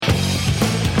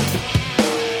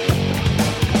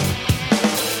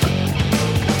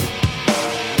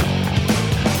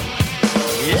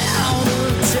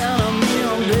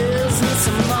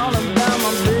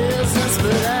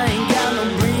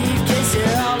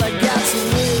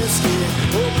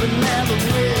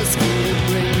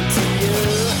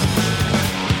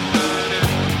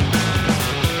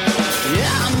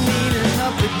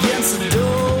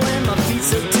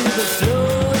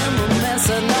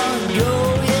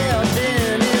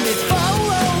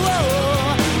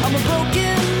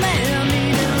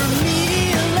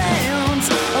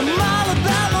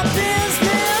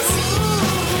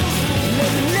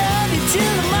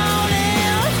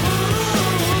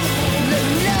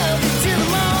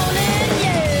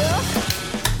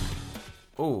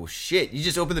shit. You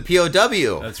just opened the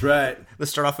POW. That's right.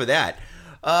 Let's start off with that.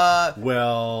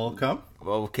 Welcome.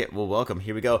 Okay, well, welcome.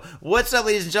 Here we go. What's up,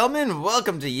 ladies and gentlemen?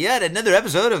 Welcome to yet another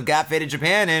episode of Got Faded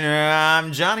Japan, and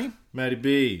I'm Johnny. Matty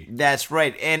B. That's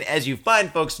right. And as you fine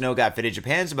folks know, Got Faded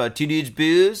Japan's about two dudes,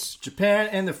 booze. Japan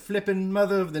and the flippin'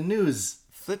 mother of the news.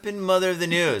 Flippin' mother of the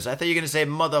news. I thought you were going to say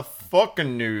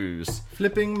motherfucking news.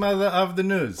 Flipping mother of the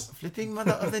news. Flipping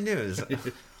mother of the news.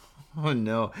 Oh,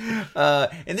 no.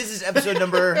 And this is episode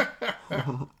number...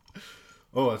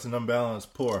 Oh, it's an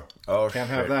unbalanced pour. Oh, Can't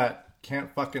have that. Can't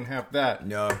fucking have that.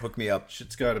 No, hook me up.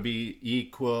 Shit's gotta be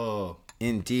equal.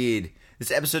 Indeed.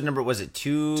 This episode number, was it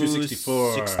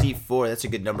 264? 264. That's a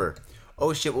good number.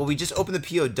 Oh, shit. Well, we just opened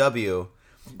the POW.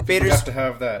 Faders. You have to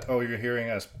have that. Oh, you're hearing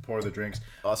us pour the drinks.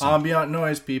 Awesome. Ambient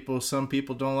noise, people. Some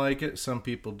people don't like it. Some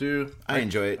people do. I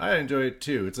enjoy it. I enjoy it,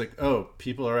 too. It's like, oh,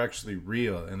 people are actually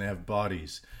real, and they have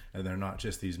bodies. And they're not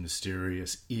just these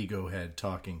mysterious ego head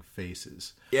talking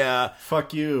faces. Yeah.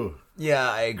 Fuck you.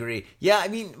 Yeah, I agree. Yeah, I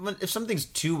mean, if something's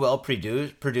too well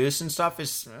produced and stuff,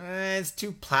 it's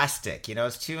too plastic. You know,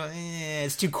 it's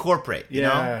too corporate. You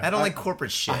know, I don't like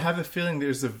corporate shit. I have a feeling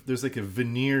there's like a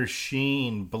veneer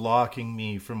sheen blocking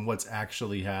me from what's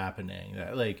actually happening.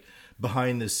 Like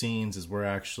behind the scenes is where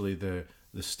actually the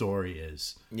story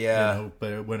is. Yeah. You know,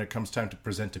 but when it comes time to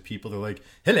present to people, they're like,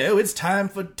 hello, it's time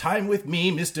for Time with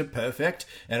me, Mr. Perfect,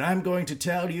 and I'm going to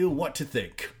tell you what to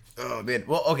think. Oh, man.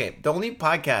 Well, okay. The only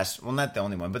podcast, well, not the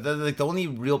only one, but the only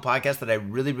real podcast that I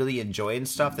really, really enjoy and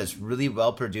stuff that's really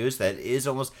well produced, that is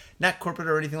almost not corporate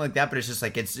or anything like that, but it's just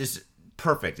like, it's just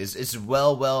perfect. It's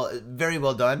very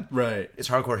well done. Right. It's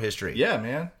hardcore history. Yeah,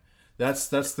 man. That's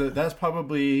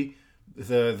probably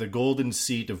the golden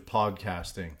seat of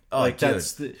podcasting. Oh, like dude.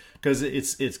 that's because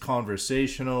it's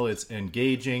conversational, it's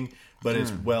engaging, but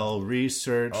it's well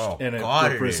researched, and it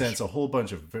represents a whole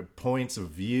bunch of points of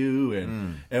view,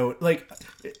 and like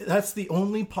that's the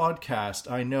only podcast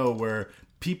I know where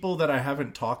people that I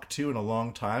haven't talked to in a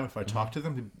long time, if I talk to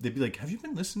them, they'd be like, have you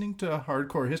been listening to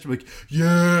Hardcore History? Like,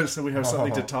 yes, and we have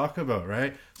something to talk about,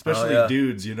 right? Especially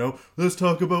dudes, you know, let's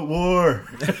talk about war.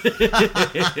 There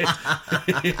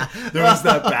was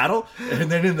that battle,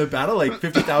 and then in the battle, like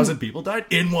 50,000 people died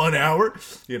in 1 hour.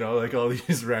 You know, like all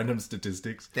these random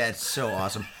statistics. That's so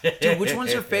awesome. Dude, which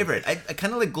one's your favorite? I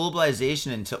kind of like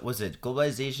Globalization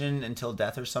Until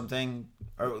Death or something?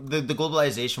 Or the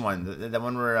globalization one, the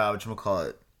one where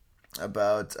whatchamacallit,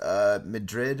 about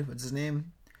Madrid. What's his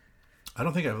name? I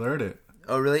don't think I've heard it.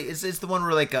 Oh, really? It's the one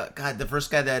where like God, the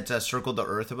first guy that circled the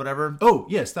Earth or whatever. Oh,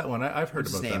 yes, that one. I've heard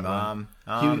What's about his name? that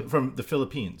one. He, from the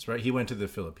Philippines, right? He went to the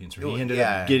Philippines. He ended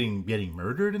up getting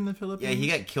murdered in the Philippines. Yeah, he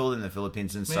got killed in the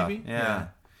Philippines and stuff. Maybe? Yeah.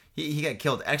 He got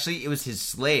killed. Actually, it was his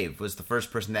slave was the first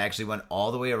person that actually went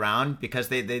all the way around, because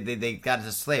they got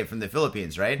a slave from the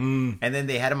Philippines, right? And then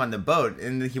they had him on the boat,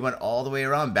 and he went all the way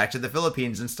around back to the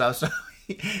Philippines and stuff.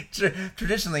 So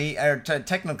traditionally, or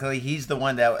technically, he's the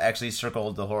one that actually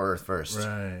circled the whole Earth first.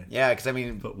 Right. Yeah, because I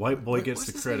mean... But white boy gets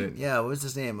the credit. Yeah, what was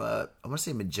his name? I want to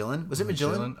say Magellan. Was it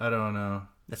Magellan? I don't know.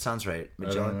 That sounds right.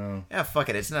 Magellan. I don't know. Yeah, fuck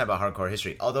it. It's not about hardcore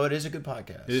history. Although it is a good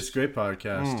podcast. It's a great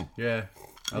podcast. Yeah.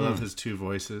 I love his two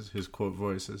voices, his quote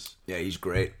voices. Yeah, he's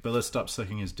great. But let's stop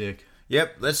sucking his dick.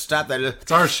 Yep, let's stop that. It's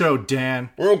our show, Dan.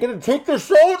 We're going to take this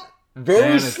out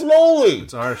very slowly.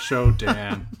 It's our show,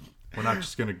 Dan. We're not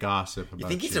just going to gossip about you.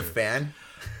 Think he's a fan?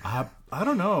 I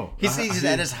don't know. He's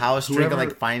at his house drinking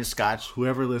like fine scotch.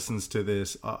 Whoever listens to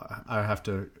this, I have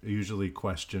to usually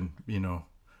question, you know.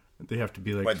 They have to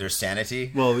be like, what, their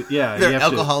sanity? Well, yeah, their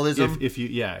alcoholism. If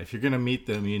you're gonna meet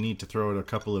them, you need to throw out a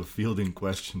couple of fielding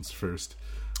questions first.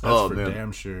 That's for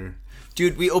damn sure.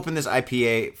 Dude, we opened this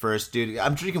IPA first, dude.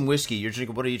 I'm drinking whiskey. You're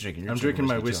drinking. What are you drinking? I'm drinking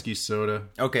my whiskey soda.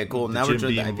 Okay, cool. Now we're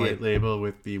drinking the IPA. White label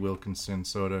with the Wilkinson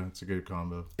soda. It's a good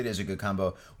combo. It is a good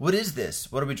combo. What is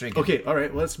this? What are we drinking? Okay, all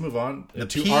right. Let's move on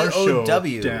to our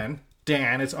show,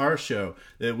 Dan, it's our show.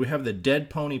 We have the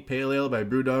Dead Pony Pale Ale by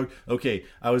Brewdog. Okay,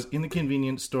 I was in the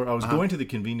convenience store. I was going to the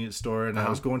convenience store, and I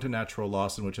was going to Natural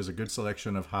Lawson, which has a good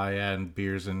selection of high-end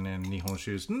beers and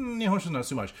nihonshus. Nihonshus not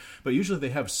so much, but usually they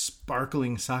have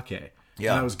sparkling sake.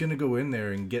 Yeah. And I was going to go in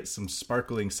there and get some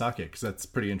sparkling sake, because that's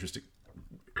pretty interesting,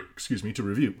 to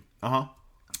review. Uh-huh.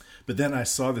 But then I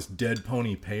saw this Dead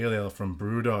Pony Pale Ale from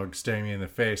Brewdog staring me in the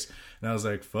face. And I was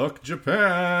like, fuck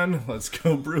Japan. Let's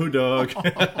go Brewdog.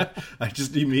 I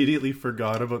just immediately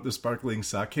forgot about the sparkling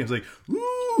sake. I was like,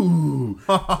 ooh.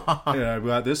 And I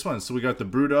got this one. So we got the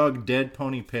Brewdog Dead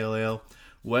Pony Pale Ale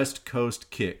West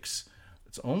Coast Kicks.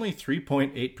 It's only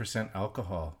 3.8%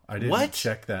 alcohol. I didn't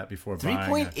check that before buying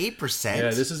it. 3.8%? Yeah,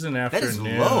 this is an afternoon.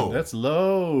 That is low. That's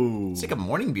low. It's like a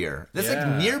morning beer. That's like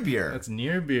near beer. That's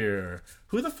near beer.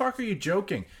 Who the fuck are you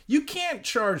joking? You can't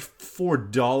charge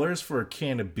 $4 for a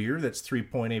can of beer that's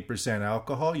 3.8%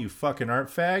 alcohol, you fucking art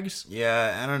fags.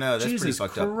 Yeah, I don't know. That's Jesus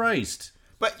pretty fucked up. Christ.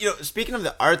 But, speaking of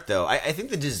the art, though, I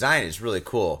think the design is really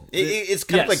cool. It's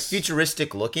kind of like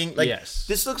futuristic looking. Like,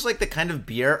 this looks like the kind of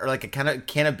beer, or like a kind of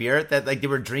can of beer that like they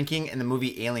were drinking in the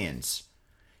movie Aliens.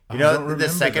 You know, the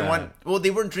second one? Well, they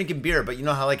weren't drinking beer, but you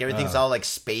know how like everything's all like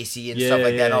spacey and stuff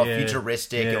like that, all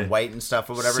futuristic and white and stuff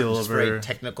or whatever. Silver. Just very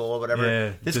technical or whatever.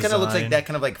 Yeah, this kind of looks like that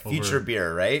kind of like future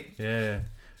beer, right? Yeah.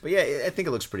 But yeah, I think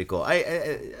it looks pretty cool.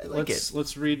 I like it.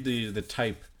 Let's read the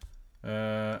type.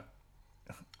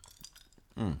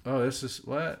 Oh, this is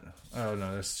what? Oh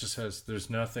no, this just has. There's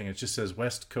nothing. It just says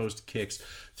West Coast Kicks,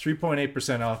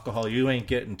 3.8% alcohol. You ain't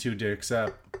getting two dicks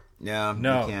up. Yeah,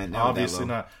 no, you can't. obviously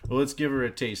not. Well, let's give her a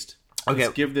taste. Okay,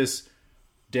 let's give this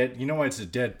dead. You know why it's a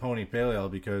dead pony pale ale?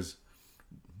 Because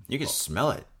you can smell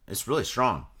it. It's really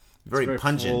strong, very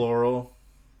pungent. Full oral.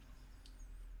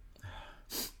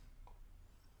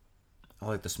 I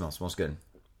like the smell. It smells good.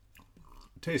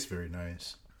 It tastes very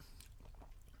nice.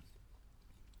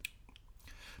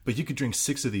 But you could drink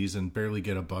 6 of these and barely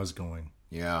get a buzz going.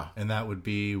 Yeah. And that would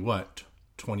be, what,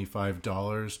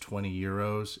 $25, 20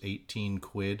 euros, 18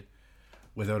 quid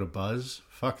without a buzz?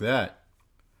 Fuck that.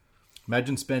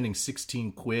 Imagine spending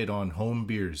 16 quid on home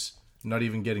beers, not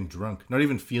even getting drunk, not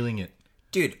even feeling it.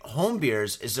 Dude, home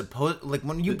beers is supposed, like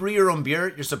when you brew your own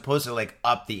beer, you're supposed to like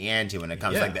up the ante when it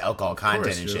comes to like the alcohol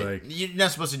content and shit. Like, you're not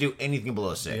supposed to do anything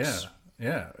below 6.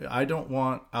 Yeah.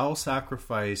 I'll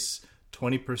sacrifice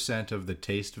 20% of the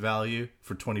taste value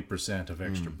for 20% of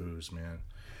extra booze, man.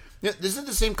 Yeah, this is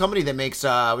the same company that makes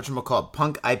whatchamacallit,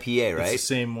 Punk IPA, right? It's the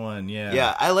same one, yeah.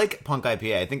 Yeah, I like Punk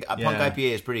IPA. I think Punk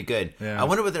IPA is pretty good. Yeah. I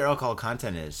wonder what their alcohol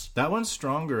content is. That one's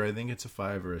stronger. I think it's a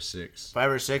 5 or a 6.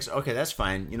 5 or 6? Okay, that's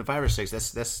fine. 5 or 6,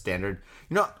 that's standard.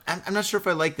 I'm not sure if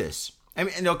I like this. I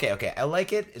mean, okay, I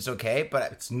like it. It's okay,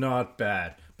 but it's not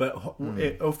bad. But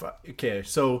okay,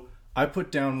 so I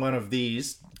put down one of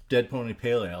these Dead Pony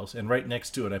Pale Ales, and right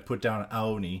next to it I put down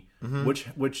Aoni. Mm-hmm.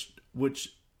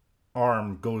 Which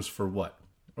arm goes for what?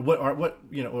 What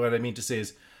I mean to say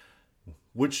is,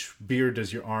 which beer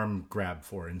does your arm grab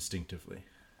for instinctively?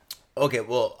 Okay,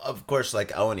 well, of course,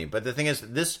 like Aoni. But the thing is,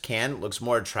 this can looks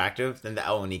more attractive than the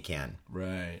Aoni can.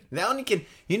 Right. The Aoni can,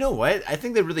 you know what? I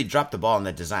think they really dropped the ball on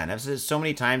that design. I've said it so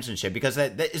many times and shit, because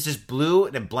that it's just blue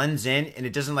and it blends in, and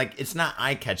it doesn't it's not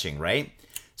eye-catching, right?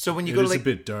 So when you go to it's a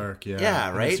bit dark, yeah. Yeah,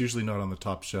 right? And it's usually not on the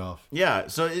top shelf. Yeah,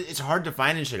 so it's hard to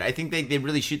find and shit. I think they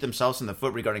really shoot themselves in the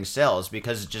foot regarding sales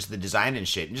because it's just the design and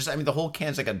shit. And the whole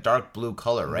can's like a dark blue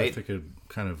color, right? With like a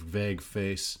kind of vague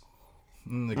face.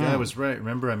 The guy was right.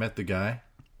 Remember, I met the guy?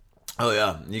 Oh,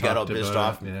 yeah. You got all pissed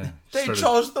off? Yeah. They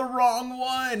chose the wrong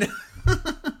one.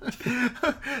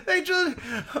 They chose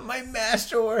my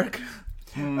masterwork.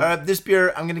 This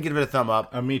beer, I'm going to give it a thumb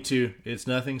up. Me too. It's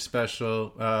nothing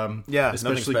special.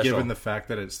 Especially given the fact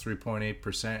that it's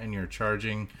 3.8% and you're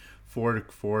charging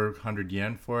 400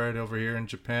 yen for it over here in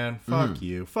Japan. Fuck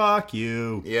you. Fuck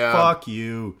you. Yeah. Fuck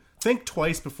you. Think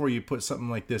twice before you put something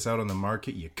like this out on the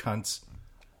market, you cunts.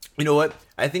 You know what?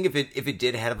 I think if it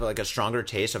did have like a stronger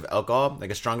taste of alcohol,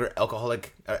 like a stronger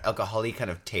alcoholic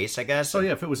kind of taste, I guess. Oh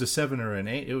yeah, if it was a 7 or an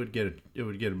 8, it would get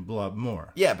a lot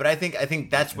more. Yeah, but I think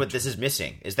that's what this is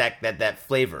missing, is that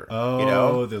flavor.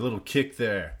 Oh, the little kick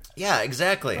there. Yeah,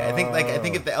 exactly. I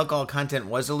think if the alcohol content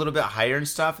was a little bit higher and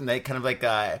stuff, and they kind of like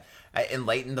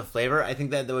enlighten the flavor, I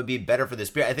think that would be better for this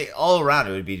beer. I think all around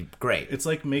it would be great. It's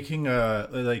like making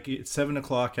it's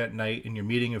 7:00 at night and you're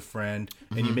meeting a friend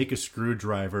and you make a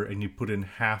screwdriver and you put in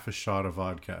half a shot of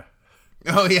vodka.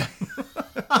 Oh yeah,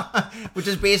 which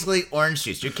is basically orange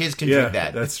juice. Your kids can drink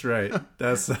that. That's right.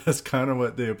 That's kind of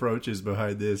what the approach is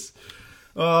behind this.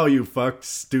 Oh, you fucked,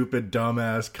 stupid,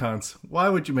 dumbass cunts. Why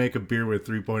would you make a beer with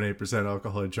 3.8%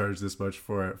 alcohol and charge this much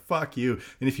for it? Fuck you.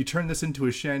 And if you turn this into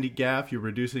a shandy gaff, you're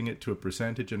reducing it to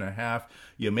 1.5%.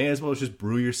 You may as well just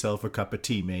brew yourself a cup of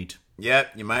tea, mate.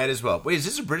 Yep, you might as well. Wait, is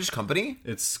this a British company?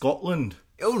 It's Scotland.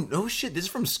 Oh, no shit. This is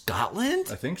from Scotland?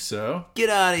 I think so. Get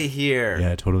out of here.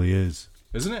 Yeah, it totally is.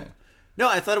 Isn't it? No,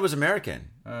 I thought it was American.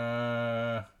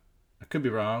 I could be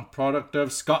wrong. Product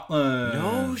of Scotland.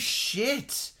 No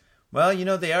shit. Well,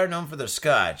 they are known for their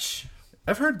scotch.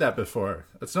 I've heard that before.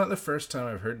 It's not the first time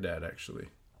I've heard that, actually.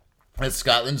 That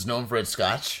Scotland's known for its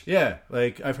scotch? Yeah,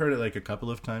 I've heard it a couple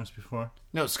of times before.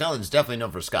 No, Scotland's definitely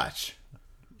known for scotch.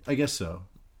 I guess so.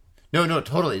 No,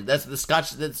 totally. That's the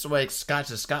scotch. That's why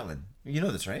scotch is Scotland. You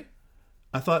know this, right?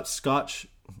 I thought Scotch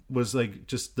was like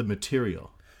just the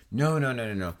material.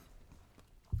 No.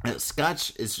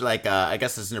 Scotch is like, I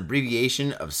guess it's an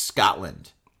abbreviation of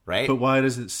Scotland, right? But why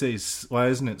does it say? Why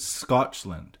isn't it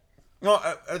Scotchland? No,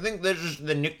 I think that's just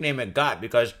the nickname it got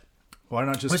because Why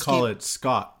not just call it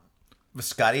Scott?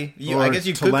 Scotty. Or I guess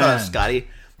you could call it Taland. Scotty.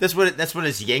 That's what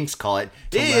us Yanks call it.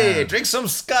 Hey, drink some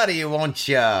Scotty, won't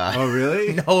ya? Oh,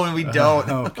 really? No, we don't.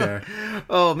 Okay.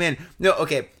 Oh man, no.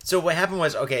 Okay, so what happened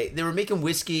was, they were making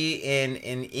whiskey in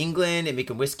England and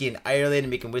making whiskey in Ireland and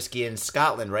making whiskey in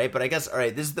Scotland, right? But I guess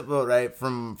this is the right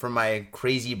from my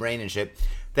crazy brain and shit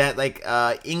that like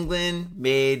England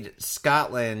made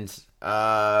Scotland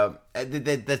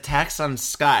the tax on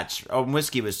Scotch or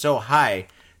whiskey was so high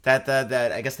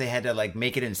that I guess they had to like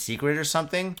make it in secret or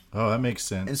something. Oh, that makes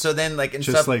sense. And so then like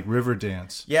just like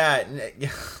Riverdance. Yeah,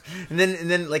 and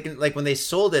then like when they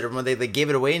sold it or when they gave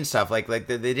it away and stuff, like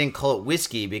they didn't call it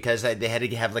whiskey because they had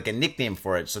to have like a nickname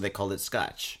for it, so they called it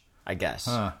Scotch, I guess.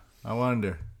 Huh. I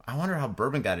wonder how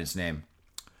bourbon got its name.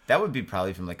 That would be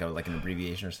probably from like an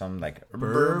abbreviation or something like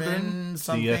bourbon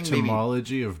something. The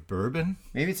etymology of bourbon.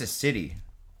 Maybe it's a city.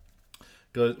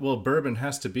 Well, bourbon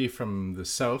has to be from the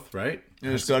South, right?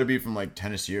 It's got to be from like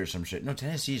Tennessee or some shit. No,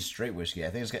 Tennessee is straight whiskey. I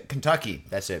think it's got Kentucky.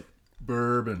 That's it.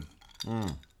 Bourbon.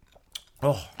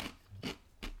 Oh,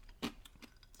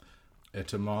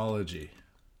 Etymology.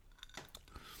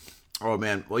 oh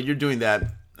man. While you're doing that,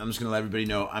 I'm just gonna let everybody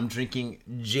know I'm drinking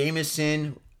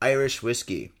Jameson Irish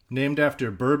whiskey. Named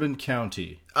after Bourbon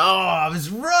County. Oh, I was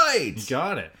right. You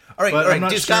got it. All right, But all I'm right. not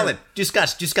Do sure- Scotland. Do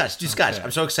Scotch. Okay.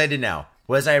 I'm so excited now.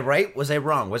 Was I right? Was I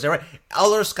wrong? Was I right?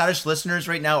 All our Scottish listeners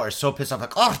right now are so pissed off.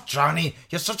 Like, oh, Johnny,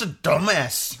 you're such a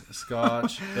dumbass.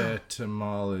 Scotch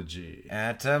etymology.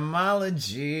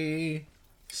 Etymology.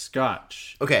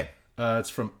 Scotch. Okay. It's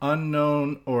from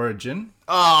unknown origin.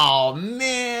 Oh,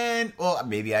 man. Well,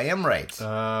 maybe I am right.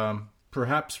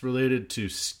 Perhaps related to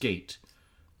skate.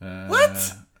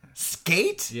 What?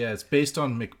 Skate? Yeah, it's based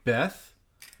on Macbeth.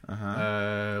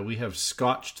 We have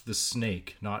scotched the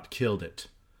snake, not killed it.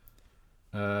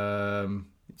 So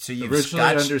you've Originally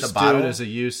scotched the understood bottle? as a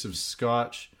use of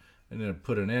scotch, and then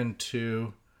put an end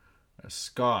to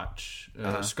Scotch.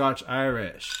 Scotch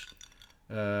Irish.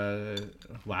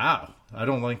 Wow. I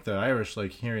don't like the Irish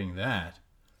like hearing that.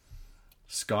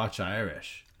 Scotch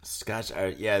Irish. Scotch,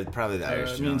 yeah, probably the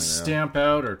Irish. It means stamp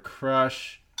out or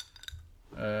crush.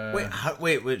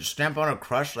 Wait, stamp on a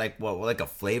crush like what? Like a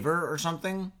flavor or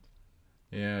something?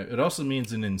 Yeah, it also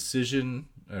means an incision,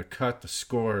 a cut, the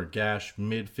score, or gash,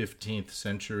 mid-15th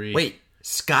century. Wait,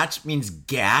 Scotch means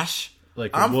gash?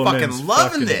 Like I'm woman's fucking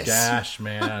loving fucking this. gash,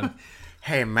 man.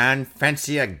 Hey man,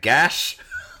 fancy a gash?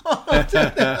 Indeed, I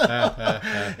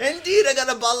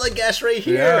got a bottle of gash right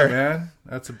here. Yeah, man.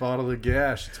 That's a bottle of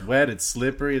gash. It's wet, it's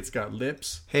slippery, it's got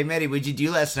lips. Hey Maddie, what'd you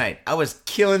do last night? I was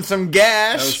killing some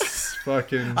gash. That was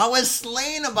fucking I was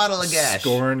slaying a bottle of gash.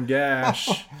 scoring gash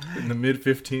in the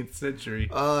mid-15th century.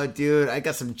 Oh, dude, I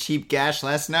got some cheap gash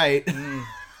last night.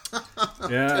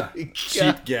 Yeah,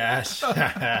 cheap gash.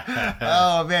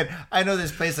 Oh man, I know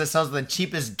this place that sells the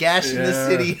cheapest gash in the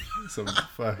city. Some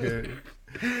fucking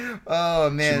Oh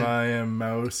man. Jemima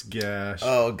mouse gash.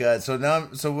 Oh god. So now,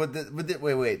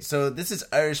 wait. So this is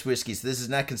Irish whiskey. So this is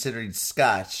not considered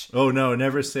Scotch. Oh no,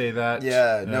 never say that.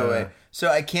 Yeah, no way. So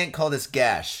I can't call this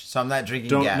gash. So I'm not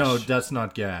drinking gash. No, that's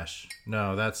not gash.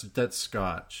 No, that's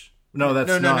Scotch. No, that's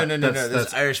no. not. No.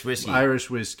 That's Irish whiskey. Irish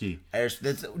whiskey.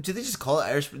 Do they just call it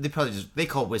Irish? They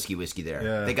call whiskey there.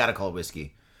 Yeah. They gotta call it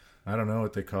whiskey. I don't know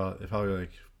what they call it. They're probably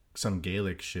like some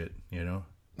Gaelic shit, you know?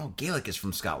 No, Gaelic is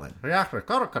from Scotland. That's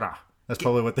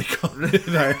probably what they call it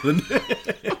in Ireland.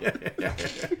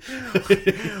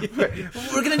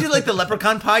 We're gonna do like the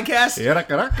Leprechaun podcast.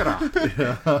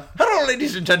 Hello,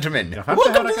 ladies and gentlemen.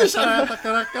 Welcome to the show.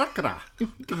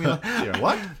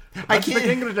 What? I can't.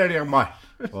 English anymore.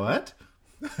 What?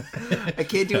 I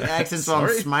can't do accents while I'm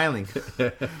smiling.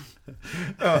 What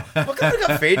kind of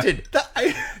got fainted?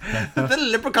 The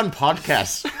Leprechaun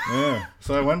podcast. Yeah.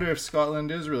 So I wonder if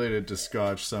Scotland is related to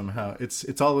Scotch somehow.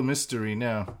 It's all a mystery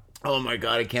now. Oh my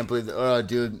god, I can't believe that. Oh,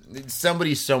 dude.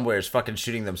 Somebody somewhere is fucking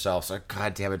shooting themselves. Like,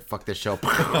 god damn it, fuck this show.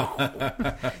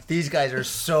 These guys are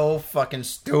so fucking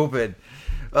stupid.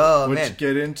 Oh, What'd man. you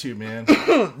get into, man?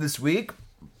 This week,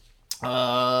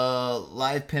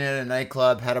 live pin at a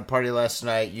nightclub, had a party last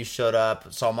night. You showed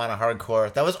up, saw Mana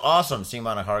Hardcore. That was awesome, seeing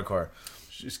Mana Hardcore.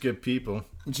 She's good people.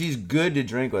 She's good to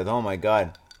drink with. Oh my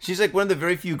god. She's like one of the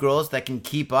very few girls that can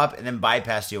keep up and then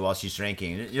bypass you while she's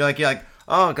drinking. You're like,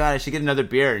 oh god, I should get another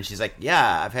beer. And she's like,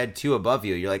 yeah, I've had 2 above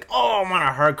you. You're like, oh,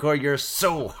 Mana Hardcore, you're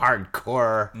so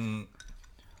hardcore.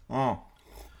 Oh.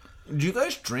 Do you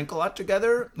guys drink a lot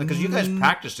together? Because you guys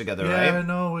practice together, right? Yeah,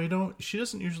 no, we don't. She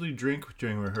doesn't usually drink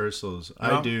during rehearsals.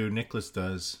 No? I do. Nicholas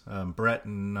does. Brett,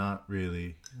 not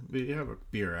really. We have a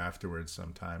beer afterwards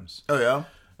sometimes. Oh, yeah?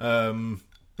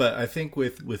 But I think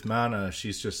with Mana,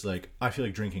 she's just like, I feel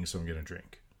like drinking, so I'm going to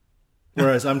drink.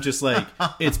 Whereas I'm just like,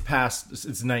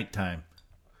 it's nighttime.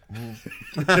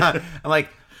 I'm like,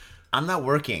 I'm not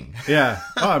working. Yeah.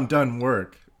 Oh, I'm done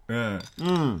work.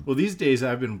 Well, these days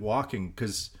I've been walking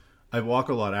because I walk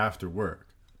a lot after work.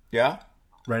 Yeah?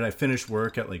 Right, I finish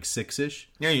work at like 6-ish.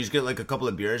 Yeah, you just get like a couple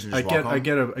of beers and just walk home? I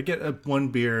get a one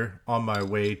beer on my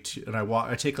way to, and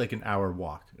I take like an hour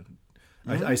walk.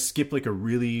 I skip like a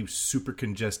really super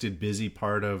congested, busy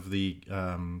part of the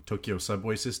Tokyo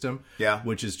subway system. Yeah.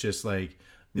 Which is just like...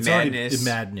 It's madness.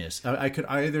 Madness. I could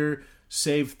either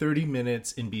save 30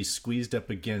 minutes and be squeezed up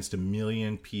against a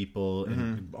million people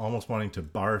and almost wanting to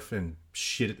barf and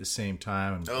shit at the same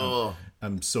time.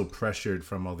 I'm so pressured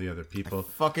from all the other people. I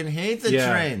fucking hate the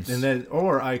trains. And then,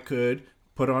 or I could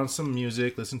put on some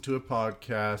music, listen to a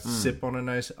podcast, sip on a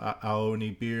nice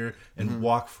Aoni beer, and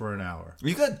walk for an hour.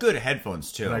 You got good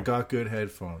headphones too. And I got good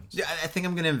headphones. Yeah, I think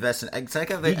I'm gonna invest in.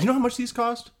 You know how much these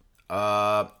cost?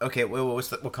 Okay.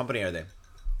 What company are they?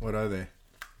 What are they?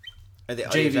 Are they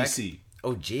JVC.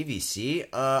 Oh, JVC.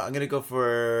 I'm gonna go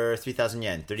for 3,000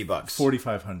 yen, $30.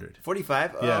 4,500.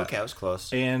 45. Oh, Yeah. okay, I was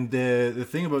close. And the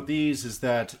thing about these is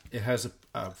that it has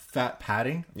a fat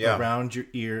padding around your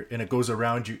ear, and it goes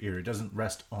around your ear. It doesn't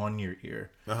rest on your ear.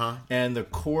 And the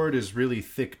cord is really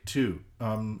thick too.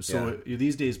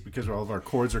 These days, because all of our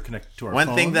cords are connected to our phones,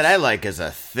 One thing that I like is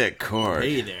a thick cord.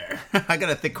 Hey there. I got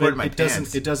a thick cord in my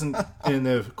pants. It doesn't. In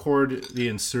the cord, the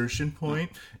insertion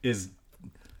point is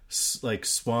like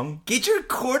swung. Get your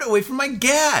cord away from my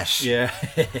gash. Yeah.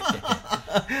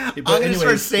 I'm gonna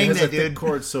start saying it has that, a thick dude.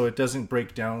 cord, so it doesn't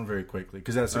break down very quickly.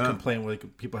 Because that's a complaint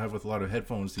like people have with a lot of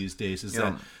headphones these days. Is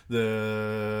that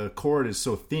the cord is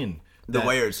so thin. The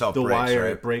wire itself breaks,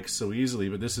 right? It breaks so easily,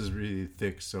 but this is really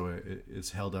thick, so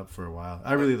it's held up for a while.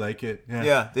 I really like it.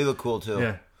 Yeah, they look cool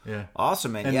too. Yeah.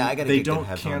 Awesome, man. And I gotta they get good don't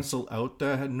headphones. cancel out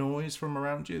the noise from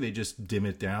around you. They just dim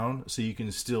it down, so you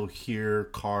can still hear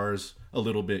cars a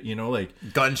little bit. You know, like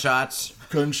Gunshots,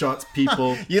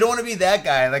 people. You don't want to be that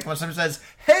guy. Like when someone says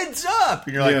 "heads up,"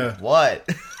 and you're like, "What?"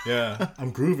 Yeah, I'm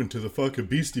grooving to the fucking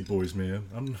Beastie Boys,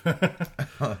 man.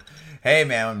 Hey,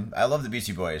 man, I love the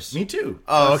Beastie Boys. Me too.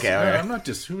 Oh, okay. All right. I'm not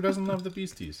just who doesn't love the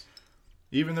Beasties.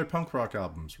 Even their punk rock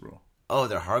albums rule. Oh,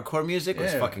 their hardcore music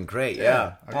was fucking great.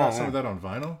 Yeah. I got some of that on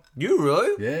vinyl. You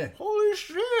really? Yeah. Holy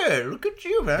shit! Look at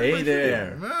you, man. Hey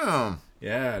there. Man.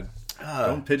 Yeah.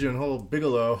 Don't pigeonhole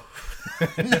Bigelow.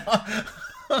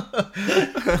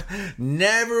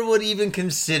 Never would even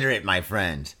consider it, my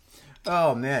friend.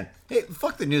 Oh, man. Hey,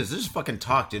 fuck the news. This is fucking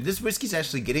talk, dude. This whiskey's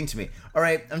actually getting to me. All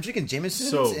right, I'm drinking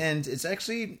Jameson's, and it's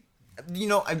actually... You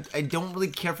know, I don't really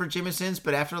care for Jameson's,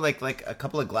 but after like a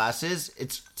couple of glasses,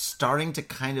 it's starting to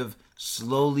kind of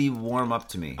slowly warm up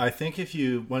to me. I think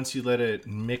once you let it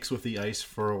mix with the ice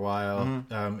for a while,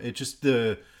 it just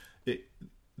the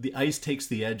ice takes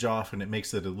the edge off and it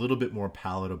makes it a little bit more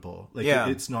palatable. Like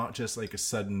it's not just like a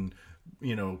sudden,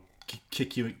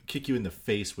 kick you in the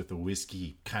face with a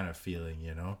whiskey kind of feeling,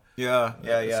 Yeah.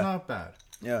 It's not bad.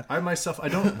 Yeah. I myself, I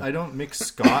don't mix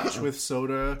scotch with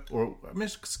soda, or I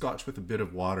mix scotch with a bit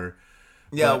of water.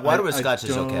 Yeah, water with scotch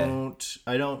is okay.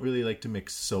 I don't really like to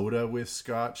mix soda with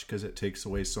scotch because it takes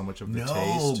away so much of the taste.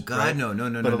 No, God, right? No.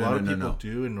 But a lot of people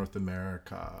do in North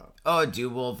America. Oh,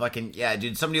 dude, well, fucking, yeah,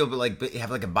 dude, somebody will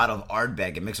have like a bottle of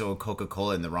Ardbeg and mix it with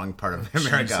Coca-Cola in the wrong part of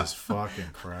America. Jesus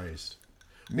fucking Christ.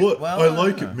 What? Well, I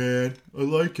like it, man. I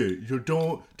like it.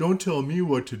 Don't tell me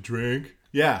what to drink.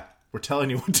 Yeah. We're telling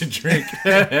you what to drink.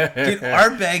 Dude,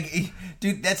 Ardbeg,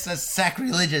 dude, that's a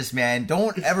sacrilegious, man.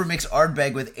 Don't ever mix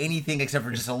Ardbeg with anything except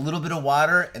for just a little bit of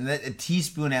water and a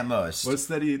teaspoon at most. What's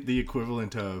that the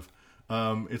equivalent of?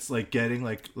 It's like getting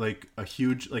like a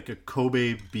huge, like a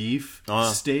Kobe beef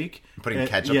steak. Putting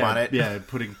ketchup on it? Yeah,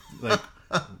 putting like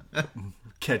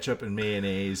ketchup and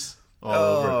mayonnaise all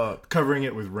over. Covering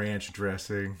it with ranch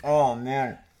dressing. Oh,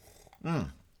 man.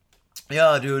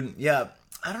 Yeah, dude, yeah.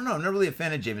 I don't know. I'm not really a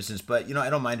fan of Jameson's, but,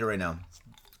 I don't mind it right now.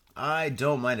 I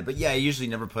don't mind it. But, yeah, I usually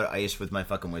never put ice with my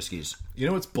fucking whiskeys. You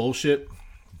know what's bullshit?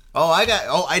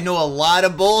 I know a lot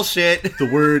of bullshit. The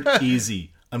word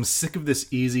easy. I'm sick of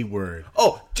this easy word.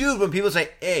 Oh, dude, when people say,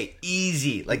 hey,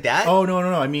 easy, like that? Oh, no.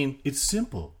 I mean, it's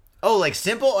simple. Oh, like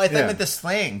simple? I thought you meant the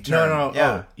slang term. No.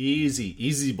 Yeah. Oh, easy.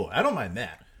 Easy boy. I don't mind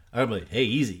that. I'm like, hey,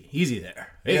 easy there.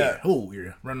 Hey,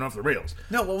 you're running off the rails.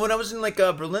 No, well, when I was in like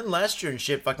Berlin last year and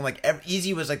shit, fucking like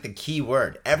easy was like the key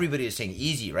word. Everybody was saying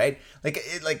easy, right? I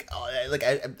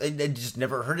just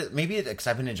never heard it. Maybe because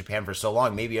I've been in Japan for so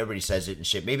long, maybe everybody says it and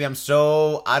shit. Maybe I'm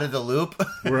so out of the loop.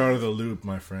 We're out of the loop,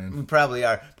 my friend. We probably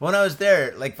are. But when I was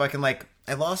there, like fucking like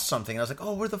I lost something. And I was like,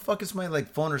 oh, where the fuck is my like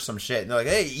phone or some shit? And they're like,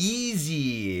 hey,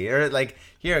 easy, or like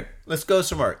here, let's go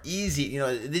somewhere, easy. You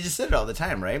know, they just said it all the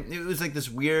time, right? It was like this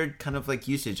weird kind of like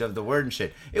usage of the word and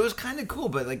shit. It was kind of cool,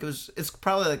 but like it's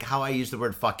probably like how I use the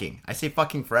word fucking. I say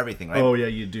fucking for everything, right? Oh yeah,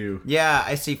 you do. Yeah,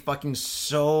 I say fucking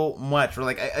so much. Or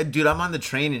like, dude, I'm on the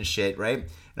train and shit, right?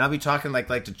 And I'll be talking like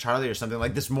to Charlie or something.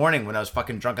 Like this morning when I was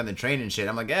fucking drunk on the train and shit,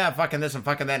 I'm like, yeah, fucking this and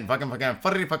fucking that and fucking,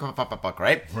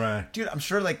 right? Right. Dude, I'm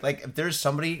sure like if there's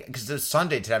somebody, because it's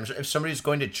Sunday today, I'm sure if somebody's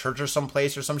going to church or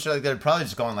someplace or some shit like that, they're probably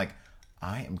just going like,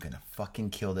 I am gonna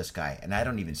fucking kill this guy, and I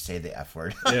don't even say the F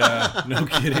word. Yeah, no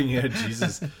kidding. Yeah,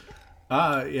 Jesus.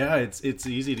 Yeah, it's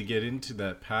easy to get into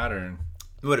that pattern.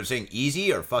 What, I'm saying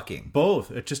easy or fucking?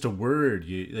 Both. It's just a word.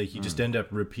 You just end up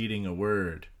repeating a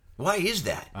word. Why is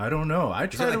that? I don't know. I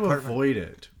try to avoid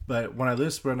it, but when I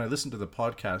listen to the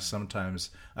podcast, sometimes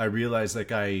I realize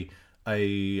like I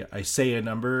say a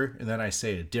number and then I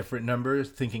say a different number,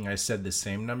 thinking I said the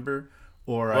same number,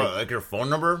 or like your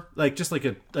phone number, like just like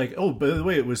oh, by the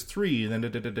way, it was 3 and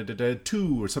then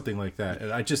 2 or something like that,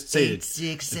 and I just say a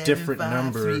different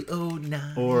number,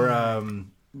 or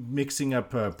mixing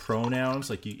up pronouns,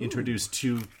 like you introduce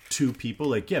two people,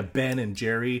 like Ben and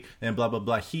Jerry and blah blah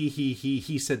blah.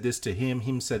 He said this to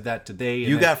him said that to they.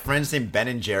 You got friends named Ben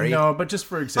and Jerry? No, but just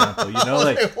for example, you know,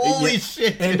 like holy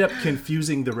shit, end up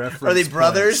confusing the reference. Are they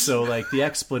brothers? Points, so like the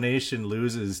explanation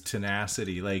loses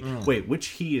tenacity. Like, wait, which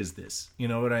he is this? You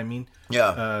know what I mean?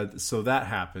 Yeah. So that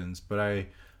happens, but I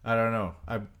don't know.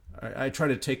 I try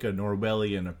to take a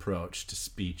Orwellian approach to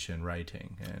speech and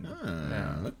writing. And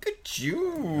look at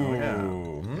you.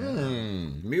 Oh, yeah.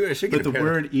 Maybe I should get the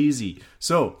word easy.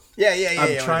 So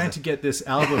I'm trying to get this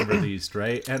album released,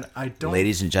 right? And I don't.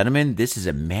 Ladies and gentlemen, this is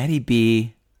a Matty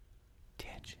B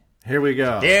tangent. Here we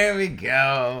go. There we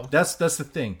go. That's the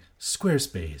thing.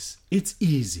 Squarespace. It's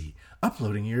easy.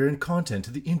 Uploading your own content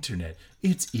to the internet.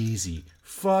 It's easy.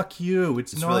 Fuck you.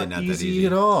 It's not, really not easy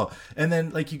at all. And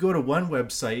then, like, you go to one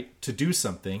website to do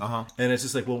something, and it's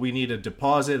just like, well, we need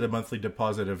a monthly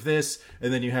deposit of this,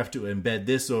 and then you have to embed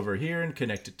this over here and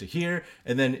connect it to here,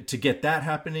 and then to get that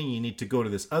happening, you need to go to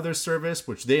this other service,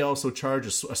 which they also charge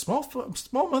a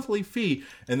small monthly fee,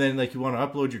 and then, like, you want to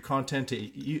upload your content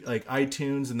to, like,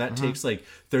 iTunes, and that takes, like,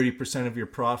 30% of your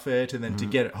profit, and then to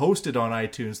get it hosted on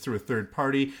iTunes through a third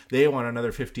party, they want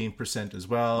another 15% as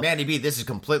well. Manny B, this is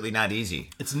completely not easy.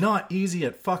 It's not easy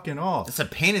at fucking all. It's a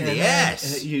pain in the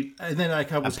ass. And then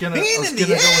like I was gonna go and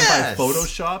buy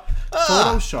Photoshop.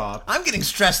 Photoshop. I'm getting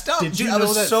stressed out. Did you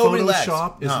know that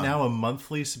Photoshop is now a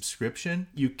monthly subscription?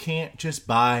 You can't just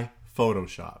buy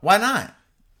Photoshop. Why not?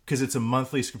 Because it's a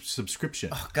monthly subscription.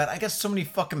 Oh, God, I got so many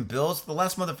fucking bills. The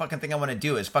last motherfucking thing I want to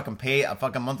do is fucking pay a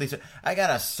fucking monthly... I got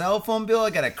a cell phone bill.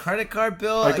 I got a credit card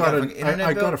bill. I got an internet bill.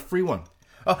 I got a free one.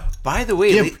 Oh, by the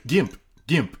way... GIMP.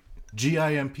 GIMP.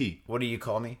 What do you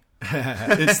call me?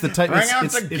 It's the type.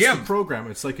 It's the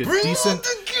program. It's like a decent.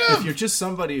 GIMP. If you're just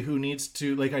somebody who needs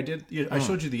to, like I did. I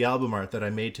showed you the album art that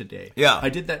I made today. Yeah, I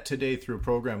did that today through a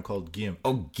program called GIMP.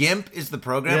 Oh, GIMP is the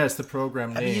program. Yeah, it's the program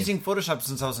name. I've been using Photoshop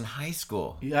since I was in high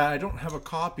school. Yeah, I don't have a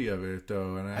copy of it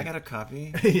though, and I got a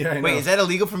copy. Yeah, I know. Wait, is that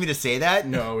illegal for me to say that?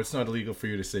 No, it's not illegal for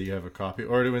you to say you have a copy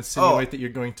or to insinuate that you're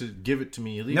going to give it to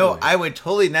me illegally. No, I would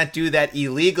totally not do that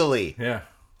illegally. Yeah.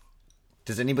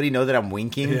 Does anybody know that I'm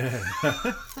winking? Yeah.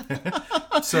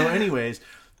 So anyways...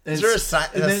 Is there a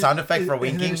sound effect for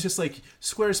winking? And then it's just like,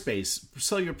 Squarespace,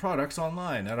 sell your products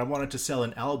online. And I wanted to sell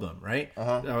an album, right?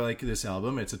 I like this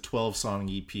album. It's a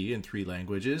 12-song EP in 3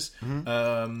 languages.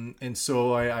 And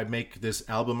so I make this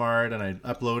album art and I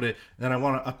upload it. And then I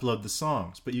want to upload the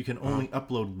songs. But you can only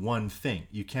upload one thing.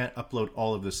 You can't upload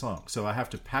all of the songs. So I have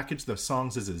to package the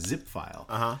songs as a zip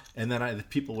file. And then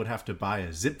people would have to buy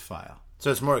a zip file. So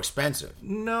it's more expensive.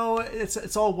 No,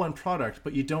 it's all one product,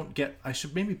 but you don't get... I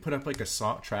should maybe put up like a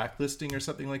track listing or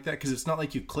something like that, because it's not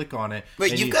like you click on it.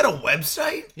 Wait, you've got a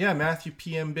website? Yeah,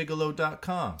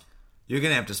 MatthewPMBigelow.com. You're going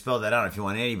to have to spell that out if you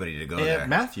want anybody to go there.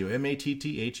 Matthew,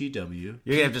 MatThew. You're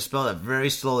going to have to spell that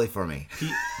very slowly for me.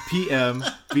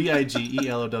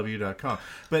 PMBIGELOW.com.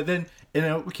 But then,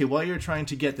 while you're trying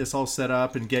to get this all set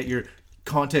up and get your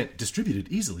content distributed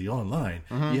easily online,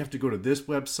 you have to go to this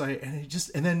website,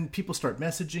 and then people start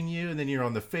messaging you, and then you're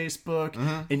on the Facebook,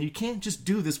 and you can't just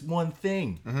do this one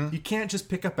thing. You can't just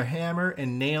pick up a hammer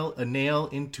and nail a nail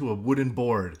into a wooden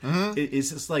board. It's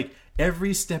just like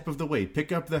Every step of the way.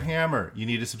 Pick up the hammer. You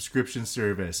need a subscription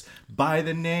service. Buy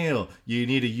the nail. You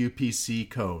need a UPC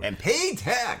code. And pay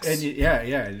tax.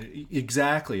 And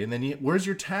exactly. And then where's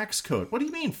your tax code? What do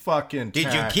you mean fucking tax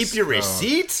Did you keep your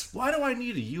receipts? Why do I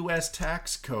need a U.S.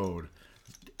 tax code?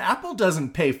 Apple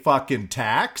doesn't pay fucking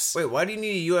tax. Wait, why do you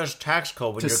need a U.S. tax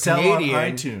code when to you're sell Canadian?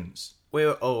 on iTunes?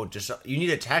 Wait, just you need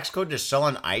a tax code to sell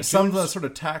on iTunes? Some of that sort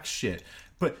of tax shit.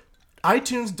 But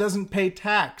iTunes doesn't pay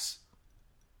tax.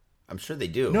 I'm sure they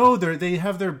do. No, they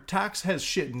have their tax has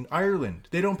shit in Ireland.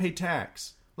 They don't pay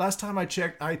tax. Last time I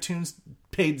checked, iTunes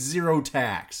paid 0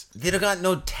 tax. They don't got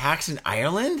no tax in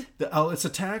Ireland? It's a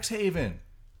tax haven.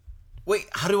 Wait,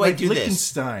 how do I do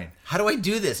Liechtenstein. this? How do I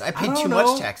do this? I pay too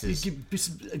much taxes. You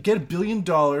get $1 billion.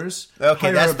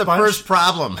 Okay, that's the first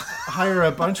problem. Hire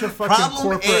a bunch of fucking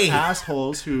corporate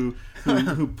assholes who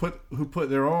put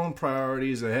their own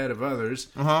priorities ahead of others.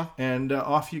 And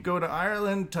off you go to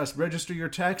Ireland to register your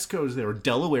tax codes there.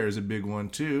 Delaware is a big one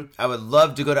too. I would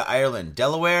love to go to Ireland.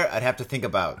 Delaware, I'd have to think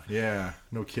about. Yeah,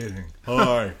 no kidding.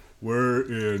 Hi, we're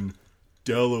in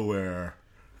Delaware.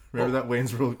 Remember that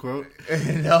Wayne's World quote?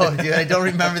 No, dude, I don't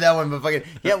remember that one. But fucking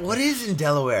what is in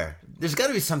Delaware? There's got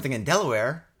to be something in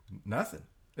Delaware. Nothing.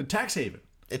 A tax haven.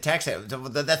 A tax haven.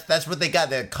 That's what they got.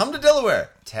 They come to Delaware.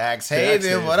 Tax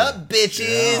haven. What up,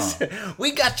 bitches? Yeah.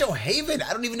 We got your haven.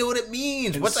 I don't even know what it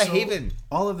means. What's a haven?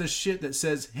 All of this shit that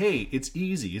says, "Hey, it's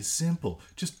easy. It's simple.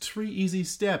 Just 3 easy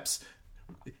steps."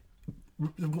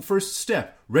 First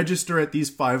step: register at these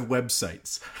 5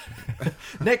 websites.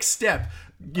 Next step.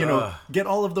 Get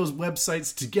all of those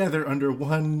websites together under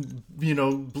one,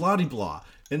 blah-de-blah.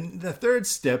 And the third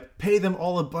step, pay them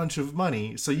all a bunch of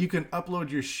money so you can upload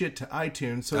your shit to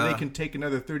iTunes so they can take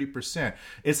another 30%.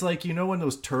 It's like, when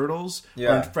those turtles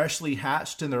are freshly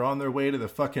hatched and they're on their way to the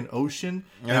fucking ocean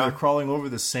and they're crawling over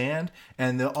the sand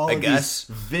and all of these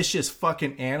vicious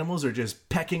fucking animals are just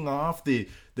pecking off the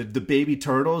baby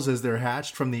turtles as they're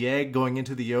hatched from the egg going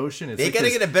into the ocean. They gotta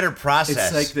get a better process.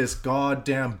 It's like this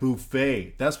goddamn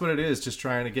buffet. That's what it is, just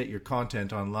trying to get your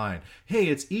content online. Hey,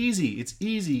 it's easy. It's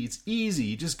easy. It's easy.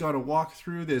 You just gotta walk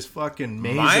through this fucking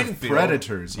maze of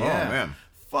predators. Yeah. Oh, man.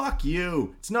 Fuck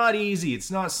you. It's not easy. It's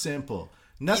not simple.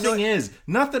 Nothing is.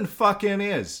 Nothing fucking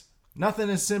is. Nothing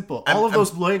is simple. All of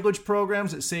those language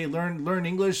programs that say learn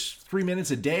English 3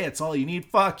 minutes a day, it's all you need.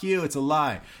 Fuck you. It's a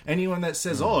lie. Anyone that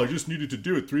says, I just needed to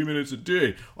do it 3 minutes a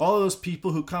day. All of those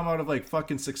people who come out of like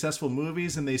fucking successful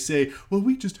movies and they say, well,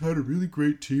 we just had a really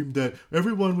great team that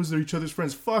everyone was each other's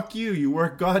friends. Fuck you. You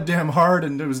work goddamn hard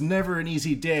and there was never an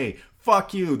easy day.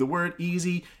 Fuck you. The word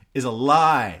easy is a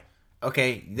lie.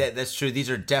 Okay, that's true. These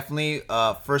are definitely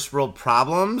first world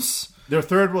problems. They're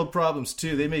third world problems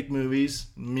too. They make movies.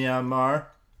 Myanmar.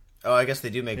 Oh, I guess they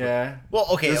do make. Yeah. Well,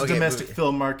 okay. There's a domestic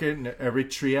film market in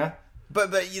Eritrea.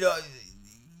 But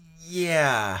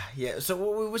yeah. So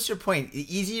what's your point?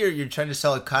 Easy, or you're trying to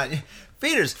sell a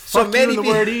faders? So many you in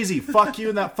the word easy. Fuck you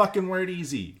in that fucking word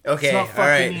easy. Okay, it's not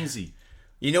fucking easy.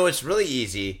 You know what's really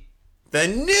easy? The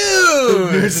news!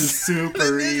 The news is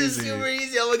super easy. Is super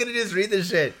easy. All I'm gonna do is read this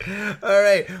shit. All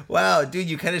right. Wow, dude,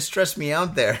 you kind of stressed me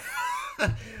out there.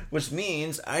 Which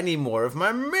means I need more of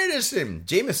my medicine.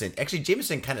 Jameson. Actually,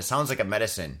 Jameson kind of sounds like a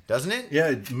medicine, doesn't it?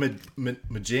 Yeah,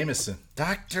 Jameson.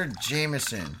 Dr.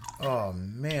 Jameson. Oh,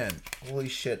 man. Holy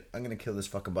shit. I'm going to kill this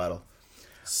fucking bottle.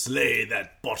 Slay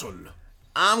that bottle.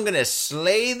 I'm going to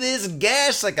slay this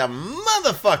gas like a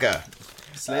motherfucker.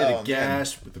 Slay the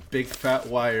gas with a big fat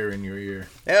wire in your ear.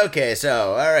 Okay,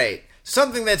 so, all right.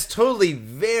 Something that's totally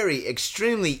very,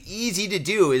 extremely easy to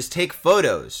do is take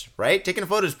photos, right? Taking a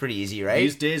photo is pretty easy, right?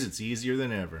 These days, it's easier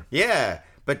than ever. Yeah,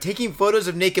 but taking photos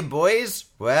of naked boys,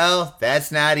 well,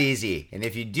 that's not easy. And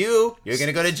if you do, you're going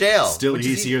to go to jail. Still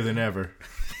easier than ever.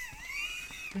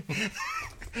 In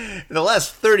the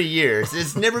last 30 years,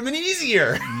 it's never been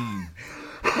easier.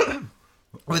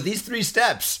 With these 3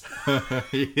 steps.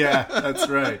 Yeah, that's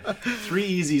right. 3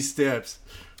 easy steps.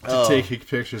 To taking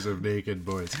pictures of naked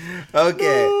boys.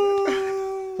 Okay.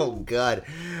 Oh, God.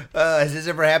 Has this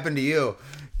ever happened to you?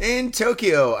 In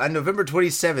Tokyo, on November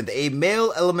 27th, a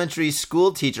male elementary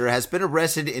school teacher has been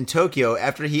arrested in Tokyo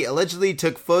after he allegedly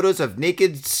took photos of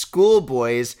naked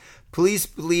schoolboys. Police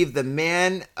believe the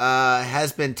man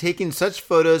has been taking such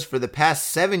photos for the past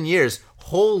 7 years.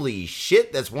 Holy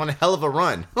shit, that's one hell of a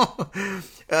run.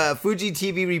 Fuji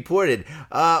TV reported,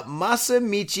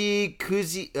 Masamichi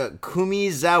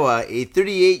Kumizawa, a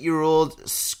 38-year-old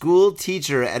school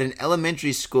teacher at an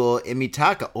elementary school in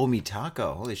Mitaka. Oh,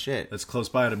 Mitaka. Holy shit. That's close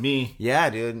by to me. Yeah,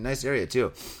 dude. Nice area,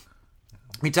 too.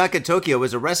 Mitaka Tokyo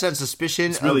was arrested on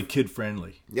suspicion It's really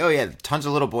kid-friendly. Oh, yeah. Tons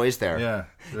of little boys there. Yeah.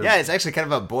 Yeah, it's actually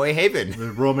kind of a boy haven.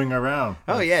 They're roaming around.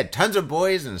 Oh, yeah. Tons of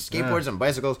boys and skateboards and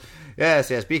bicycles.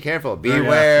 Yes. Be careful. Very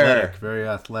Beware. Very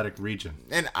athletic region.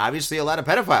 And obviously a lot of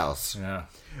pedophiles. Yeah.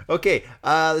 Okay,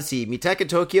 let's see. Mitaka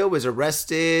Tokyo was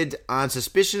arrested on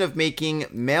suspicion of making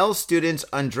male students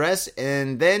undress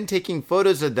and then taking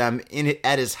photos of them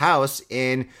at his house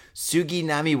in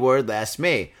Suginami Ward last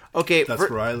May. Okay, That's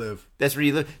where I live. That's where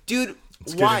you live. Dude,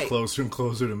 It's why? getting closer and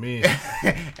closer to me.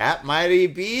 At Mighty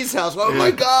B's house. Oh,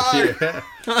 my God. Yeah.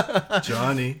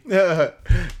 Johnny,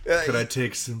 could I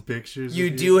take some pictures? You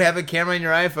do have a camera on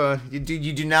your iPhone.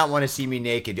 You do not want to see me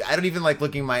naked. Dude, I don't even like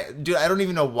looking Dude, I don't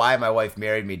even know why my wife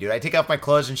married me, dude. I take off my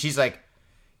clothes and she's like,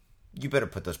 you better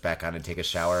put those back on and take a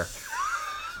shower.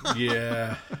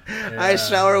 Yeah. I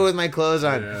shower with my clothes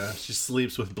on. Yeah. She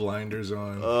sleeps with blinders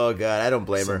on. Oh, God. I don't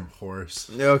blame her.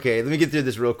 Horse. Okay, let me get through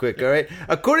this real quick, all right?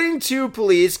 According to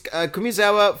police,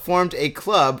 Kumizawa formed a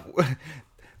club.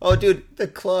 Oh, dude, the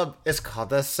club is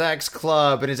called the Sex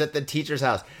Club and is at the teacher's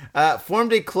house.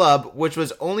 Formed a club which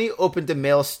was only open to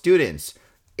male students.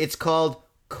 It's called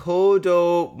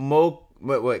Kodomokai,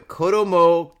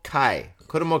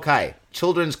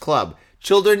 Children's Club.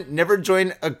 Children never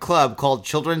join a club called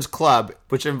Children's Club,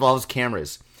 which involves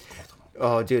cameras.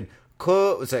 Oh, dude.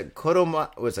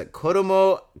 Kodomo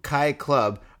Kai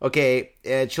Club. Okay,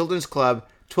 Children's Club.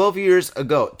 12 years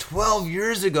ago. 12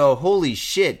 years ago. Holy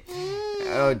shit.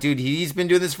 Oh, dude, he's been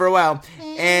doing this for a while.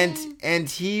 And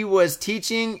he was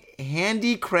teaching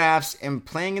handicrafts and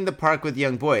playing in the park with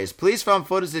young boys. Police found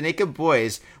photos of naked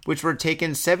boys, which were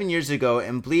taken 7 years ago,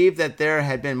 and believed that there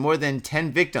had been more than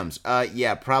 10 victims.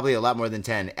 Yeah, probably a lot more than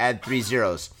 10. Add 3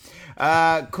 zeros.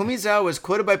 Kumizawa was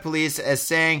quoted by police as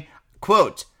saying,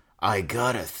 quote, I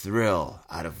got a thrill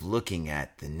out of looking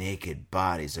at the naked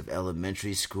bodies of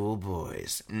elementary school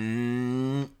boys.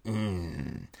 I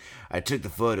took the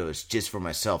photos just for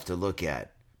myself to look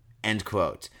at. End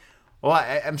quote. Well,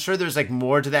 I'm sure there's like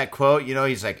more to that quote. You know,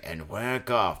 he's like, and whack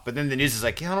off. But then the news is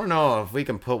like, I don't know if we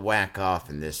can put whack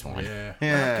off in this one. Yeah.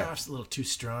 Whack off's a little too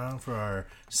strong for our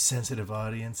sensitive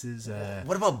audiences.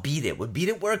 What about beat it? Would beat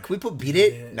it work? Can we put beat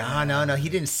it? No. He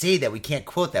didn't say that. We can't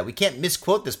quote that. We can't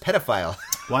misquote this pedophile.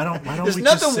 Why don't There's we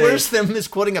nothing just say, worse than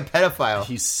misquoting a pedophile.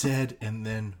 He said and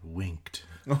then winked.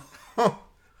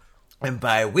 And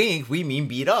by wink, we mean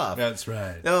beat off. That's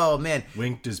right. Oh, man.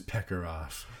 Winked his pecker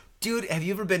off. Dude, have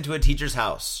you ever been to a teacher's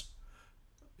house?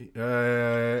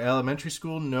 Elementary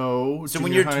school, no. So Junior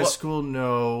when you're high school,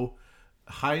 no.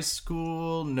 High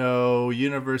school, no.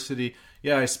 University,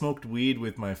 yeah. I smoked weed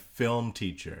with my film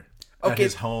teacher at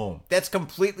his home. That's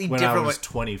completely when different. I was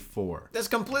 24. That's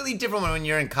completely different when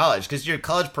you're in college, because your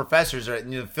college professors are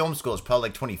in the film school is probably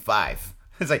like 25.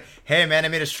 It's like, hey man, I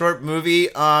made a short movie.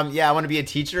 Yeah, I want to be a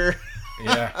teacher.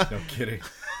 Yeah, no kidding.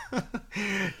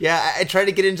 Yeah, I tried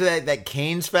to get into that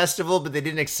Canes festival, but they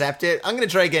didn't accept it. I'm going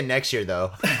to try again next year,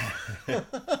 though.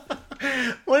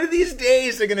 One of these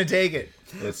days, they're going to take it.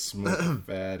 Let's smoke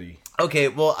fatty. Okay,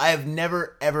 well, I have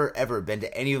never, ever, ever been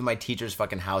to any of my teachers'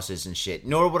 fucking houses and shit.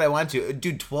 Nor would I want to.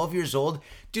 Dude, 12 years old?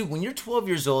 Dude, when you're 12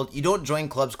 years old, you don't join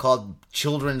clubs called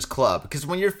Children's Club. Because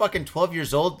when you're fucking 12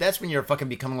 years old, that's when you're fucking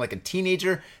becoming like a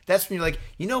teenager. That's when you're like,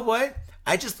 you know what?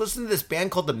 I just listened to this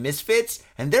band called the Misfits,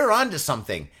 and they're on to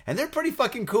something. And they're pretty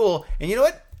fucking cool. And you know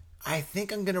what? I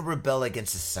think I'm going to rebel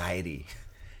against society.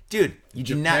 Dude, you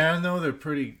do not... Japan, though, they're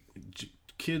pretty...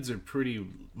 Kids are pretty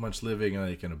much living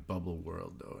like in a bubble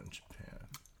world, though, in Japan.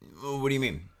 What do you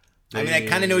mean? I mean, I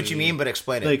kind of know what you mean, but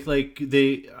explain it. Like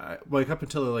up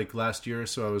until like last year or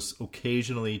so, I was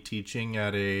occasionally teaching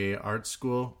at a art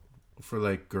school for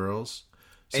like girls.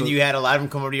 So, and you had a lot of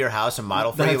them come over to your house and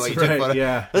model for you while you took photos?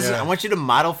 Yeah. Listen, yeah. I want you to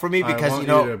model for me because, I want you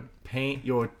to paint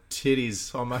your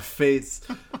titties on my face.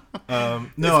 No,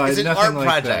 it's an nothing art like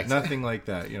project. That. Nothing like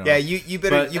that. You know. Yeah, you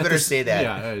better say that.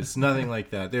 Yeah, it's nothing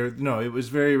like that. It was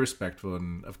very respectful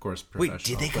and of course professional. Wait,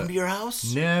 did they come to your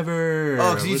house? Never.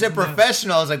 Oh, because you said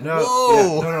professional. I was like, no,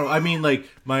 whoa. Yeah, no. I mean, like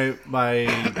my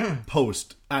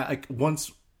post.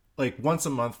 Once a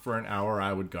month for an hour,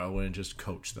 I would go and just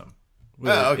coach them.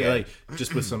 Okay. Like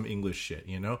just with some English shit,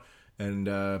 you know. And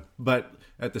but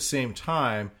at the same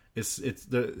time,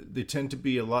 they tend to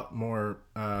be a lot more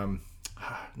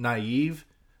naive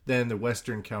than the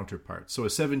Western counterparts. So a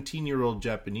 17-year-old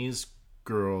Japanese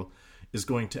girl is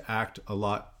going to act a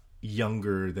lot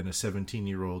younger than a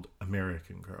 17-year-old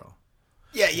American girl.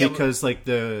 Yeah. Because like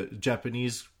the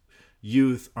Japanese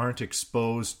youth aren't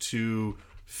exposed to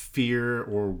fear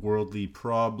or worldly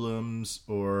problems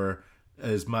or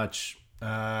as much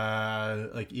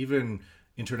like even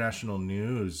international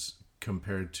news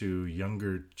compared to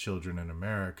younger children in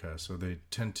America. So they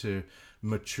tend to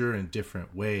mature in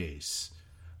different ways.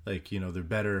 Like, they're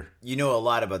better. You know a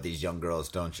lot about these young girls,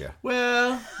 don't you?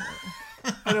 Well,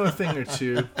 I know a thing or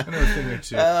two. Dude,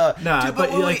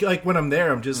 but like when I'm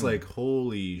there, I'm just like,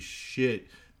 holy shit.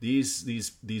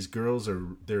 These girls are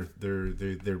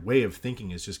their way of thinking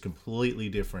is just completely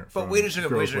different from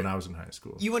girls when I was in high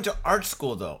school. You went to art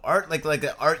school though, art like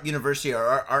an art university or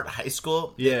art high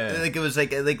school. Yeah, like it was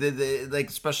like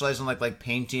specialized in like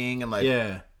painting and like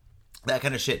that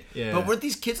kind of shit. Yeah. But weren't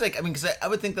these kids like? I mean, because I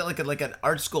would think that like an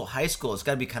art school, high school, it's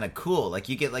got to be kind of cool. Like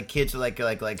you get like kids with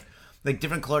like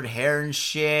different colored hair and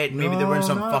shit. Maybe they're wearing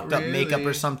some fucked up makeup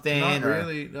or something. Not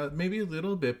really. Maybe a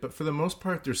little bit, but for the most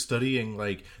part, they're studying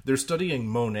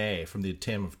Monet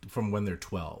from when they're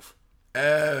 12.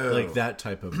 Oh, like that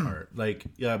type of art, like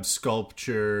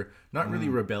sculpture, not really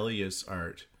rebellious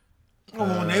art. Well,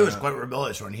 Monet was quite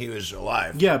rebellious when he was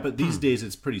alive. Yeah, but these days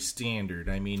it's pretty standard.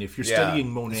 I mean, if you're studying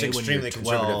Monet when you're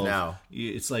 12, now.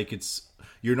 It's like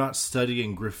you're not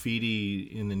studying graffiti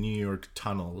in the New York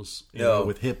tunnels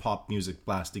with hip hop music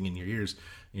blasting in your ears.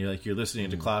 You're listening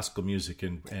to classical music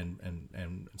and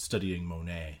studying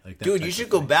Monet. Like that. Dude, you should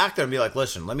go back there and be like,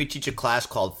 listen, let me teach a class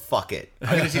called Fuck It.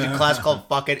 I'm going to teach a class called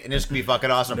Fuck It, and it's going to be fucking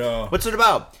awesome. No. What's it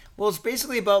about? Well, it's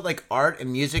basically about like art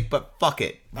and music, but fuck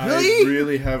it. Really? I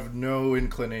really have no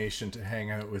inclination to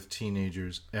hang out with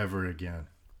teenagers ever again.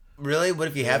 Really? What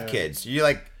if you have kids?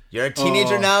 You're a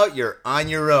teenager now. You're on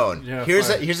your own. Yeah, here's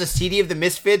a CD of the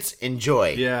Misfits.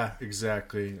 Enjoy. Yeah,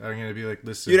 exactly. I'm gonna be like,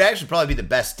 listen. You'd actually probably be the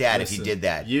best dad if you did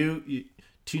that. You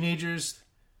teenagers,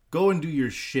 go and do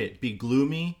your shit. Be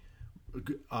gloomy.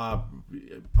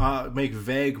 Make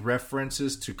vague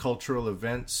references to cultural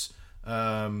events.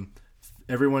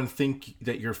 Everyone think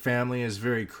that your family is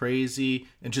very crazy,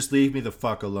 and just leave me the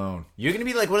fuck alone. You're gonna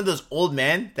be like one of those old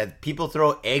men that people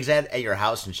throw eggs at your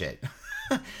house and shit.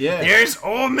 Yeah. There's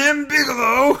Old Man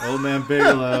Bigelow. Old Man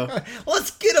Bigelow.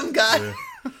 Let's get him, guy.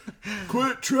 Yeah.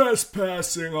 Quit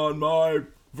trespassing on my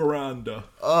veranda.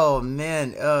 Oh,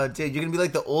 man. Dude, you're gonna be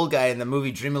like the old guy in the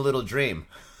movie Dream a Little Dream.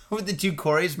 With the two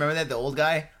Coreys. Remember that? The old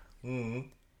guy? Mm-hmm.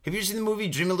 Have you ever seen the movie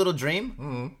Dream a Little Dream?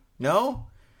 Mm-hmm. No?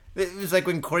 It was like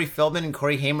when Corey Feldman and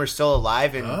Corey Haim were still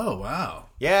alive. And oh, wow.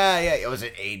 Yeah. It was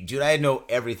an 8. Dude, I know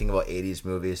everything about 80s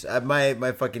movies.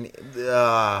 My fucking...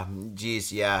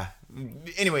 Jeez, yeah.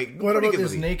 Anyway, what about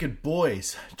this Naked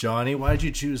Boys? Johnny, why'd you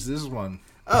choose this one?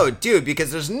 Oh, dude,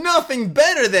 because there's nothing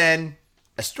better than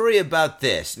a story about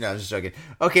this. No, I'm just joking.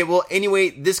 Okay, well, anyway,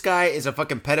 this guy is a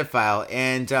fucking pedophile,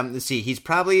 and let's see, he's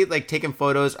probably like taking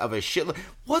photos of a shitload.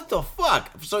 What the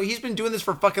fuck? So he's been doing this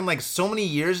for fucking like so many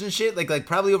years and shit, like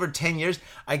probably over 10 years.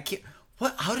 I can't.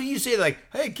 What? How do you say like,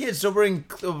 hey kids, so we're in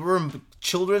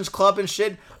children's club and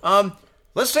shit.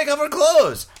 Let's take off our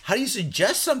clothes. How do you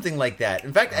suggest something like that?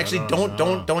 In fact, actually,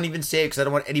 don't even say it because I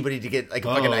don't want anybody to get like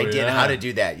a fucking idea on how to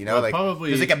do that. You know, like probably,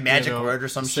 there's like a magic word or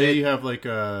some shit. Say you have like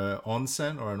a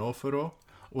onsen or an ofuro,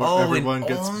 or everyone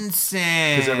gets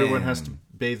onsen because everyone has to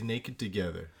bathe naked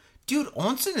together. Dude,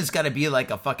 onsen has got to be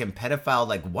like a fucking pedophile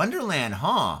like Wonderland,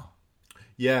 huh?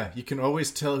 Yeah, you can always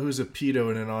tell who's a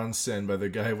pedo in an onsen by the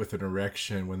guy with an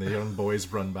erection when the young boys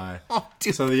run by. Oh,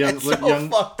 dude, so the young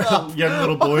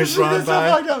little boys run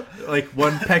by, like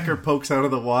one pecker pokes out of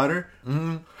the water,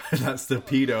 and that's the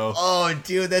pedo. Oh,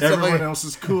 dude, that's everyone else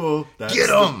is cool. That's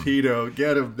get him, the pedo.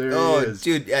 Get him. There he is.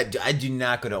 Dude, I do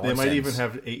not go to onsens. They might even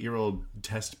have 8-year-old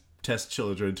test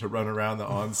children to run around the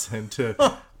onsen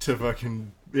to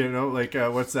fucking. You know, like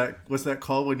what's that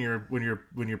called when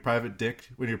you're private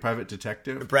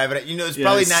detective? Private, you know, it's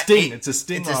probably not sting. It's a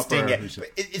sting. It's a sting. Yeah.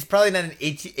 It's probably not an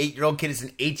 8-year-old kid. It's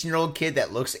an 18-year-old kid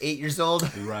that looks 8 years old.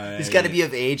 Right. He's got to be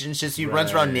of age and shit. So he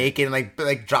runs around naked and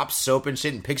like drops soap and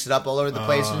shit and picks it up all over the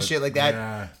place and shit like that.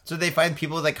 Yeah. So they find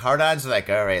people with like hard-ons. They're like,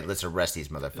 all right, let's arrest these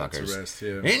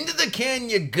motherfuckers. Into the can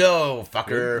you go,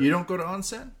 fucker. You don't go to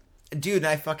onsen? Dude,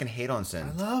 I fucking hate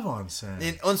onsen. I love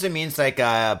onsen. Onsen means like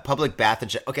public bath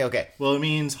and shit. Okay. Well, it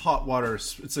means hot water.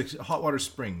 It's like hot water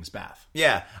springs bath.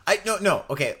 Yeah. No.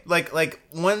 Okay. Like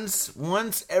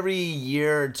once every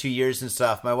year or 2 years and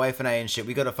stuff, my wife and I and shit,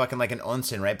 we go to fucking like an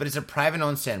onsen, right? But it's a private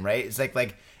onsen, right? It's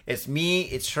like it's me,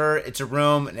 it's her, it's a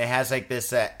room, and it has like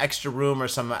this extra room or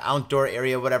some outdoor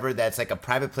area, whatever, that's like a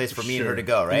private place for me and her to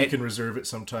go, right? And you can reserve it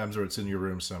sometimes, or it's in your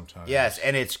room sometimes. Yes,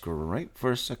 and it's great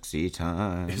for sexy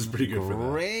time. It's pretty good for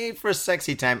that. Great for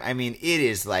sexy time. I mean, it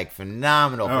is like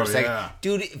phenomenal for sex. Yeah.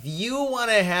 Dude, if you want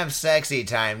to have sexy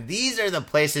time, these are the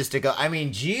places to go. I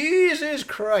mean, Jesus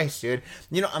Christ, dude.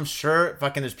 You know, I'm sure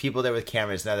fucking there's people there with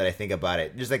cameras now that I think about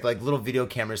it. There's like little video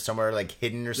cameras somewhere like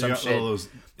hidden or some shit. All those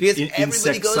because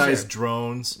everybody goes oversized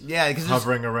drones. Yeah, because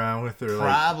hovering around with their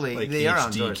probably like they are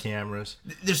HD outdoors. cameras.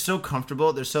 They're so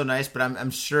comfortable. They're so nice. But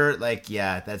I'm sure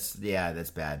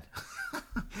that's bad.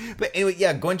 But anyway,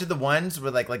 yeah, going to the ones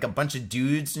with like a bunch of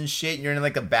dudes and shit. And you're in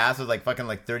like a bath with like fucking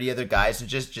like 30 other guys and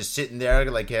just sitting there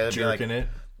like Jerking it.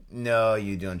 No,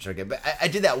 you don't jerk it. But I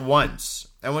did that once.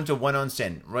 I went to one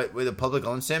onsen, right, with a public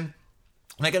onsen.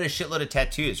 And I got a shitload of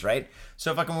tattoos, right?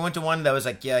 So fucking we went to one that was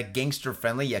like, yeah, gangster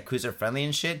friendly, Yakuza friendly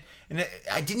and shit. And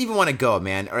I didn't even want to go,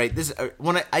 man. All right, this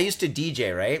when I used to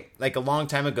DJ, right? Like a long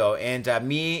time ago. And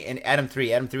me and Adam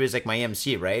 3 is like my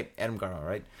MC, right? Adam Garl,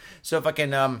 right? So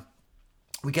fucking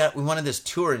we wanted this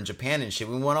tour in Japan and shit.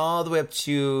 We went all the way up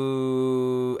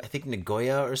to I think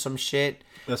Nagoya or some shit.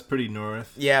 That's pretty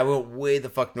north. Yeah, we went way the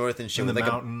fuck north and shit. In with the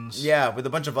like mountains. with a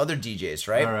bunch of other DJs,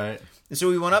 right? All right. And so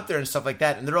we went up there and stuff like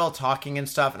that, and they're all talking and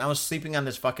stuff, and I was sleeping on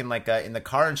this fucking, like, in the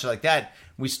car and shit like that.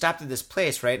 We stopped at this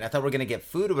place, right, and I thought we were going to get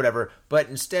food or whatever, but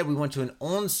instead we went to an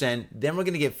onsen, then we're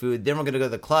going to get food, then we're going to go to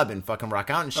the club and fucking rock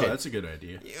out and shit. Oh, that's a good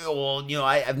idea. Well,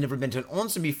 I've never been to an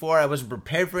onsen before. I wasn't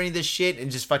prepared for any of this shit,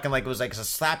 and just fucking, like, it was like a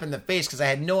slap in the face, because I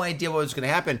had no idea what was going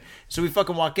to happen. So we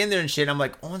fucking walk in there and shit, and I'm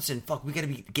like, onsen, fuck, we got to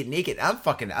get naked.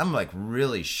 I'm like,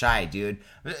 really shy, dude.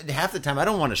 Half the time, I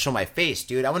don't want to show my face,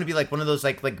 dude. I want to be like one of those,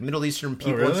 like Middle Eastern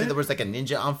people. Oh, really? There was like a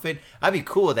ninja outfit. I'd be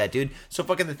cool with that, dude. So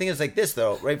fucking the thing is like this,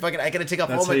 though, right? Fucking, I gotta take off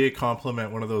all my... That's how you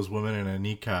compliment one of those women in a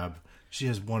niqab. She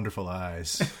has wonderful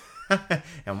eyes.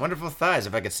 And wonderful thighs,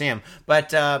 if I could see them.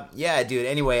 But yeah, dude.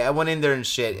 Anyway, I went in there and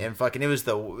shit, and fucking, it was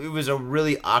a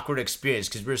really awkward experience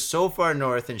because we were so far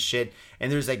north and shit,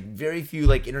 and there's like very few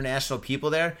like international people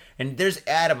there. And there's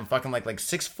Adam, fucking like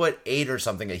 6'8" or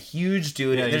something, a huge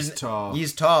dude. Yeah, and he's tall.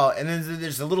 He's tall, and then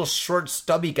there's a little short,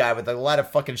 stubby guy with like, a lot of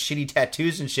fucking shitty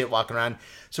tattoos and shit walking around.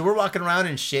 So we're walking around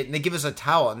and shit, and they give us a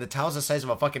towel, and the towel's the size of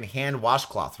a fucking hand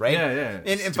washcloth, right? Yeah.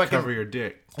 And to fucking cover your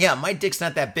dick. Yeah, my dick's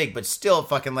not that big, but still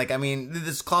fucking like, I mean,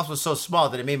 this cloth was so small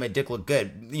that it made my dick look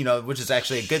good, which is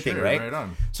actually a good thing, right? Right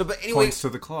on. So, but anyway. Points to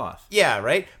the cloth. Yeah,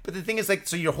 right? But the thing is, like,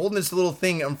 so you're holding this little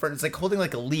thing in front, it's like holding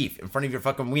like a leaf in front of your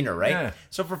fucking wiener, right? Yeah.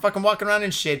 So if we're fucking walking around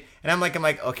and shit, and I'm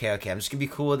like, okay, I'm just gonna be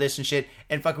cool with this and shit,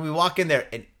 and fucking we walk in there,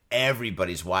 and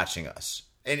everybody's watching us.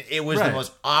 And it was the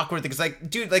most awkward thing. It's like,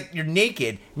 dude, like, you're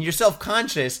naked, and you're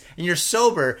self-conscious, and you're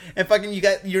sober, and fucking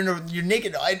you're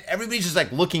naked, and everybody's just,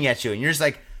 like, looking at you, and you're just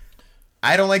like,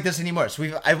 I don't like this anymore.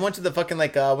 So I went to the fucking,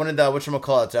 like, one of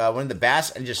the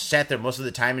baths, and just sat there most of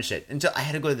the time and shit, until I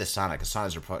had to go to the sauna, because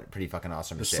saunas are pretty fucking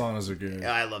awesome and shit. The saunas are good.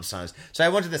 Yeah, I love saunas. So I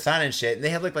went to the sauna and shit, and they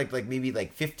have, like maybe,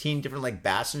 like, 15 different, like,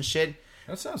 baths and shit.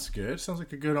 That sounds good. Sounds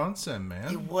like a good onsen,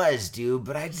 man. It was, dude,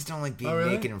 but I just don't like being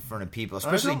naked in front of people,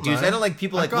 especially dudes. Mind. I don't like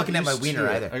people like looking at my wiener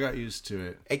either. I got used to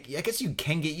it. I guess you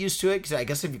can get used to it because I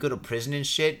guess if you go to prison and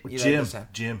shit,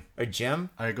 Gym. Or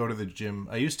gym. I go to the gym.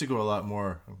 I used to go a lot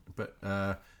more, but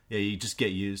yeah, you just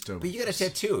get used to it. But you got a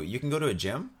tattoo. You can go to a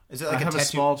gym. Is it like I have tattoo? a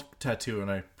small tattoo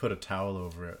and I put a towel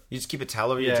over it. You just keep a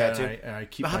towel over your tattoo. And I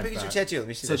keep. But how big is your tattoo? Let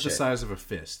me see. It's the size of a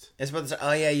fist. It's about the.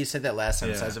 Oh yeah, you said that last time.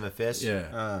 The size of a fist.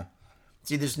 Yeah.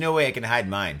 See, there's no way I can hide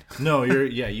mine. No,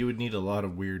 you would need a lot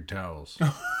of weird towels.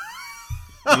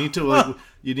 You need to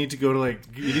go to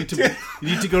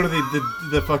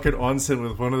the fucking onsen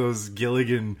with one of those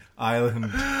Gilligan Island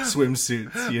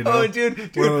swimsuits, you know? Oh,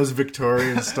 dude. One of those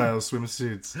Victorian style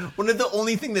swimsuits. One of the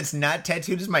only thing that's not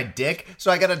tattooed is my dick,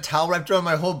 so I got a towel wrapped around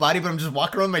my whole body, but I'm just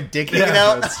walking around with my dick hanging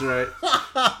out. That's right.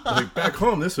 Like back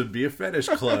home, this would be a fetish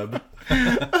club.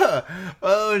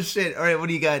 Oh shit! All right, what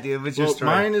do you got, dude? What's your story?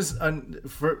 Mine is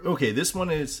this one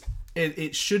is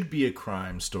it should be a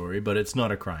crime story, but it's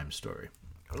not a crime story.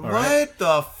 What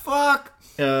the fuck?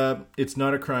 It's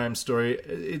not a crime story.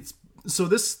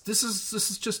 This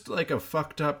is just like a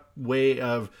fucked up way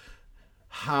of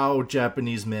how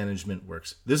Japanese management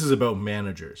works. This is about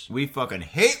managers. We fucking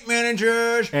hate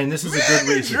managers. And this is a good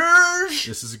reason.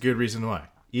 This is a good reason why.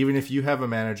 Even if you have a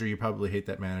manager, you probably hate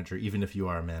that manager, even if you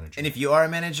are a manager. And if you are a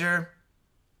manager,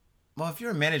 well, if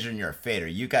you're a manager and you're a fader,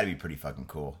 you gotta be pretty fucking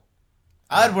cool.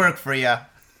 I'd work for you.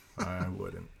 I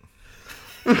wouldn't.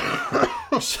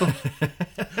 That's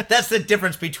the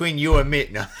difference between you and me.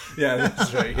 No. Yeah,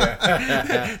 that's right.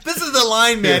 Yeah. This is the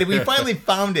line, man. We finally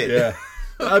found it. Yeah.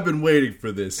 I've been waiting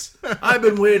for this.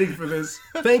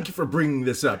 Thank you for bringing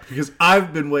this up because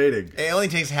I've been waiting. It only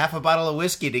takes half a bottle of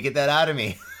whiskey to get that out of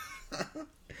me.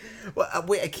 Well,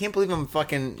 wait, I can't believe I'm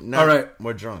fucking not All right.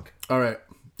 more drunk. All right.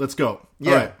 Let's go.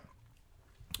 Yeah. All right.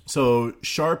 So,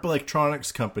 Sharp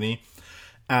Electronics Company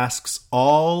asks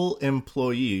all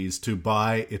employees to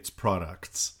buy its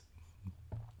products.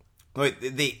 Wait,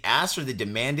 they asked or they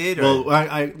demanded? Or... Well,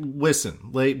 I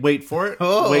listen. Wait for it.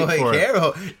 Oh, wait for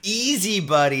careful. Easy,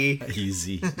 buddy.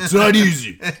 Easy. It's not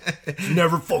easy. It's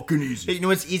never fucking easy. Hey, you know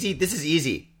what's easy? This is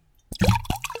easy.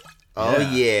 Oh,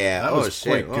 yeah. That was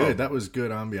shit. quite good. That was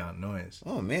good ambient noise.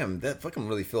 Oh, man. That fucking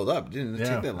really filled up. Didn't take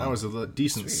that long. That was a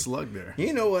decent slug there.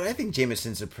 You know what? I think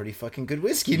Jameson's a pretty fucking good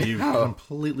whiskey now. You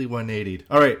completely 180'd.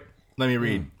 All right. Let me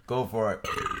read. Go for it.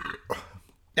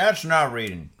 That's not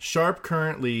reading. Sharp,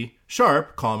 currently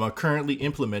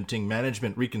implementing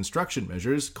management reconstruction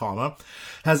measures,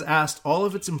 has asked all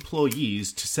of its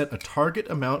employees to set a target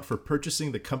amount for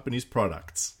purchasing the company's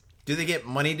products. Do they get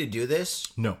money to do this?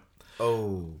 No.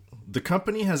 Oh. The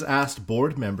company has asked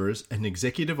board members and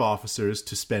executive officers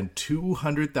to spend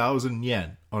 200,000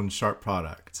 yen on Sharp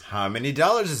products. How many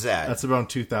dollars is that? That's around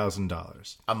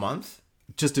 $2,000. A month?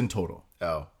 Just in total.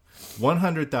 Oh.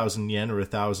 100,000 yen or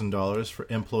 $1,000 for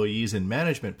employees in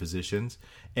management positions,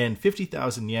 and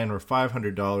 50,000 yen or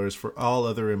 $500 for all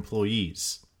other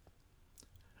employees.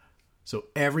 So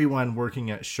everyone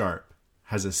working at Sharp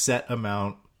has a set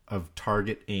amount of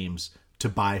target aims to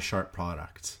buy Sharp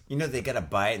products. You know, they gotta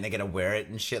buy it and they gotta wear it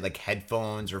and shit, like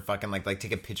headphones or fucking like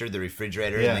take a picture of the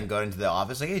refrigerator and then go into the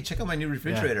office like, hey, check out my new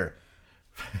refrigerator.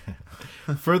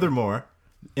 Yeah. Furthermore,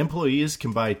 employees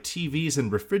can buy TVs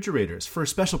and refrigerators for a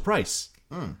special price.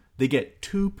 They get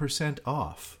 2%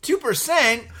 off.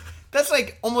 2%? That's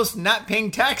like almost not paying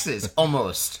taxes.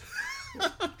 Almost.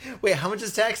 Wait, how much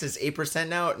is taxes? 8%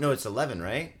 now? No, it's 11,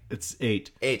 right? It's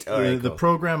 8. 8. All right, The cool.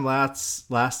 program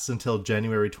lasts until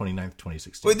January 29th,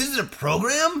 2016. Wait, this is a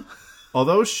program?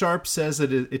 Although Sharp says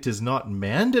that it is not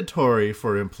mandatory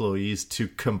for employees to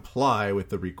comply with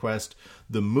the request,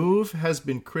 the move has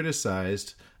been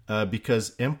criticized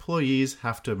because employees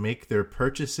have to make their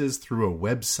purchases through a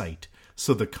website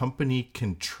so the company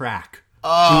can track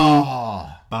who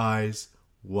buys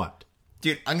what.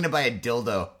 Dude, I'm going to buy a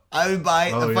dildo. I would buy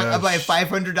a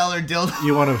 $500 dildo.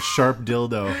 You want a Sharp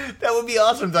dildo. That would be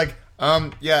awesome. Like,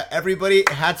 everybody,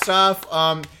 hats off.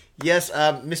 Yes,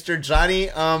 Mr. Johnny,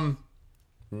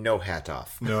 no hat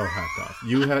off. No hat off.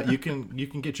 You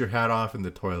can get your hat off in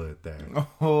the toilet there.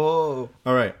 Oh.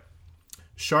 All right.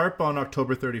 Sharp on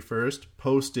October 31st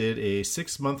posted a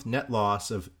 6-month net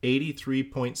loss of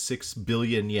 83.6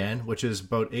 billion yen, which is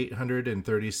about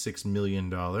 $836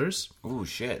 million. Oh,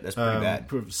 shit. That's pretty bad.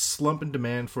 Slump in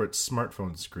demand for its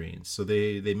smartphone screens. So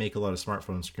they make a lot of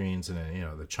smartphone screens, and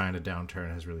the China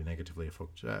downturn has really negatively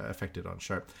affected on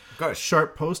Sharp. Of course.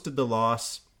 Sharp posted the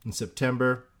loss in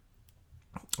September.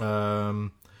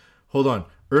 Hold on.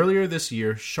 Earlier this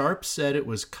year, Sharp said it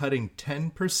was cutting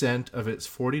 10% of its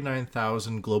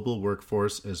 49,000 global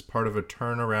workforce as part of a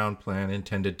turnaround plan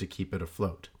intended to keep it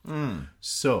afloat.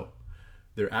 So,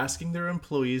 they're asking their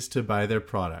employees to buy their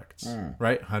products,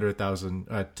 right?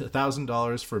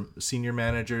 $100,000 for senior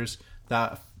managers,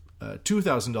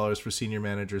 $2,000 for senior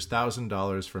managers,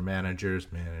 $1,000 for managers,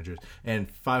 and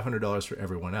 $500 for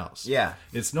everyone else. Yeah.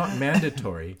 It's not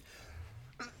mandatory,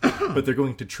 but they're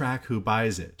going to track who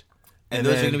buys it. And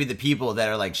those are going to be the people that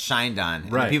are like shined on.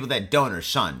 And right. The people that don't are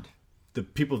shunned. The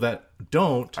people that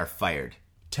don't are fired.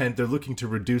 They're looking to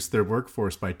reduce their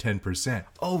workforce by 10%.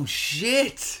 Oh,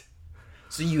 shit.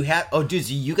 So you have... Oh, dude,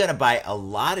 so you got to buy a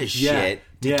lot of shit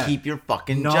to keep your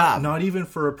fucking job. Not even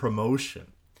for a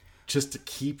promotion. Just to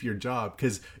keep your job.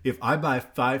 Because if I buy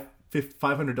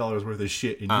 $500 worth of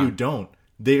shit and you don't,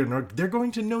 they're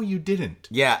going to know you didn't.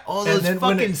 Yeah. All those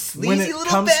fucking sleazy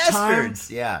little bastards.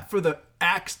 Yeah. For the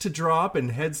axe to drop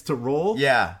and heads to roll.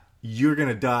 Yeah. You're going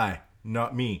to die.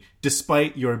 Not me.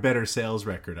 Despite your better sales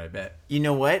record, I bet. You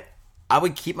know what? I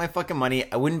would keep my fucking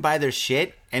money. I wouldn't buy their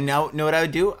shit. And now, know what I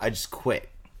would do? I'd just quit.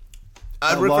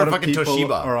 I'd work for fucking Toshiba. A lot of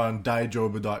people are on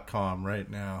daijobu.com right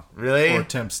now. Really? Or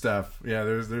temp stuff. Yeah,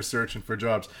 they're searching for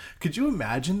jobs. Could you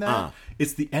imagine that?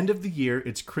 It's the end of the year.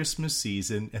 It's Christmas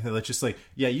season. And they're just like,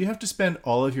 yeah, you have to spend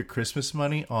all of your Christmas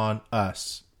money on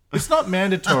us. It's not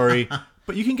mandatory,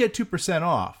 but you can get 2%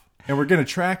 off. And we're going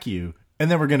to track you.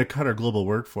 And then we're going to cut our global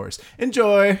workforce.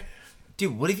 Enjoy.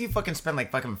 Dude, what if you fucking spend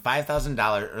like fucking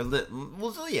 $5,000 or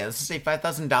let's just say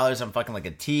 $5,000 on fucking like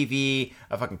a TV,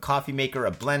 a fucking coffee maker,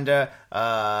 a blender,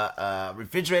 a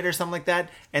refrigerator, something like that,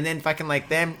 and then fucking like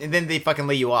them, and then they fucking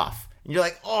lay you off. And you're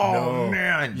like,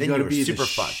 man, then you're super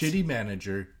fucked. Shitty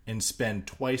manager and spend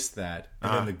twice that,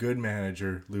 and then the good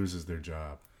manager loses their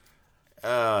job.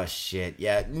 Oh shit!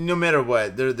 Yeah, no matter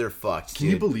what, they're fucked. Can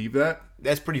you believe that?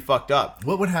 That's pretty fucked up.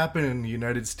 What would happen in the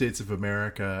United States of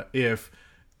America if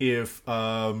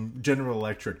General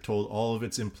Electric told all of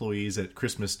its employees at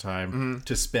Christmas time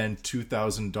to spend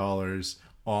 $2,000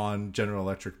 on General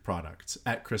Electric products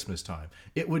at Christmas time?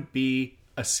 It would be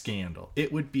a scandal.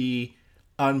 It would be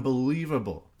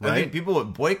unbelievable, right? I think people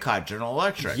would boycott General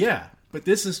Electric. Yeah. But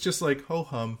this is just like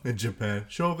ho-hum in Japan.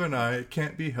 Shogunai, it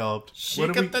can't be helped.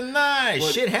 Shikatanai,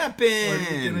 shit happens.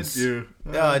 What are you gonna do?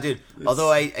 Oh, dude. Although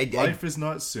life is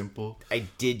not simple. I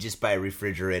did just buy a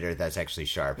refrigerator that's actually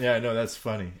Sharp. Yeah, I know, that's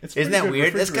funny. Isn't that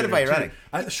weird? That's kind of ironic.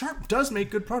 Sharp does make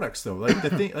good products though. Like the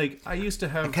thing, like I used to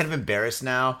have. I'm kind of embarrassed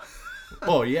now.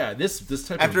 Oh yeah, this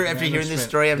type after of hearing this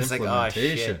story, I'm just like, oh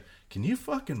shit. Can you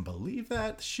fucking believe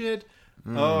that shit?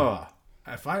 Oh,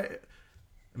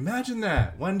 imagine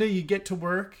that. One day you get to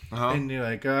work and you're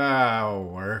like,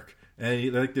 work.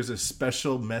 And there's a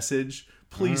special message.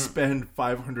 Please spend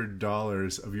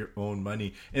 $500 of your own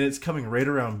money. And it's coming right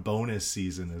around bonus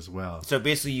season as well. So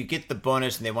basically you get the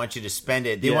bonus and they want you to spend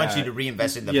it. They want you to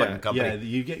reinvest it in the fucking company. Yeah,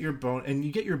 you get your bonus. And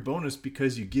you get your bonus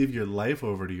because you give your life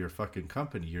over to your fucking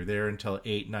company. You're there until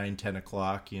 8, 9, 10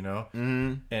 o'clock, you know?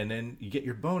 Mm-hmm. And then you get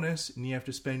your bonus and you have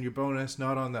to spend your bonus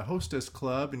not on the hostess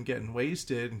club and getting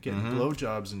wasted and getting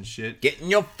blowjobs and shit. Getting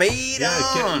your feet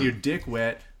on. Getting your dick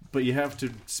wet. But you have to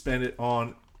spend it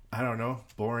on, I don't know,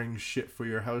 boring shit for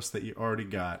your house that you already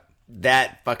got.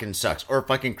 That fucking sucks. Or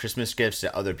fucking Christmas gifts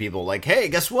to other people. Like, hey,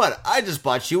 guess what? I just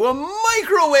bought you a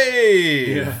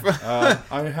microwave. Yeah.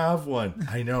 I have one.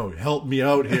 I know. Help me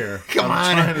out here.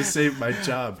 I'm trying to save my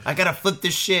job. I gotta flip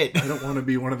this shit. I don't want to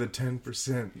be one of the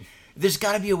 10%. There's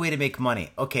got to be a way to make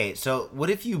money. Okay, so what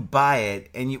if you buy it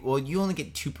and you only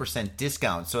get 2%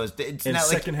 discount? So it's and not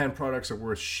secondhand products are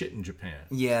worth shit in Japan.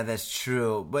 Yeah, that's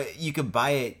true. But you could buy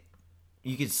it,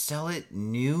 you could sell it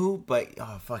new, but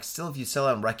still if you sell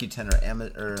it on Rakuten or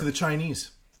Amazon or to the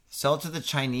Chinese, sell it to the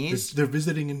Chinese. They're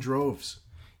visiting in droves.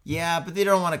 Yeah, but they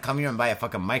don't want to come here and buy a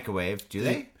fucking microwave, do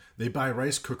they? They buy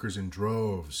rice cookers in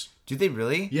droves. Do they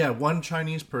really? Yeah, one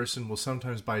Chinese person will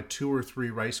sometimes buy 2 or 3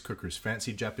 rice cookers,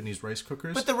 fancy Japanese rice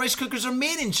cookers. But the rice cookers are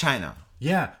made in China.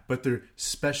 Yeah, but they're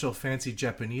special fancy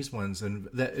Japanese ones, and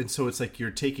so it's like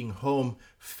you're taking home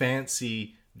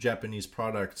fancy Japanese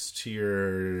products to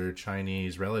your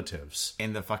Chinese relatives.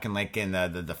 In the fucking in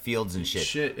the fields and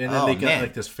shit. And then they got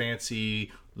like this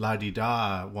fancy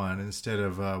la-di-da one instead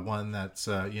of one that's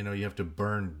you have to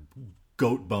burn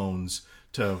goat bones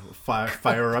to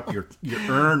fire up your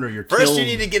urn or your kiln. First you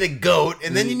need to get a goat,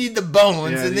 and then you need the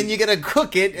bones, and then you gotta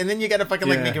cook it, and then you gotta fucking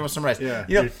make it with some rice.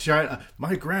 Yeah.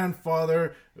 My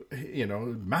grandfather,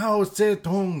 Mao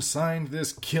Zedong signed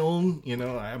this kiln.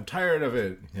 I'm tired of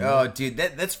it. Oh, dude,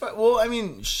 that's fine. Well, I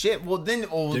mean, shit. Well, then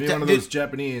give me one of those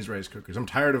Japanese rice cookers. I'm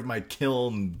tired of my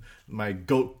kiln, my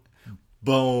goat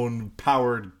bone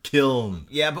powered kiln.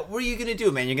 Yeah, but what are you gonna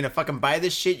do, man? You're gonna fucking buy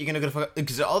this shit. You're gonna go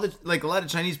because a lot of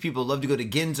Chinese people love to go to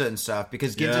Ginza and stuff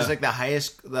because Ginza is like the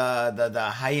highest,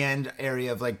 the high end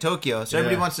area of like Tokyo. So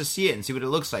everybody wants to see it and see what it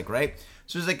looks like, right?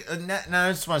 So it's like,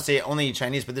 I just want to say only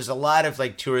Chinese, but there's a lot of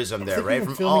like tourism there, right?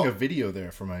 I'm filming a video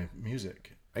there for my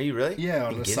music. Are you really? Yeah,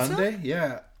 on a Sunday.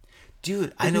 Yeah,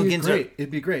 dude, I know Ginza. It'd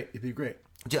be great.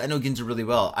 Dude, I know Ginza really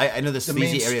well. I know the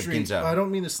sleazy area of Ginza. I don't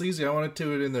mean the sleazy. I want to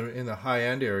do it in the high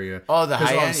end area. Oh, the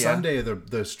high end. Because on Sunday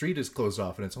the street is closed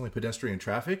off and it's only pedestrian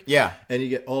traffic. Yeah, and you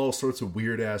get all sorts of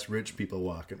weird ass rich people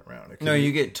walking around.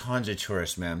 You get tons of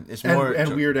tourists, man. It's more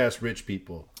and weird ass rich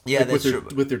people. Yeah, that's true.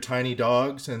 With their tiny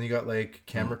dogs, and you got like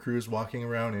camera crews walking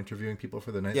around interviewing people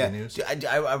for the nightly news. Dude,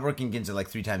 I work in Ginza like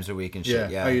 3 times a week and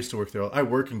shit. Yeah, I used to work there. I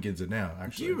work in Ginza now.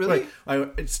 Actually, do you really?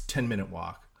 It's 10-minute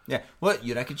walk. Yeah. What,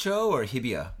 Yurakicho or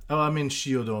Hibiya? Oh, I'm in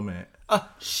Shiodome.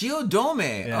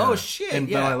 Shiodome. Yeah. Oh, shit. And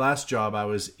my last job, I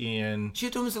was in...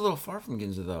 Shiodome's a little far from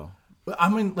Ginza, though.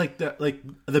 I'm in,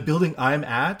 the building I'm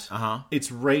at.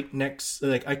 It's right next...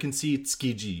 I can see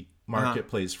Tsukiji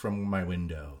Marketplace from my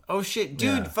window. Oh, shit.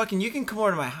 Dude, fucking, you can come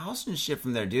over to my house and shit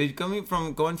from there, dude. Going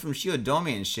from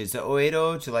Shiodome and shit to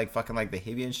Oedo to, fucking, the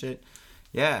Hibiya and shit.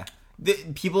 Yeah.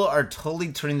 People are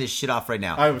totally turning this shit off right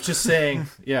now. I was just saying,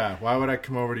 why would I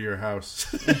come over to your house?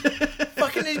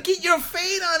 Fucking get your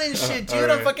fade on and shit, dude.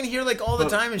 Right. I'm fucking here all the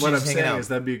time and shit. What I'm saying is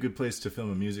that'd be a good place to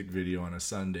film a music video on a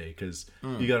Sunday because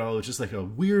you got just a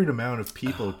weird amount of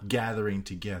people gathering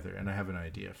together, and I have an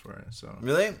idea for it. So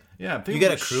really, yeah, you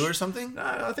got a crew or something?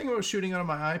 I think about shooting it on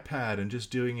my iPad and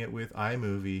just doing it with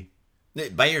iMovie.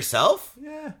 By yourself?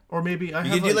 Yeah. Or maybe you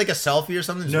could do a selfie or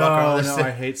something? No,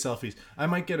 I hate selfies. I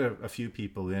might get a few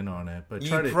people in on it, but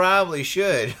you probably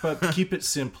should. But keep it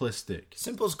simplistic.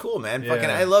 Simple's cool, man. Yeah. Fucking,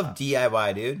 I love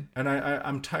DIY, dude. And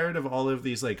I'm tired of all of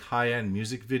these high-end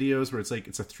music videos where it's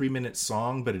it's a 3-minute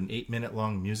song but an 8-minute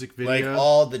long music video. Like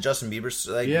all the Justin Bieber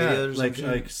videos.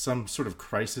 Like some sort of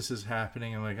crisis is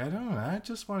happening. I'm I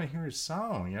just want to hear his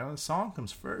song. The song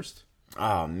comes first.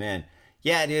 Oh man.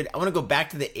 Yeah, dude, I want to go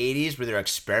back to the 80s where they're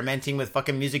experimenting with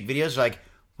fucking music videos. They're like,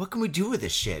 what can we do with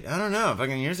this shit? I don't know.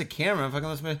 Fucking here's a camera. Fucking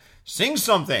let's sing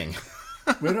something.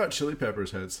 Red Hot Chili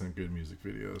Peppers had some good music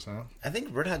videos, huh? I think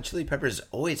Red Hot Chili Peppers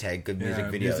always had good music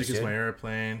videos. Music is my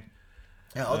airplane.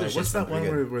 Yeah, what's that one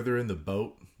where they're in the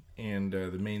boat and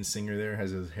the main singer there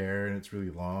has his hair and it's really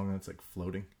long and it's like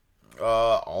floating?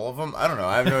 All of them? I don't know.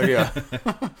 I have no idea.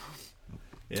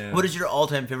 Yeah. What is your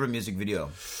all-time favorite music video?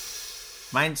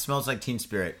 Mine Smells Like Teen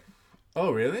Spirit.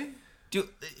 Oh, really? Dude,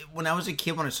 when I was a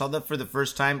kid, when I saw that for the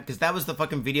first time, because that was the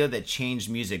fucking video that changed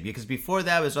music. Because before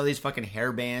that was all these fucking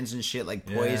hair bands and shit like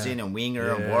Poison and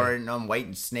Winger and Warren and White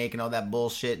and Snake and all that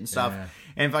bullshit and stuff. Yeah.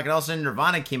 And fucking all of a sudden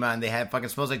Nirvana came out and they had fucking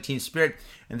Smells Like Teen Spirit.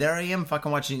 And there I am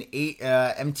fucking watching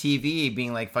MTV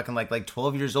being like fucking like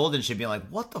 12 years old and shit, being like,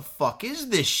 what the fuck is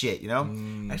this shit, you know?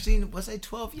 Actually, was I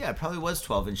 12? Yeah, I probably was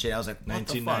 12 and shit. I was like, what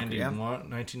the fuck?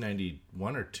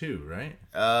 1991 or 2, right?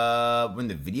 When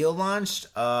the video launched?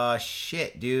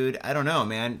 Shit, dude. I don't know,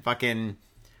 man. Fucking...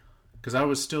 Because I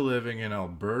was still living in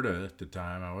Alberta at the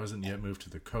time. I wasn't yet moved to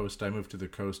the coast. I moved to the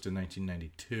coast in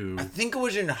 1992. I think I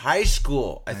was in high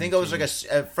school. I think I was like a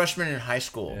freshman in high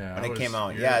school when it came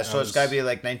out. Yeah, so it's got to be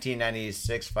like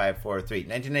 1996, 5, 4, 3.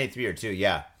 1993 or 2,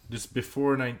 yeah. Just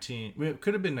before it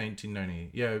could have been 1990.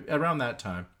 Yeah, around that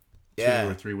time. Yeah. 2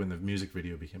 or 3 when the music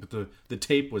video became. But the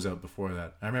tape was out before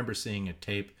that. I remember seeing a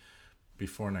tape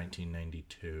before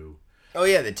 1992. Oh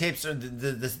yeah, the tapes are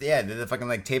the fucking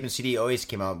like tape and CD always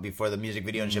came out before the music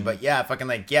video and shit. But yeah, fucking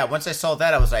like once I saw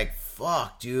that, I was like,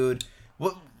 "Fuck, dude,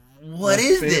 what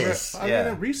is this?"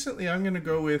 Recently, I'm gonna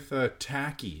go with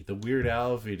 "Tacky," the Weird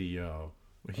Al video.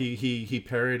 He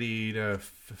parodied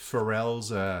Pharrell's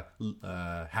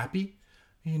 "Happy."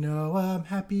 You know I'm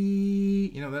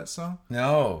happy. You know that song?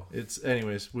 No.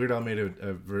 Anyways, Weird Al made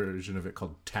a version of it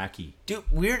called Tacky. Dude,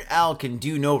 Weird Al can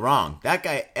do no wrong. That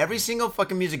guy, every single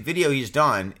fucking music video he's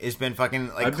done has been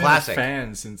fucking like classic. I've been a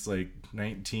fan since like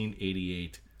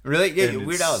 1988. Really? Yeah,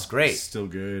 Weird Al is great. Still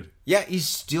good. Yeah, he's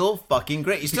still fucking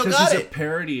great. He's he's a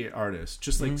parody artist,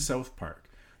 just like South Park.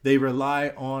 They rely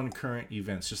on current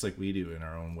events, just like we do in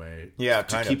our own way. Yeah,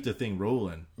 to keep the thing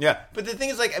rolling. Yeah, but the thing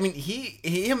is, like, I mean,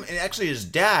 him, and actually his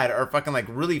dad are fucking like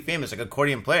really famous, like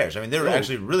accordion players. I mean, they're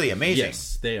actually really amazing.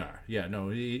 Yes, they are. Yeah,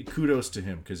 no, kudos to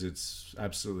him because he's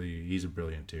a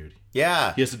brilliant dude.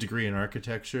 Yeah, he has a degree in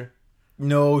architecture.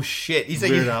 No shit. He's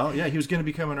like, Weird Al. Yeah, he was going to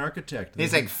become an architect.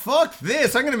 He's like, fuck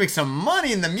this. I'm going to make some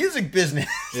money in the music business.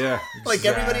 Yeah, like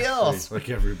everybody else. Like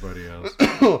everybody else.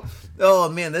 Oh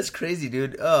man, that's crazy,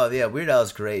 dude. Oh yeah, Weird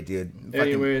Al's great, dude.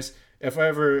 Anyways, if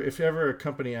ever a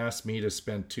company asked me to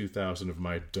spend $2,000 of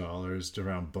my dollars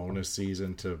around bonus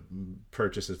season to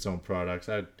purchase its own products,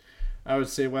 I would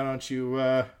say, why don't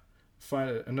you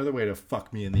find another way to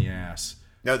fuck me in the ass?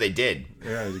 No, they did.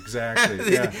 Yeah, exactly.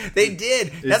 They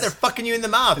did. Now they're fucking you in the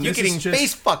mouth. You're getting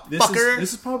face fucked, fucker.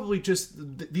 This is probably just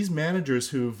these managers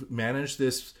who've managed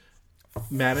this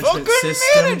management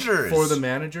system for the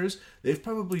managers. They've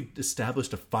probably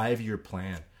established a 5-year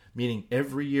plan, meaning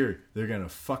every year they're going to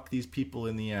fuck these people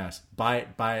in the ass. Buy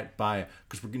it.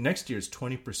 Because next year it's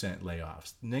 20%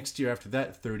 layoffs. Next year after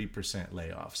that, 30%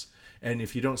 layoffs. And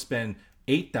if you don't spend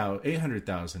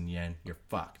 800,000 yen, you're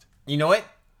fucked. You know what?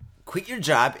 Quit your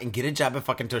job and get a job at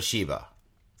fucking Toshiba.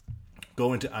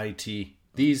 Go into IT.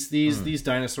 These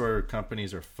dinosaur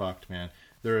companies are fucked, man.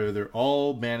 They're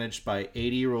all managed by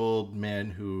 80-year-old men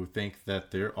who think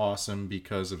that they're awesome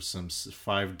because of some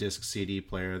 5-disc CD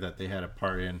player that they had a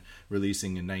part in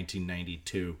releasing in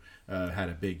 1992. Had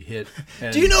a big hit.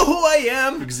 Do you know who I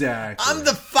am? Exactly. I'm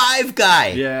the 5 guy.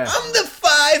 Yeah. I'm the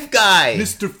 5 guy.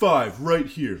 Mr. 5, right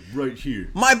here.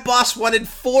 My boss wanted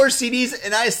 4 CDs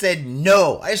and I said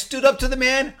no. I stood up to the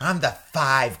man. I'm the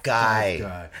 5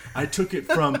 guy. I took it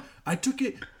from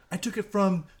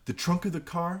the trunk of the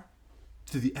car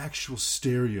to the actual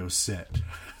stereo set.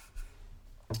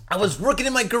 I was working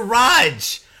in my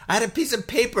garage. I had a piece of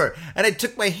paper and I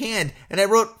took my hand and I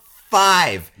wrote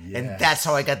 5. Yes. And that's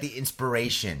how I got the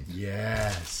inspiration.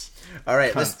 Yes. All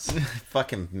right, let's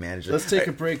fucking manage it. Let's take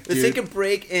a break, dude. Let's take a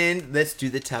break and let's do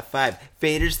the top 5.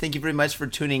 Faders, thank you very much for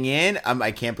tuning in.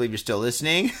 I can't believe you're still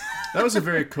listening. That was a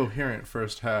very coherent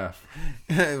first half.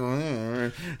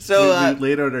 So we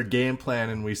laid out our game plan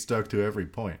and we stuck to every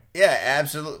point. Yeah,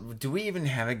 absolutely. Do we even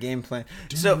have a game plan?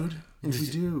 Dude, we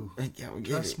do.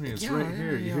 Trust me, it's right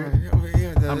here. You hear?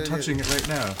 I'm touching it right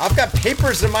now. I've got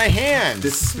papers in my hand.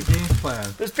 This is the game plan.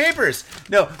 There's papers.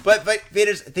 No, but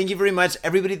Vaders, thank you very much.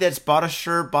 Everybody that's bought a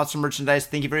shirt, bought some merchandise,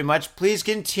 thank you very much. Please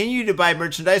continue to buy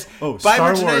merchandise. Oh, buy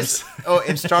Star merchandise. Wars. Oh,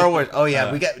 and Star Wars. Oh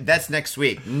yeah, we got that's next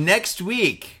week. Next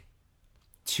week.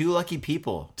 2 lucky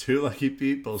people. 2 lucky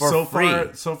people. For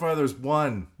free. So far, there's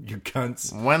one. You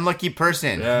cunts. 1 lucky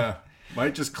person. Yeah.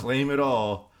 Might just claim it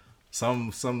all.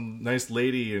 Some nice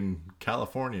lady in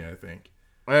California, I think.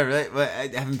 Really? I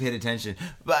haven't paid attention.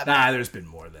 But there's been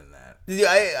more than that.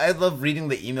 I love reading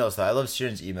the emails, though. I love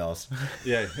Sharon's emails.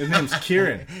 Yeah, his name's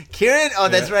Kieran. Kieran? Oh,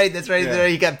 that's right. That's right. Yeah.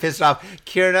 You got pissed off.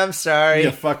 Kieran, I'm sorry.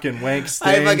 You fucking wank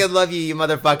stain. I fucking love you, you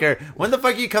motherfucker. When the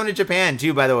fuck are you coming to Japan,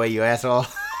 too, by the way, you asshole?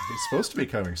 He's supposed to be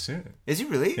coming soon. Is he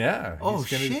really? Yeah. Oh,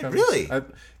 shit, really?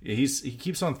 He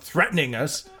keeps on threatening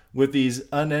us with these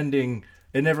never-ending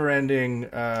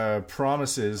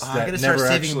promises that never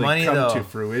actually come to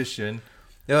fruition.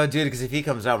 No, dude, because if he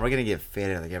comes out, we're going to get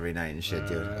faded like every night and shit,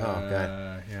 dude. Oh,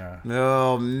 God. Yeah.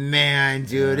 Oh, man,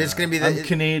 dude. It's going to be... I'm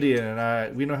Canadian,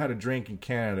 and we know how to drink in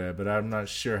Canada, but I'm not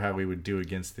sure how we would do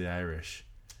against the Irish.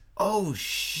 Oh,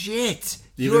 shit.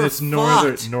 Even it's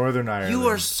Northern Ireland. You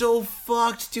are so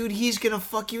fucked, dude. He's going to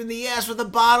fuck you in the ass with a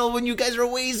bottle when you guys are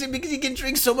wasted because he can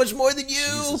drink so much more than you.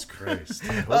 Jesus Christ.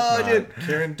 Dude.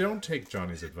 Karen, don't take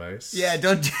Johnny's advice. Yeah,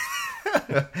 don't...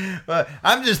 Well,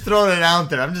 I'm just throwing it out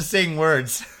there. I'm just saying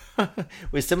words.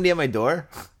 Was somebody at my door?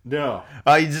 No.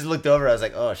 Oh, you just looked over. I was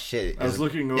like, oh, shit. I was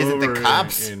looking over. Is it the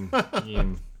cops? In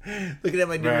looking at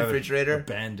my new refrigerator.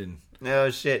 Abandoned. Oh,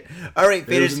 shit. All right,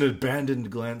 There's an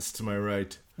abandoned glance to my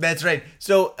right. That's right.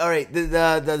 So, all right,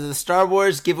 the Star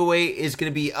Wars giveaway is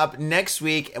going to be up next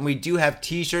week, and we do have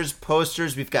T-shirts,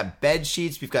 posters, we've got bed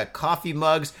sheets, we've got coffee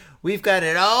mugs, we've got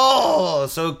it all.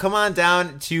 So come on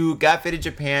down to Got Faded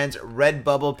Japan's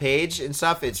Redbubble page and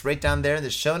stuff. It's right down there in the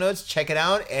show notes. Check it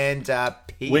out, and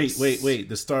peace. Wait.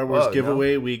 The Star Wars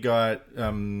giveaway, we got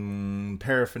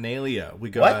paraphernalia.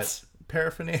 We got... What?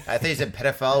 Paraphernalia. I think you said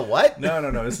pedophile. What? No.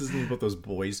 This isn't about those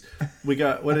boys. We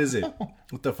got, what is it?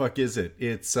 What the fuck is it?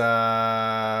 It's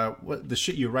what the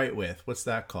shit you write with. What's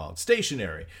that called?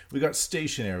 Stationery. We got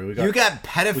stationery. You got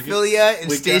pedophilia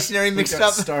and stationery mixed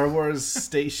up. Star Wars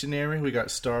stationery. We got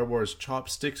Star Wars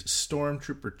chopsticks,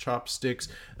 Stormtrooper chopsticks,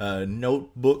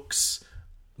 notebooks.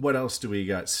 What else do we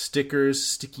got? Stickers,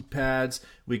 sticky pads.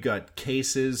 We got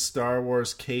cases, Star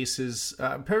Wars cases.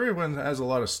 Everyone has a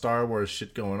lot of Star Wars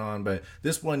shit going on, but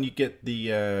this one you get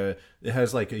it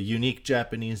has like a unique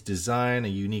Japanese design, a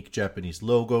unique Japanese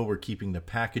logo. We're keeping the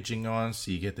packaging on, so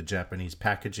you get the Japanese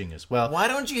packaging as well. Why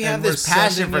don't you have this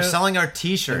passion for selling our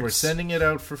T-shirts? And we're sending it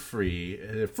out for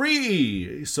free.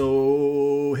 Free!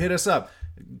 So hit us up.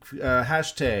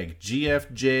 Hashtag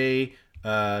GFJ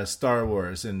Star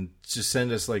Wars, and just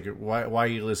send us like why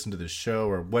you listen to the show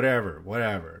or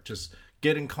whatever. Just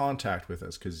get in contact with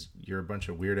us because you're a bunch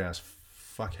of weird ass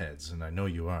fuckheads, and I know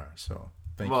you are. So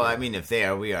thank you. Well, I mean, if they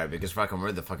are, we are, because fucking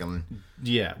we're the fucking...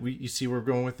 Yeah, you see where we're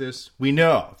going with this? We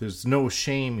know there's no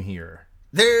shame here.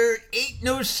 There ain't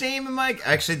no shame in my...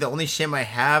 Actually, the only shame I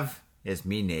have is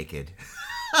me naked.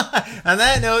 On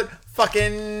that note,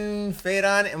 fucking fade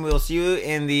on, and we'll see you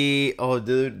in the... Oh,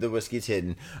 dude, the whiskey's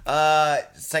hidden.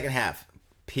 Second half.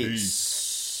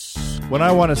 Peace. When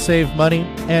I want to save money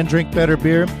and drink better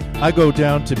beer, I go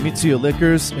down to MITSUYA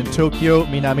Liquors in Tokyo,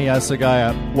 Minami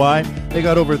Asagaya. Why? They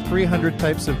got over 300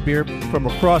 types of beer from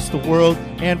across the world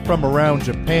and from around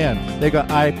Japan. They got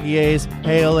IPAs,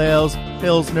 pale ales,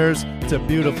 pilsners. It's a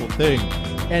beautiful thing.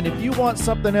 And if you want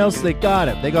something else, they got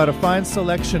it. They got a fine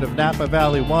selection of Napa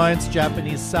Valley wines,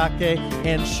 Japanese sake,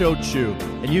 and shochu.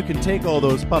 And you can take all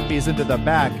those puppies into the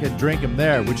back and drink them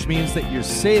there, which means that you're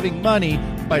saving money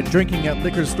by drinking at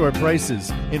liquor store prices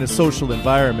in a social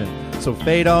environment. So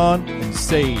fade on and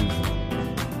save.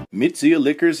 MITSUYA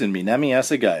Liquors in Minami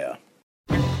Asagaya.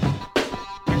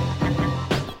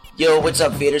 Yo, what's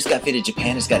up, faders? Got Faded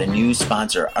Japan has got a new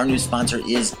sponsor. Our new sponsor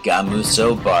is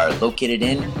Gamuso Bar, located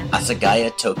in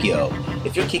Asagaya, Tokyo.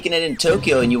 If you're kicking it in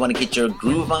Tokyo and you want to get your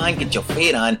groove on, get your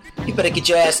fade on, you better get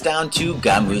your ass down to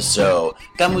Gamuso.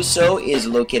 Gamuso is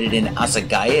located in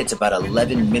Asagaya. It's about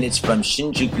 11 minutes from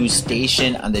Shinjuku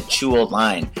Station on the Chuo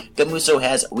line. Gamuso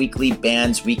has weekly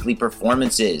bands, weekly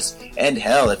performances. And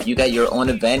hell, if you got your own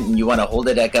event and you want to hold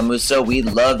it at Gamuso, we'd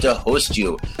love to host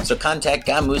you. So contact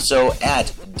Gamuso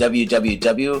at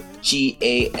www.gamuso.com.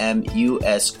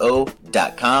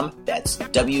 That's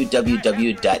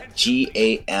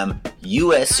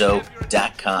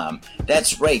www.gamuso.com.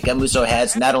 That's right, Gamuso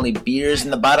has not only beers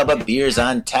in the bottle, but beers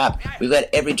on tap. We've got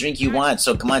every drink you want,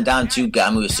 so come on down to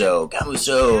Gamuso.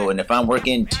 Gamuso, and if I'm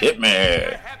working, tip me.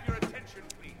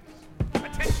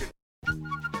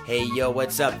 Hey, yo,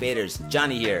 what's up, faders?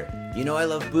 Johnny here. You know I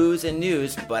love booze and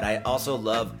news, but I also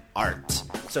love art.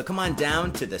 So come on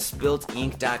down to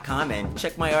thespiltink.com and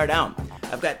check my art out.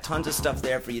 I've got tons of stuff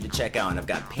there for you to check out. I've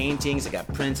got paintings, I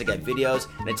got prints, I got videos.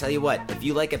 And I tell you what, if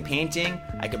you like a painting,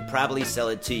 I could probably sell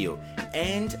it to you.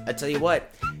 And I tell you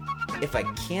what, if I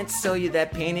can't sell you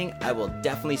that painting, I will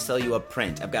definitely sell you a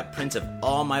print. I've got prints of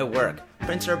all my work.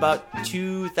 Prints are about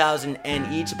 2,000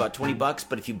 yen each, about $20,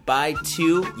 but if you buy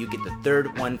 2, you get the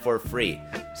third one for free.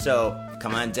 So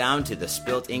come on down to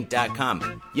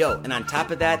thespiltink.com. Yo, and on top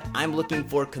of that, I'm looking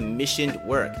for commissioned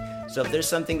work. So if there's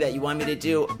something that you want me to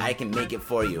do, I can make it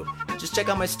for you. Just check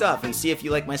out my stuff and see if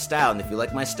you like my style. And if you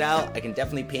like my style, I can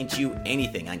definitely paint you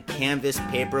anything on canvas,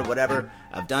 paper, whatever.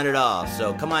 I've done it all.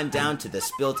 So come on down to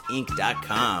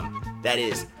thespiltink.com. That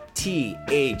is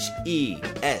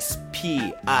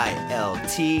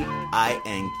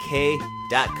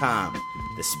THESPILTINK.com.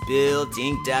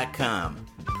 Thespiltink.com.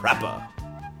 Proper.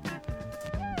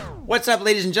 What's up,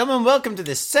 ladies and gentlemen? Welcome to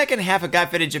the second half of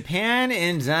Got Fitted Japan,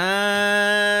 and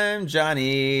I'm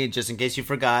Johnny, just in case you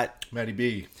forgot. Matty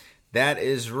B. That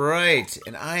is right,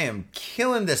 and I am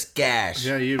killing this gash.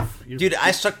 Yeah, you've Dude,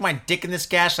 I stuck my dick in this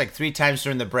gash like 3 times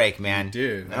during the break, man. You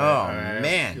did. Oh,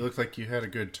 man. You look like you had a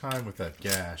good time with that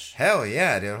gash. Hell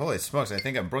yeah, dude. Holy smokes, I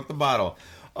think I broke the bottle.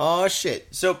 Oh, shit.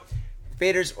 So,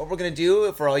 faders, what we're going to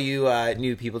do for all you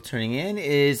new people tuning in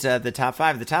is the top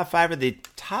 5. The top 5 are the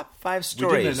top 5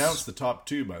 stories. We didn't announce the top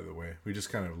 2, by the way. We just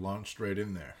kind of launched right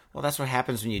in there. Well, that's what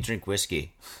happens when you drink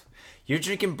whiskey. You're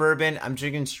drinking bourbon. I'm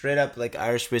drinking straight up like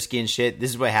Irish whiskey and shit. This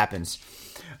is what happens.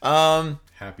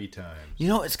 Happy times. You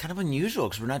know, it's kind of unusual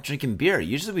because we're not drinking beer.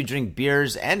 Usually we drink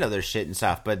beers and other shit and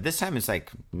stuff, but this time it's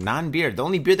like non-beer. The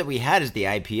only beer that we had is the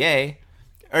IPA.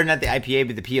 Or not the IPA,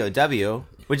 but the POW,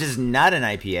 which is not an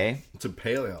IPA. It's a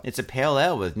pale ale. It's a pale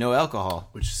ale with no alcohol.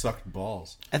 Which sucked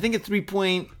balls. I think a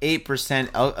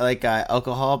 3.8%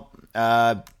 alcohol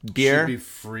beer. It should be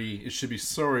free. It should be,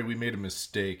 sorry, we made a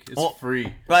mistake. It's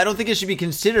free. But I don't think it should be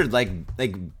considered like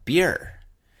beer.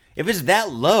 If it's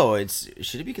that low,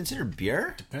 should it be considered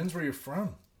beer? Depends where you're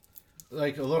from.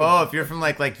 Like a lot of, if you're from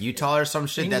like Utah or some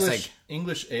shit, English, that's like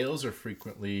English ales are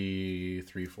frequently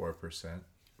 3-4%.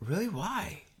 Really?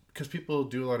 Why? Because people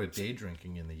do a lot of day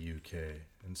drinking in the UK,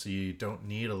 and so you don't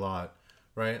need a lot,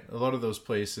 right? A lot of those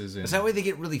places. Is that why they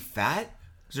get really fat?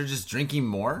 Because they're just drinking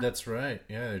more? That's right.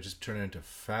 Yeah, they're just turning into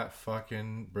fat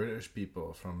fucking British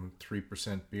people from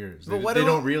 3% beers. They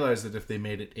don't realize that if they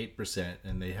made it 8%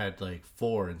 and they had like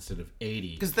 4 instead of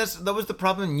 80. Because that was the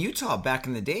problem in Utah back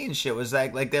in the day and shit. Was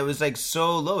like that was like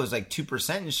so low. It was like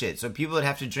 2% and shit. So people would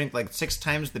have to drink like 6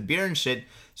 times the beer and shit.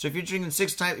 So if you're drinking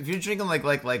 6 times, if you're drinking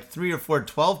like 3 or 4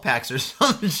 12 packs or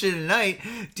some shit a night,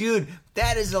 dude,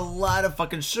 that is a lot of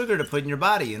fucking sugar to put in your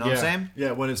body. You know what I'm saying?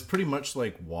 Yeah, when it's pretty much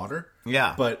like water.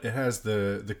 Yeah. But it has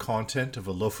the content of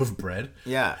a loaf of bread.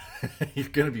 Yeah. You're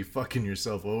going to be fucking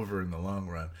yourself over in the long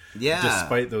run. Yeah.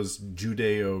 Despite those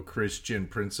Judeo-Christian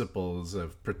principles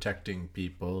of protecting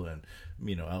people and,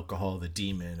 alcohol, the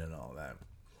demon and all that.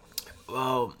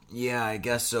 Well, yeah, I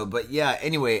guess so. But yeah,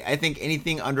 anyway, I think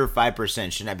anything under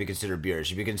 5% should not be considered beer. It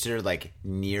should be considered like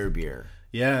near beer.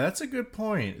 Yeah, that's a good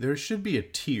point. There should be a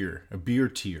tier, a beer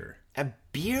tier. A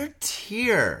beer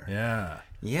tier? Yeah.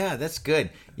 Yeah, that's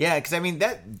good. Yeah, because I mean,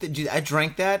 dude, I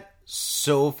drank that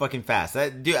so fucking fast.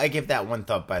 Dude, I give that 1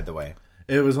 thump, by the way.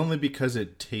 It was only because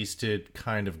it tasted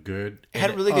kind of good. It had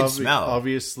a really good smell.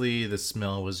 Obviously, the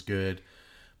smell was good.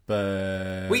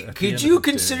 But wait, could you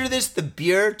consider this the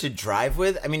beer to drive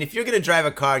with? I mean, if you're going to drive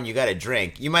a car and you got to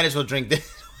drink, you might as well drink this.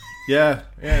 Yeah.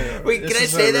 Wait, can I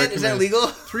say that? Is that legal?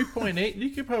 3.8.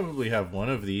 You could probably have one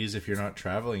of these if you're not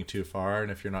traveling too far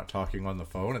and if you're not talking on the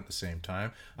phone at the same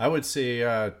time. I would say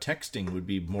texting would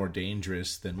be more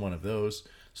dangerous than one of those.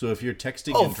 So if you're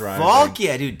texting and driving... Oh, fuck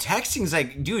yeah, dude. Texting's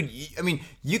like... Dude, I mean,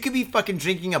 you could be fucking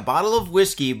drinking a bottle of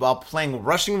whiskey while playing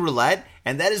Russian roulette,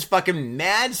 and that is fucking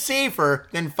mad safer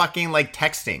than fucking, like,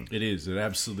 texting. It is. It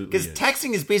absolutely is. Because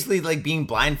texting is basically like being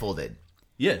blindfolded.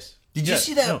 Yes. Did you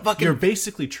see that fucking... You're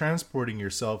basically transporting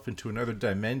yourself into another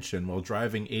dimension while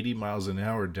driving 80 miles an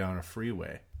hour down a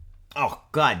freeway. Oh,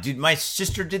 God, dude. My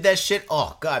sister did that shit.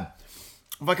 Oh, God.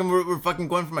 We're fucking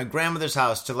going from my grandmother's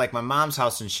house to like my mom's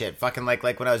house and shit. Fucking like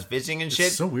when I was visiting and shit.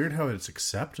 It's so weird how it's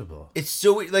acceptable. It's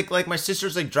so weird. Like my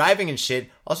sister's like driving and shit.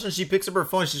 All of a sudden she picks up her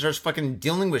phone and she starts fucking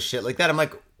dealing with shit like that. I'm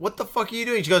like, what the fuck are you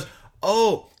doing? She goes,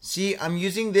 oh, see, I'm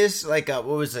using this like what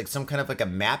was like some kind of like a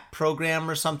map program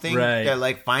or something. Right. To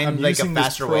like find I'm like a faster way. I'm using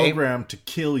this program to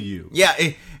kill you. Yeah.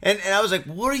 And I was like,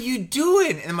 what are you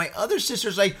doing? And my other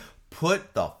sister's like,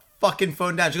 put the fucking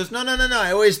phone down. She goes, no,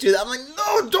 I always do that. I'm like,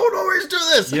 no, don't always do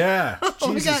this. Yeah.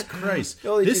 Jesus Christ.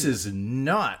 This is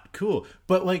not cool.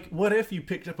 But like, what if you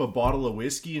picked up a bottle of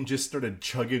whiskey and just started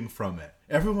chugging from it?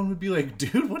 Everyone would be like,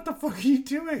 dude, what the fuck are you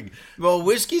doing? Well,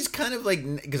 whiskey's kind of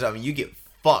like, because I mean, you get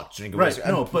fucked drinking Right, whiskey.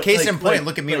 no, but Case in point,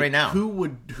 look at me right now. Who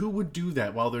would do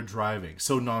that while they're driving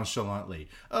so nonchalantly?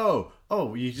 Oh,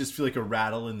 you just feel like a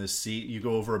rattle in the seat. You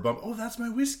go over a bump. Oh, that's my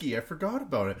whiskey. I forgot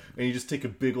about it. And you just take a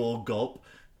big old gulp.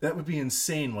 That would be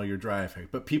insane while you're driving.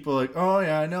 But people are like, oh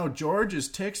yeah, I know. George is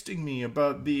texting me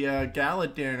about the gala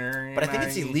dinner. But I think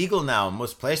it's illegal now in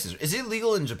most places. Is it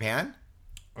legal in Japan?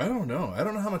 I don't know. I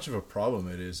don't know how much of a problem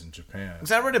it is in Japan.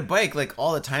 Because I ride a bike like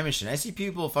all the time and shit. I see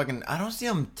people fucking... I don't see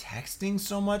them texting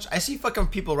so much. I see fucking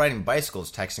people riding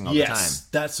bicycles texting all the time. Yes,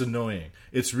 that's annoying.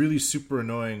 It's really super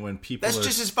annoying when people That's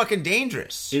just as fucking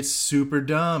dangerous. It's super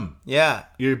dumb. Yeah.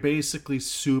 You're basically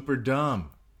super dumb.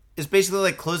 It's basically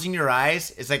like closing your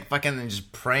eyes. It's like fucking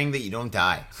just praying that you don't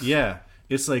die. Yeah.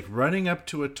 It's like running up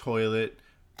to a toilet,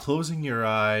 closing your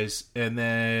eyes, and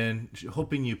then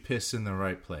hoping you piss in the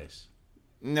right place.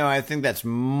 No, I think that's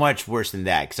much worse than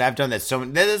that. Because I've done that so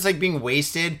much. That's like being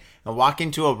wasted and walking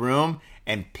into a room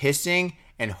and pissing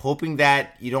and hoping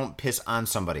that you don't piss on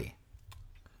somebody.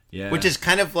 Yeah. Which is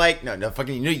kind of like, no,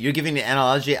 fucking, you know, you're giving the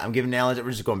analogy, I'm giving the analogy,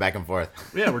 we're just going back and forth.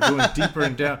 Yeah, we're going deeper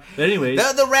and down. But anyways.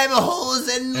 The rabbit hole is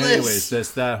endless. Anyways,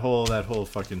 that's that whole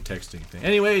fucking texting thing.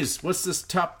 Anyways, what's this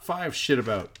top 5 shit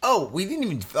about? Oh, we didn't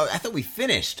even, I thought we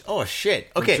finished. Oh,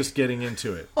 shit. Okay. We're just getting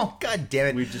into it. Oh, god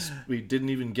damn it. We didn't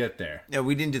even get there. No,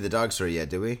 we didn't do the dog story yet,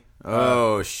 did we?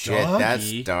 Oh, shit. Doggy?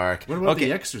 That's dark. What about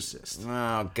The Exorcist?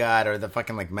 Oh, god, or the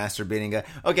fucking, like, masturbating guy.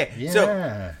 Okay, Yeah.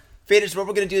 So... Faders, what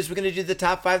we're going to do is we're going to do the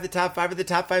top 5 of the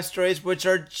top 5 stories, which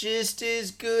are just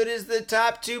as good as the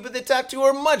top 2, but the top 2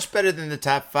 are much better than the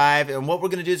top 5. And what we're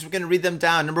going to do is we're going to read them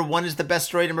down. Number 1 is the best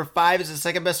story. Number 5 is the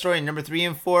second best story. Number 3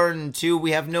 and 4 and 2,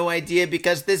 we have no idea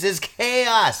because this is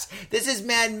chaos. This is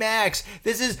Mad Max.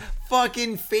 This is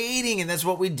fucking fading, and that's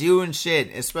what we do and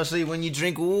shit, especially when you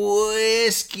drink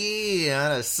whiskey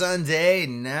on a Sunday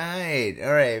night.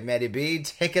 All right, Maddie B,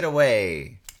 take it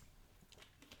away.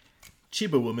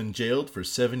 Chiba woman jailed for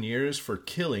 7 years for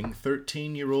killing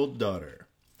 13-year-old daughter.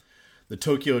 The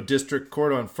Tokyo District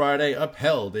Court on Friday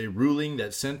upheld a ruling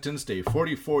that sentenced a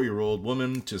 44-year-old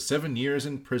woman to 7 years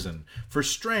in prison for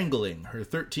strangling her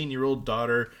 13-year-old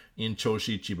daughter in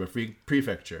Choshi, Chiba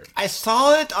Prefecture. I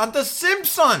saw it on The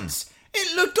Simpsons.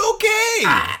 It looked okay.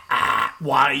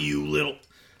 Why, you little...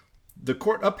 The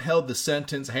court upheld the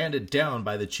sentence handed down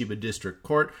by the Chiba District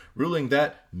Court, ruling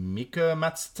that Mika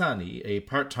Matsutani, a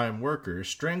part-time worker,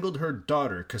 strangled her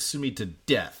daughter Kasumi to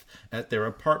death at their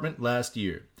apartment last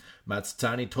year.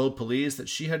 Matsutani told police that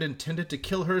she had intended to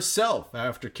kill herself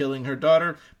after killing her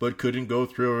daughter, but couldn't go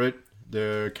through it,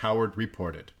 the coward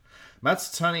reported.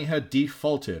 Matsutani had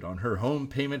defaulted on her home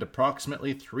payment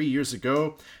approximately 3 years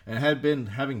ago and had been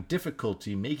having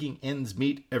difficulty making ends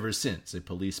meet ever since, a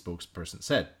police spokesperson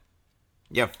said.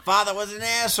 Your father was an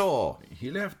asshole.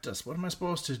 He left us. What am I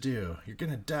supposed to do? You're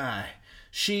gonna die.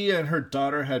 She and her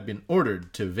daughter had been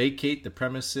ordered to vacate the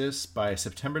premises by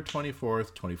September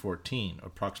 24th, 2014,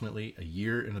 approximately a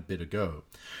year and a bit ago.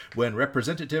 When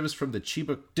representatives from the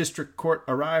Chiba District Court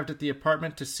arrived at the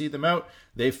apartment to see them out,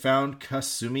 they found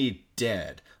Kasumi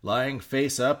dead, lying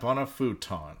face up on a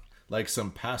futon, like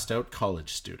some passed-out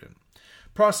college student.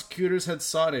 Prosecutors had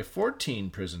sought a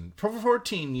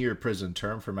 14-year prison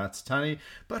term for Matsutani,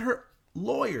 but her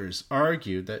lawyers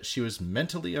argued that she was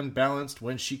mentally unbalanced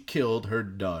when she killed her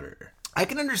daughter. I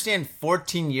can understand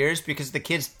 14 years because the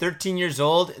kid's 13 years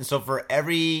old, and so for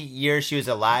every year she was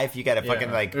alive, you got to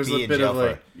fucking like be in jail for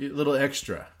it. A little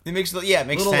extra. It makes sense. A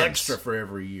little extra for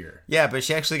every year. Yeah, but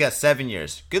she actually got 7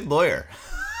 years. Good lawyer.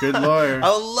 Good lawyer. I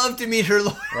would love to meet her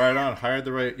lawyer. Right on. Hired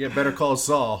the right. Yeah, Better Call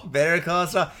Saul. Better Call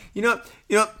Saul. You know,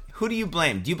 who do you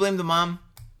blame? Do you blame the mom?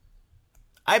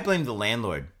 I blame the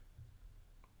landlord.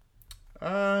 Think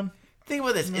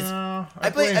about this. No, I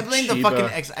blame the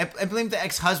fucking ex. I blame the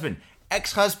ex-husband.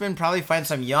 Ex-husband probably finds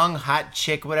some young, hot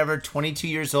chick, whatever, 22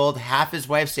 years old, half his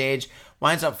wife's age,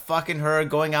 winds up fucking her,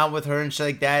 going out with her and shit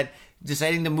like that,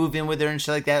 deciding to move in with her and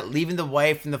shit like that, leaving the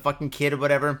wife and the fucking kid or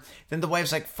whatever. Then the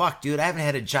wife's like, fuck, dude, I haven't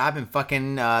had a job in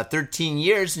fucking 13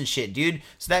 years and shit, dude.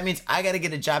 So that means I gotta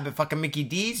get a job at fucking Mickey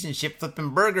D's and shit, flipping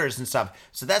burgers and stuff.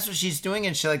 So that's what she's doing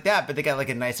and shit like that. But they got like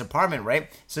a nice apartment, right?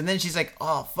 So then she's like,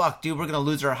 oh, fuck, dude, we're gonna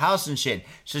lose our house and shit.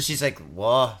 So she's like,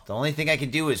 well, the only thing I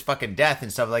can do is fucking death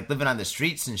and stuff, like living on the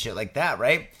streets and shit like that,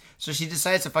 right? So she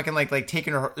decides to fucking like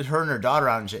taking her and her daughter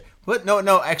out and shit. What?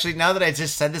 No. Actually, now that I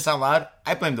just said this out loud,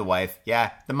 I blame the wife. Yeah,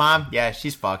 the mom. Yeah,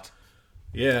 she's fucked.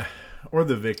 Yeah, or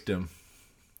the victim.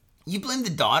 You blame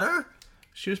the daughter?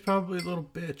 She was probably a little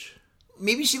bitch.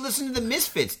 Maybe she listened to the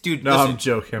Misfits, dude. No, listen. I'm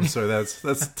joking. I'm sorry. That's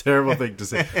a terrible thing to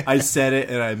say. I said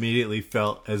it and I immediately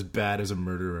felt as bad as a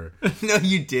murderer. No,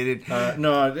 you didn't.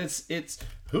 No, it's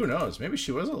Who knows? Maybe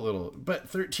she was a little, but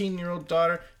 13-year-old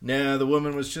daughter. Nah, the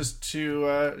woman was just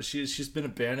too. She's been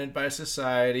abandoned by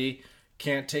society.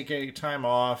 Can't take any time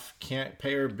off. Can't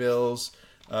pay her bills.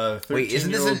 13-year-old Wait,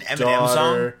 isn't this an Eminem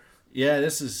daughter. song? Yeah,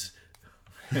 this is.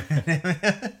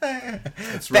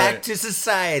 That's Back to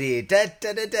society. Da,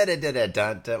 da, da, da, da, da,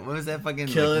 da, da. What was that fucking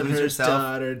Killing like, her herself?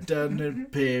 daughter, done her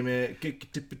payment.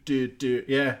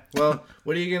 Yeah. Well,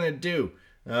 what are you gonna do?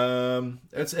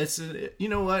 It's you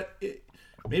know what?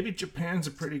 Maybe Japan's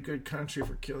a pretty good country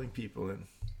for killing people in.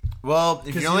 Well,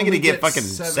 if you're only going to get fucking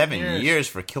 7 years. years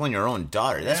for killing your own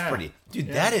daughter, that's pretty... Dude,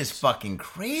 that is fucking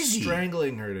crazy.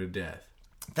 Strangling her to death.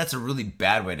 That's a really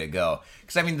bad way to go.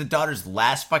 Because, I mean, the daughter's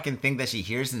last fucking thing that she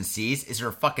hears and sees is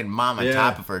her fucking mom on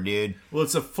top of her, dude. Well,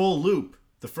 it's a full loop.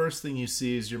 The first thing you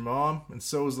see is your mom, and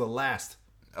so is the last.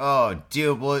 Oh,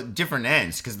 dude, well, different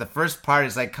ends. Because the first part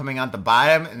is, like, coming out the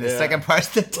bottom, and the second part's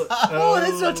the top. Oh,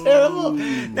 that's so terrible.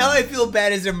 Now I feel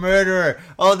bad as a murderer.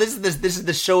 Oh, this is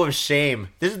the show of shame.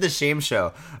 This is the shame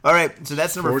show. All right, so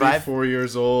that's number 5. 44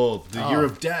 years old. The year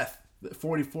of death.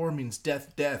 44 means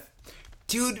death.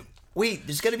 Dude, wait,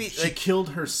 there's got to be... She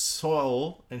killed her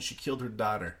soul, and she killed her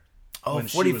daughter. Oh,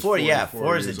 44, yeah.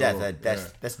 4 is a death. Old.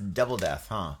 That's double death,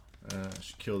 huh?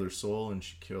 She killed her soul and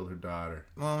she killed her daughter.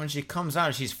 Well, when she comes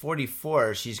out, she's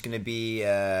 44. She's going to be...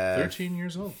 13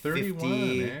 years old. 31,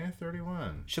 50.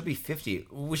 31. She'll be 50.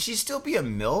 Would she still be a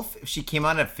MILF if she came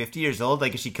out at 50 years old?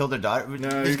 Like, if she killed her daughter?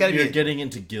 No, you're getting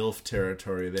into GILF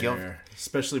territory there. GILF?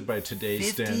 Especially by today's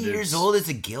 50 standards. 50 years old is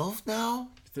a GILF now?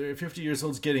 50 years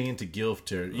old is getting into GILF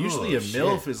territory. Usually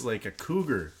MILF is like a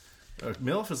cougar. A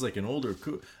MILF is like an older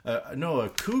cougar. No, a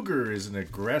cougar is an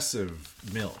aggressive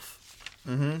MILF.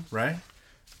 Mm-hmm. Right?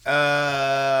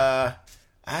 I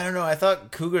don't know. I thought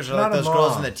cougars are like those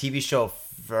girls in the TV show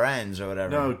Friends or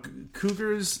whatever. No,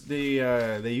 cougars, they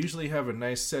usually have a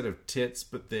nice set of tits,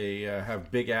 but they have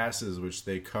big asses, which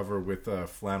they cover with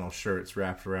flannel shirts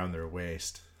wrapped around their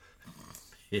waist.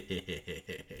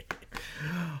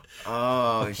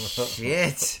 Oh,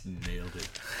 shit. Nailed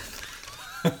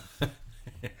it.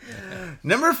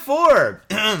 Number 4.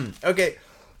 Okay.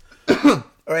 All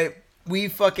right. We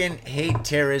fucking hate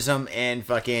terrorism, and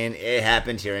fucking it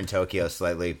happened here in Tokyo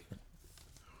slightly.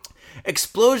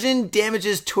 Explosion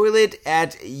damages toilet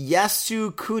at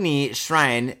Yasukuni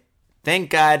Shrine. Thank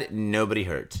God nobody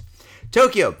hurt.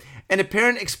 Tokyo. An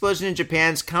apparent explosion in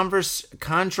Japan's controversial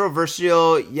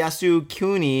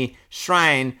Yasukuni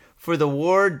Shrine for the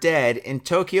War Dead in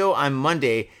Tokyo on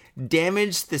Monday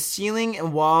damaged the ceiling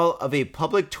and wall of a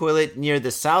public toilet near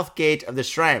the south gate of the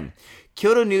shrine.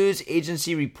 Kyoto News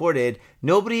Agency reported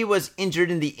nobody was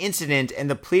injured in the incident, and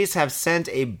the police have sent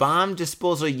a bomb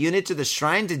disposal unit to the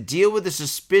shrine to deal with the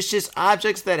suspicious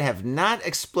objects that have not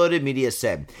exploded, media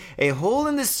said. A hole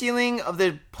in the ceiling of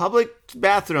the public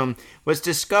bathroom was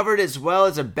discovered, as well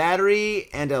as a battery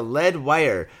and a lead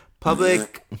wire.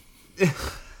 Public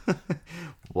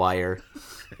wire.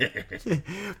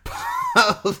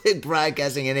 Public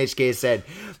Broadcasting NHK said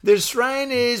the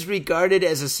shrine is regarded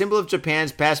as a symbol of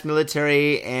Japan's past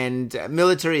military and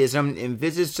militarism, and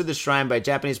visits to the shrine by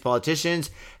Japanese politicians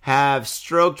have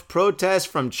stoked protests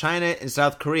from China and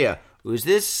South Korea. Was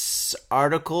this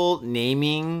article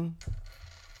naming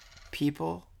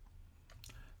people?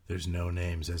 There's no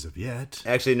names as of yet.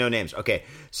 Actually, no names. Okay,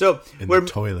 so in the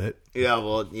toilet. Yeah,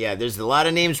 well, yeah. There's a lot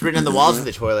of names written on the walls of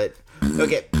the toilet.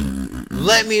 Okay.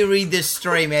 Let me read this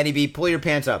story, Maddie B. Pull your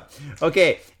pants up.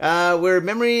 Okay, where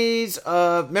memories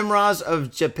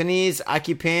of Japanese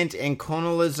occupant and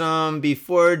colonialism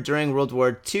before during World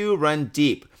War II run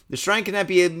deep. The shrine cannot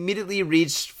be immediately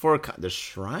reached for the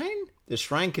shrine. The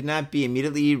shrine could not be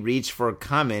immediately reached for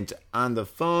comment on the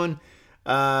phone.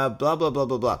 Blah blah blah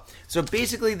blah blah. So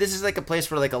basically, this is like a place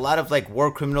where like a lot of like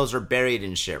war criminals are buried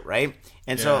and shit, right?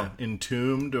 And so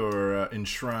entombed or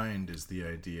enshrined is the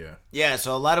idea. Yeah,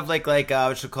 so a lot of like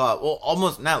what you call it? Well,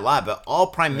 almost not a lot, but all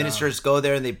prime ministers go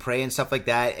there and they pray and stuff like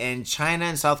that. And China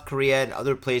and South Korea and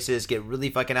other places get really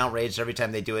fucking outraged every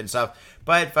time they do it and stuff.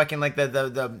 But fucking like the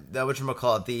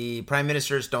whatchamacallit, the prime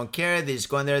ministers don't care. They just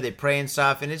go in there, they pray and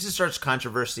stuff, and it just starts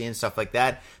controversy and stuff like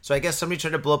that. So I guess somebody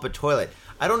tried to blow up a toilet.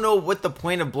 I don't know what the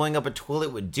point of blowing up a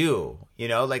toilet would do. You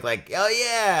know, like oh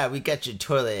yeah, we got your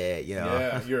toilet. You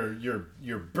know, yeah,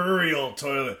 your burial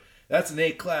toilet. That's an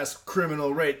A-class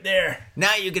criminal right there.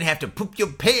 Now you're gonna have to poop your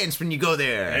pants when you go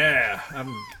there. Yeah,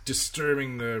 I'm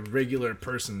disturbing the regular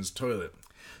person's toilet.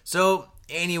 So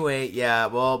anyway, yeah,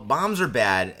 well, bombs are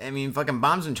bad. I mean, fucking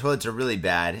bombs and toilets are really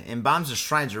bad, and bombs and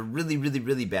shrines are really, really,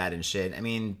 really bad and shit. I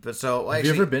mean, but so have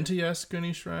you ever been to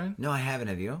Yasukuni Shrine? No, I haven't.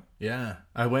 Have you? Yeah,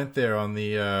 I went there on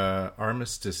the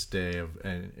Armistice Day of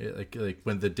like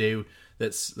when the day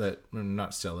that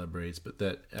not celebrates, but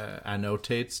that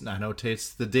annotates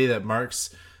the day that marks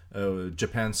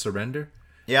Japan's surrender.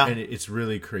 Yeah. And it's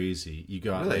really crazy. You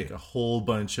got Really? like a whole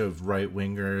bunch of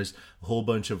right-wingers, a whole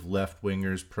bunch of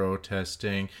left-wingers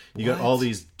protesting. You got all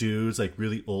these dudes, like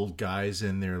really old guys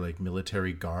in their like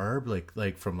military garb,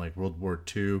 like from like World War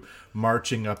II,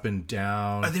 marching up and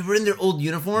down. They were in their old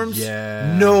uniforms?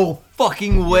 Yeah. No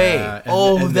fucking way.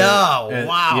 Yeah,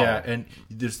 Wow. Yeah, and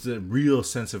there's the real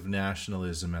sense of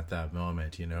nationalism at that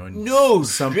moment, you know. And No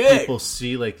some shit. people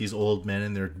see like these old men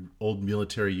in their old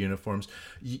military uniforms.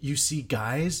 You see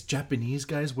guys, Japanese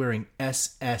guys, wearing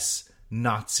SS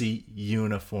Nazi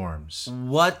uniforms.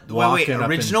 What? Wait, Walking up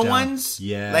and original down. ones?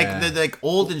 Yeah. Like they're like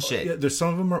old and shit. Yeah, there's some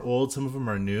of them are old, some of them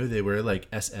are new. They wear like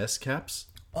SS caps.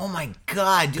 Oh my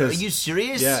god, dude, are 'Cause- you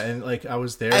serious? Yeah, and like I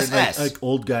was there, and, like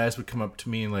old guys would come up to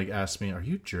me and like ask me, "Are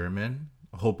you German?"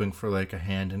 Hoping for like a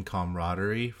hand in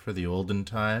camaraderie for the olden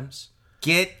times.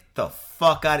 Get the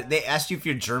fuck out of... They asked you if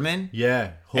you're German?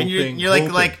 Yeah, And hoping, you're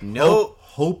like, no.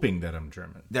 hoping that I'm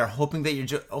German. They're hoping that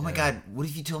you're Oh my god, what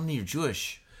if you told me you're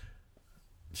Jewish?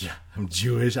 Yeah, I'm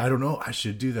Jewish. I don't know. I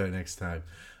should do that next time.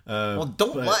 Well,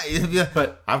 don't lie.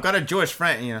 but- I've got a Jewish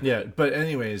friend, you know. Yeah, but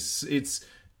anyways, it's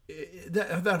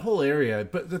that whole area.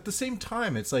 But at the same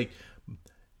time, it's like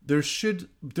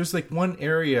there's like one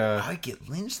area. I get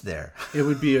lynched there.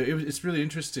 It's really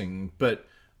interesting, but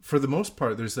for the most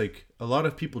part, there's like a lot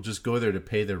of people just go there to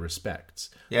pay their respects.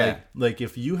 Yeah. Like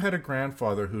if you had a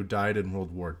grandfather who died in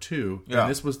World War II, Yeah.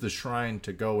 and this was the shrine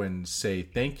to go and say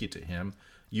thank you to him,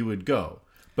 you would go.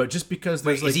 But just because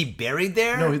there's Wait, is he buried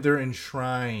there? no, they're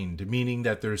enshrined, meaning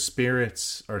that their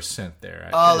spirits are sent there.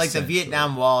 Oh, like the essentially.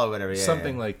 Vietnam Wall or whatever. Yeah,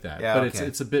 Something yeah. like that. Yeah, but okay.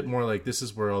 it's a bit more like this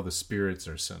is where all the spirits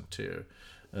are sent to.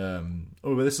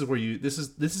 But this is where this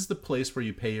is the place where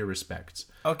you pay your respects.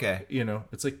 Okay. You know,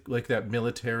 it's like that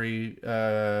military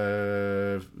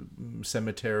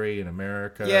cemetery in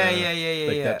America. Yeah.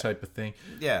 Like that type of thing.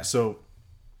 Yeah. So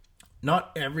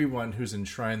not everyone who's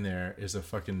enshrined there is a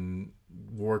fucking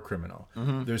war criminal.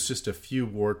 Mm-hmm. There's just a few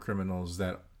war criminals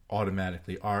that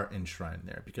automatically are enshrined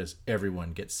there because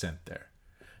everyone gets sent there.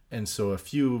 And so a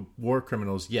few war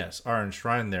criminals, yes, are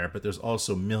enshrined there, but there's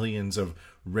also millions of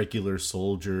regular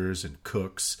soldiers and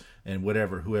cooks and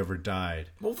whoever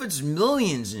died. Well, if it's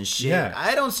millions and shit, Yeah.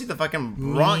 I don't see the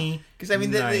fucking wrong. Because I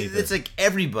mean, neither. it's like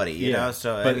everybody, you Yeah. know.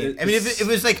 So But I mean, if it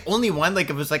was like only one, like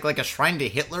if it was like a shrine to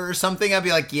Hitler or something, I'd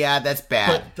be like, yeah, that's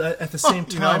bad. But at the same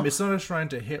You time, know? it's not a shrine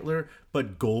to Hitler,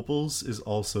 but Goebbels is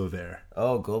also there.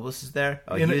 Oh, Goebbels is there.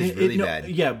 Oh, he And was really bad.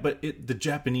 Yeah, but the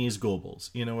Japanese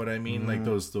Goebbels, you know what I mean? Like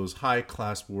those high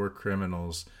class war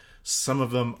criminals. Some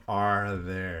of them are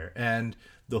there, and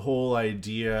the whole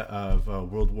idea of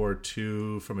World War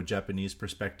II from a Japanese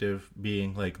perspective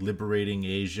being like liberating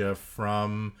Asia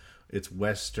from its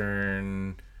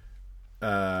Western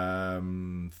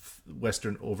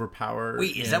overpower.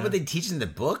 Wait, is that what they teach in the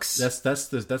books? That's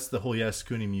the whole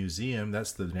Yasukuni Museum.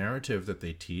 That's the narrative that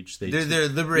they teach. They're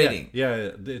liberating.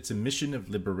 Yeah, it's a mission of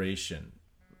liberation.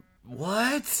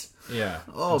 What? Yeah.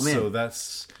 Oh, and man.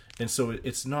 So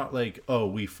it's not like, oh,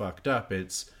 we fucked up.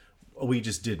 It's we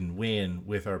just didn't win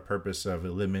with our purpose of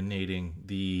eliminating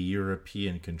the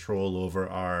European control over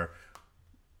our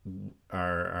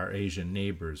Asian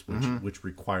neighbors, which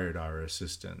required our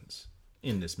assistance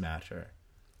in this matter.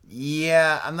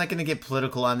 Yeah, I'm not gonna get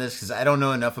political on this because I don't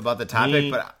know enough about the topic.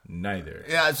 Me But neither.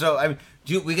 yeah, so I mean,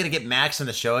 we gotta get Max on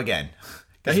the show again.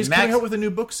 'Cause He's Max... coming out with a new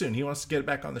book soon. He wants to get it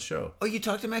back on the show. Oh, you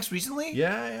talked to Max recently?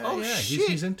 Yeah. Oh, yeah. shit.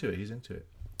 He's into it. He's into it.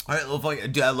 All right, well, fuck,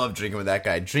 dude, I love drinking with that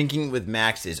guy. Drinking with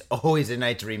Max is always a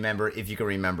night to remember if you can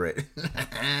remember it.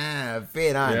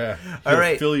 Fade on. Yeah. All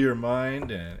right. Fill your mind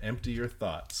and empty your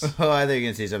thoughts. Oh, I thought you were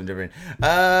gonna say something different.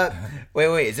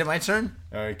 Wait, is it my turn?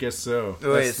 I guess so.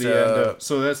 Wait, That's the so- end of.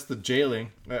 So that's the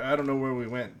jailing. I don't know where we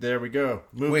went. There we go.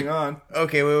 Moving on.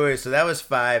 Okay, wait. So that was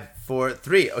 5, 4,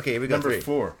 3. Okay, we got Number 3.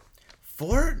 4.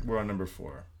 4? We're on number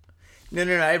 4. No.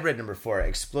 I read number 4.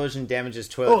 Explosion damages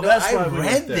toilet. I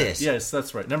read this. Yes,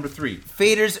 that's right. Number 3.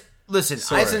 Faders, listen.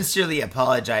 Sorry. I sincerely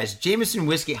apologize. Jameson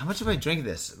whiskey. How much have I drank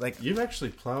this? Like, You've actually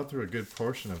plowed through a good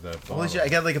portion of that bottle. holy shit! I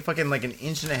got like a fucking like an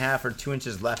inch and a half or 2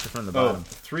 inches left from the Oh, bottom.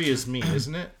 3 is me,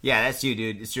 isn't it? Yeah, that's you,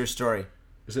 dude. It's your story.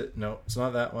 Is it? No, it's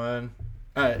not that one.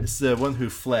 It's the one who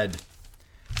fled.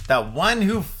 The one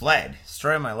who fled.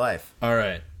 Story of my life. All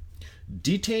right.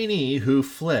 Detainee who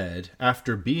fled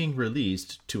after being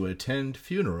released to attend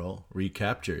funeral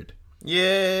recaptured.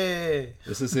 Yay!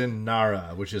 This is in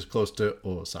Nara, which is close to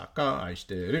Osaka.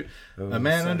 A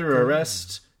man under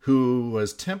arrest who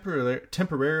was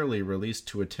temporarily released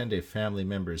to attend a family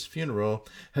member's funeral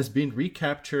has been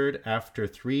recaptured after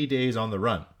 3 days on the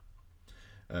run.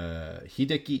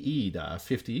 Hideki Ida,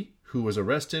 50, who was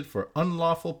arrested for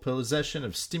unlawful possession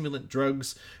of stimulant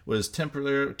drugs, was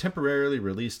temporarily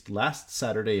released last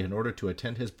Saturday in order to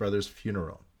attend his brother's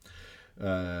funeral.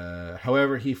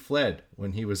 However, he fled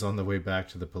when he was on the way back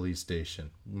to the police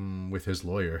station with his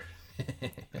lawyer.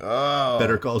 Oh.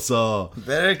 Better call Saul.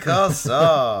 Better call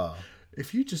Saul.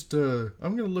 If you just, I'm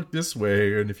going to look this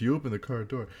way, and if you open the car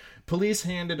door. Police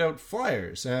handed out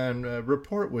flyers, and a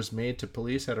report was made to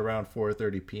police at around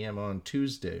 4:30 p.m. on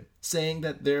Tuesday, saying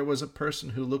that there was a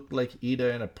person who looked like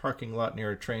Ida in a parking lot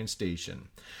near a train station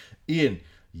in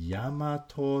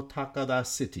Yamato Takada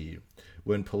City.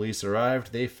 When police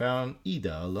arrived, they found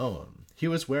Ida alone. He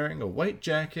was wearing a white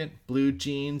jacket, blue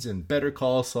jeans, and Better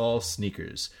Call Saul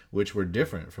sneakers, which were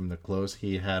different from the clothes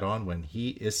he had on when he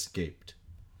escaped.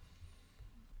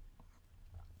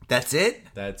 That's it?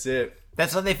 That's it.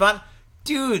 That's what they found?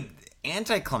 Dude,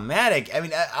 anticlimactic. I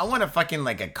mean, I want a fucking,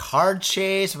 like, a car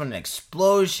chase, I want an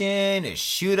explosion, a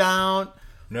shootout.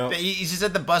 No. He's just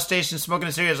at the bus station smoking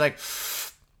a cigarette. He's like,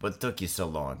 what took you so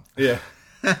long? Yeah.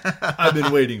 I've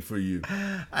been waiting for you.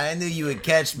 I knew you would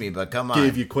catch me, but come on.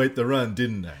 Gave you quite the run,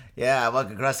 didn't I? Yeah, I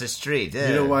walk across the street. You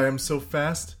know why I'm so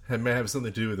fast? It may have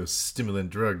something to do with those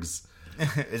stimulant drugs.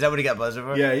 Is that what he got busted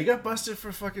for? Yeah, he got busted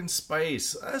for fucking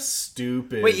spice. That's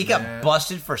stupid. Wait, he got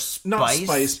busted for spice? Not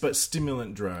spice, but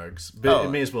stimulant drugs. But it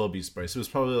may as well be spice. It was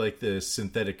probably like the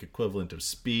synthetic equivalent of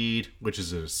speed, which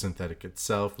is a synthetic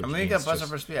itself. Which he got busted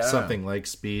for speed. Something like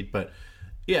speed, but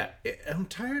yeah, I'm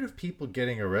tired of people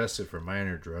getting arrested for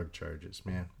minor drug charges,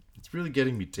 man. It's really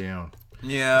getting me down.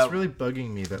 Yeah. It's really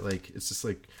bugging me that, like, it's just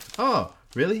like, oh,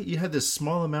 really? You had this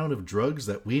small amount of drugs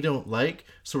that we don't like,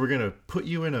 so we're going to put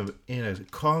you in a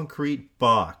concrete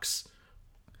box.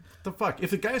 What the fuck? If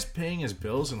the guy's paying his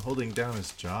bills and holding down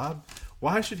his job,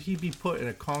 why should he be put in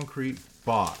a concrete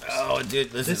box? Oh,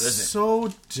 dude, listen. It's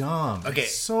so dumb. Okay.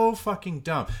 It's so fucking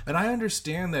dumb. And I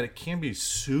understand that it can be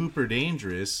super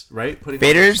dangerous, right?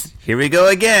 Faders, here we go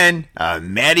again.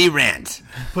 Maddie rant.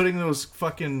 Putting those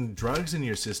fucking drugs in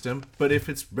your system. But if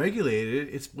it's regulated,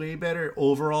 it's way better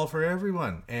overall for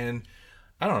everyone. And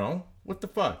I don't know. What the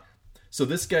fuck? So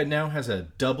this guy now has a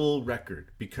double record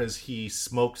because he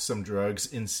smoked some drugs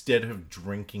instead of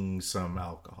drinking some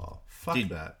alcohol. Fuck Dude,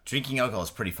 that. Drinking alcohol is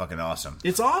pretty fucking awesome.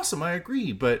 It's awesome, I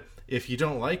agree. But if you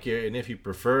don't like it, and if you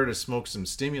prefer to smoke some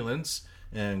stimulants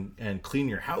and clean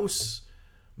your house,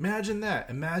 imagine that.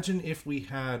 Imagine if we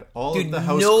had all of the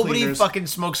house nobody cleaners. fucking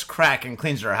smokes crack and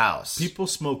cleans their house. People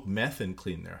smoke meth and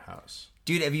clean their house.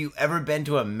 Dude, have you ever been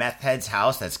to a meth head's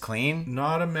house that's clean?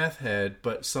 Not a meth head,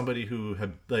 but somebody who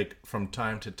had, like, from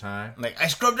time to time. Like, I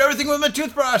scrubbed everything with my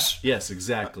toothbrush. Yes,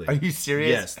 exactly. Are you serious?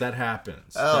 Yes, that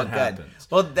happens. Oh, that God. happens.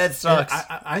 Well, that sucks.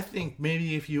 I think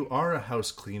maybe if you are a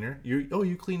house cleaner,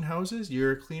 you clean houses,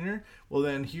 you're a cleaner, well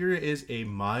then here is a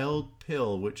mild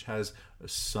pill which has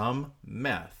some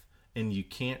meth. And you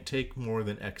can't take more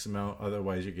than X amount,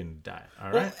 otherwise you're going to die. All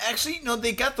right? Well, actually, no,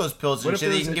 they got those pills What and if shit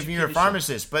that there you can was give from your education?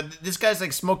 pharmacist. But this guy's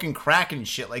like smoking crack and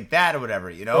shit like that or whatever,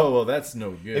 you know? Oh, well, that's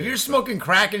no good. If you're smoking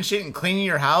crack and shit and cleaning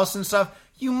your house and stuff,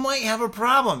 you might have a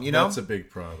problem, you know? That's a big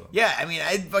problem. Yeah, I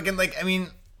mean,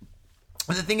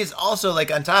 the thing is also, like,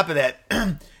 on top of that,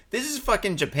 this is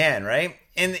fucking Japan, right?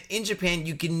 And in Japan,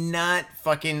 you cannot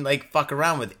fucking, like, fuck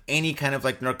around with any kind of,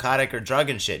 like, narcotic or drug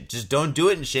and shit. Just don't do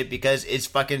it and shit because it's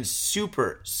fucking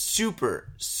super, super,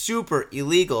 super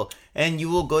illegal. And you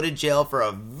will go to jail for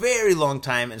a very long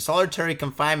time in solitary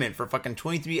confinement for fucking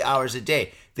 23 hours a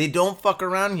day. They don't fuck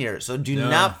around here, so do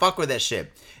not fuck with that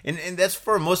shit. And that's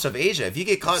for most of Asia. If you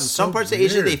get caught in some parts of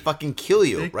Asia, they fucking kill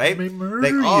you, right? They murder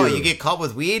like, oh, you. you get caught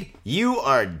with weed, you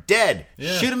are dead.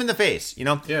 Yeah. Shoot him in the face, you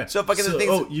know? Yeah. So fucking the thing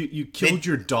oh, you killed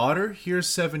your daughter? Here's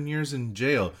 7 years in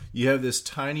jail. You have this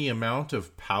tiny amount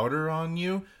of powder on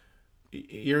you.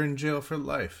 You're in jail for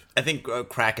life. I think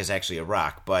crack is actually a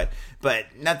rock, but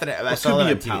not that I Well, saw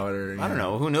could that be on a TV. powder, I don't yeah.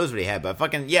 know. Who knows what he had? But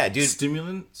fucking yeah, dude.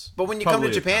 Stimulants. But when you come to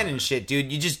Probably a Japan powder. and shit, dude,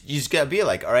 you just gotta be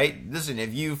like, all right, listen,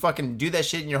 if you fucking do that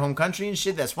shit in your home country and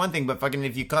shit, that's one thing. But fucking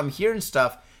if you come here and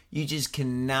stuff, you just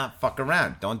cannot fuck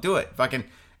around. Don't do it. Fucking,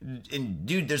 and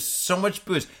dude, there's so much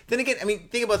booze. Then again, I mean,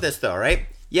 think about this though, right?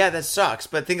 Yeah, that sucks.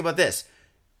 But think about this.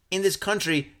 In this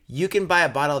country, you can buy a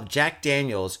bottle of Jack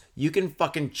Daniels. You can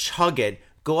fucking chug it.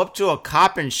 Go up to a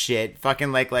cop and shit,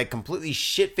 fucking like completely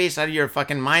shit-faced out of your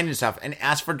fucking mind and stuff, and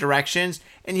ask for directions,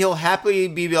 and he'll happily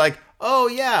be like, oh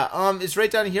yeah, it's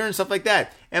right down here and stuff like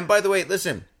that. And by the way,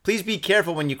 listen, please be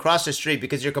careful when you cross the street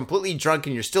because you're completely drunk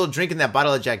and you're still drinking that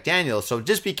bottle of Jack Daniels, so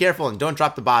just be careful and don't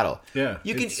drop the bottle. Yeah.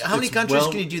 You can. How many countries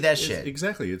can you do that shit?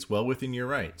 Exactly. It's well within your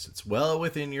rights. It's well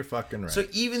within your fucking rights. So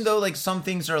even though like some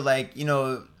things are like, you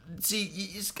know, see,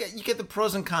 you get the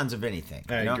pros and cons of anything.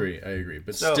 I agree.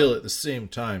 But still, at the same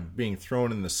time, being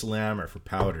thrown in the slammer for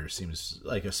powder seems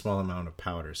like a small amount of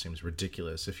powder seems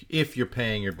ridiculous if you're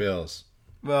paying your bills.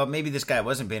 Well, maybe this guy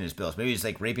wasn't paying his bills. Maybe he's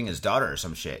like raping his daughter or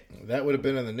some shit. That would have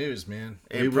been in the news, man.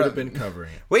 We would have been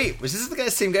covering it. Wait, was this the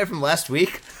same guy from last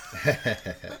week?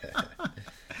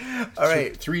 All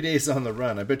right, 3 days on the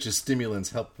run. I bet you stimulants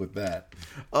helped with that.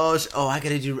 Oh, I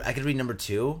gotta read number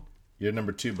 2. You're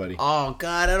number 2, buddy. Oh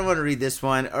God, I don't want to read this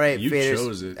one. All right, you faders.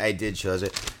 chose it. I did choose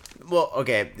it. Well,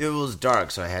 okay, it was dark,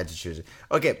 so I had to choose it.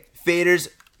 Okay, faders.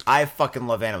 I fucking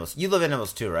love animals. You love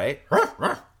animals too, right?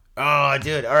 Oh,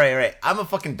 dude. All right. I'm a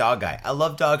fucking dog guy. I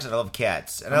love dogs and I love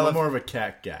cats. And I'm more of a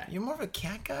cat guy. You're more of a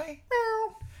cat guy?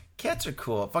 Cats are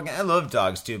cool. Fucking, I love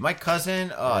dogs, dude. My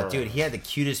cousin, dude, he had the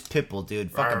cutest pit bull,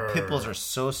 dude. Fucking pit bulls are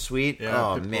so sweet.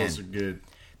 Yeah, pit bulls are good.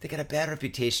 They got a bad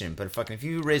reputation, but fucking if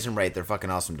you raise them right, they're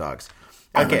fucking awesome dogs.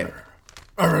 Okay.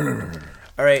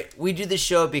 All right, we do this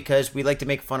show because we like to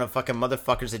make fun of fucking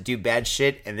motherfuckers that do bad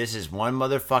shit, and this is one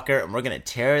motherfucker, and we're gonna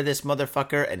tear this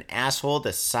motherfucker an asshole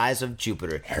the size of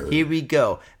Jupiter. Here we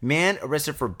go. Man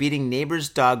arrested for beating neighbor's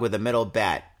dog with a metal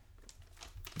bat.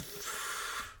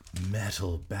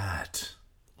 Metal bat.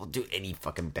 Well, dude, any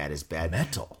fucking bat is bad.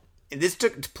 Metal. This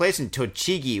took place in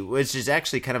Tochigi, which is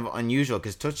actually kind of unusual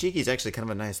because Tochigi is actually kind of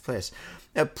a nice place.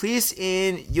 Now, police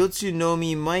in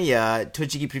Yotsunomiya,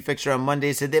 Tochigi Prefecture, on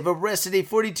Monday said they've arrested a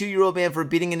 42-year-old man for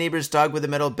beating a neighbor's dog with a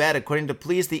metal bat. According to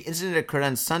police, the incident occurred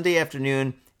on Sunday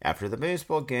afternoon after the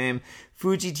baseball game.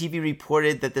 Fuji TV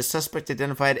reported that the suspect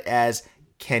identified as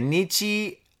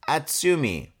Kenichi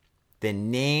Atsumi, the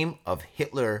name of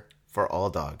Hitler for all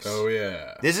dogs. Oh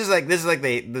yeah. This is like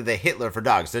the Hitler for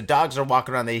dogs. The dogs are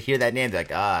walking around, they hear that name, they're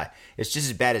like, it's just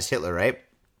as bad as Hitler, right?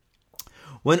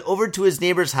 Went over to his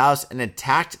neighbor's house and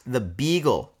attacked the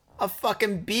beagle. A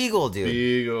fucking beagle, dude.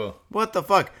 Beagle. What the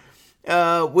fuck?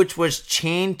 Which was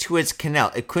chained to its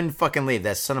canal. It couldn't fucking leave,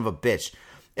 that son of a bitch.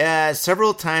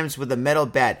 Several times with a metal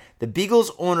bat. The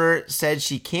beagle's owner said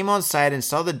she came outside and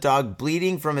saw the dog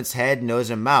bleeding from its head, nose,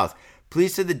 and mouth.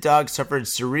 Police said the dog suffered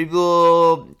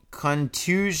cerebral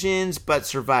contusions but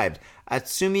survived.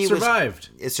 Atsumi survived.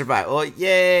 It survived. Oh,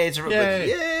 yay! It survived.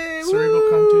 Yay! Cerebral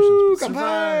contusions.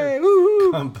 Survived.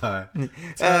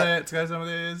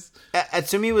 Survived.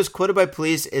 Atsumi was quoted by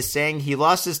police as saying he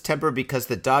lost his temper because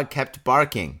the dog kept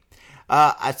barking.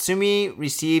 Atsumi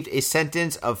received a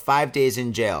sentence of 5 days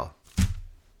in jail.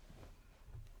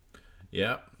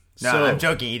 Yep. No, I'm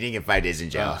joking. He didn't get 5 days in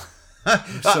jail.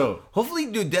 So hopefully,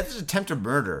 dude, death is attempted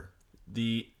murder.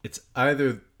 It's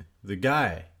either the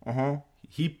guy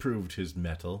he proved his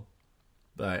mettle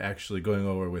by actually going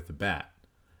over with the bat,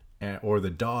 or the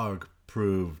dog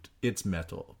proved its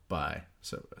mettle by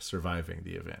surviving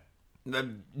the event.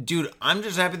 Dude, I'm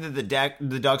just happy that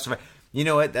the dog survived. You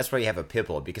know what? That's why you have a pit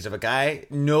bull. Because if a guy,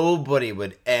 nobody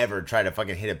would ever try to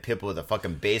fucking hit a pit bull with a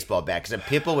fucking baseball bat. Because a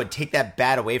pit bull would take that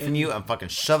bat away from you and fucking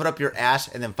shove it up your ass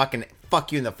and then fucking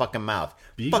fuck you in the fucking mouth.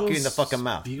 Fuck you in the fucking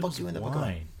mouth. Fuck you in the fucking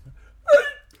mouth.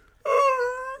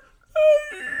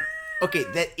 Okay,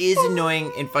 that is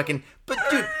annoying and fucking... But,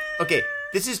 dude, okay,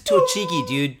 this is Tochigi,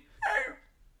 dude.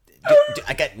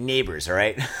 I got neighbors, all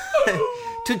right?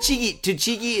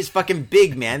 Tochigi is fucking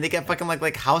big, man. They got fucking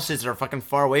like houses that are fucking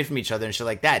far away from each other and shit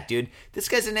like that, dude. This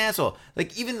guy's an asshole.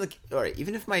 Like even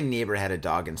if my neighbor had a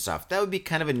dog and stuff, that would be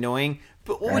kind of annoying.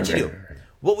 But what would you do?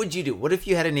 What would you do? What if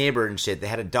you had a neighbor and shit? They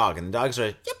had a dog and the dogs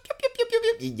are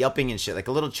yelping and shit like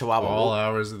a little chihuahua. All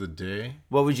hours of the day.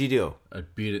 What would you do?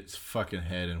 I'd beat its fucking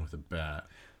head in with a bat.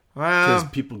 Well, because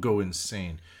people go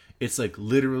insane. It's like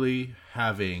literally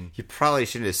having. You probably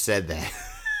shouldn't have said that.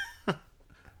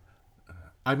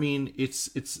 I mean,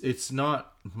 it's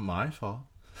not my fault.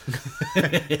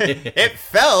 It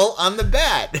fell on the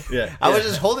bat. Yeah, I was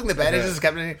just holding the bat. It just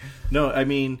kept. No, I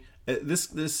mean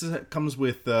this comes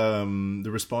with the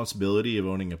responsibility of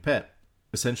owning a pet,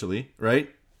 essentially, right?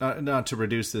 Not to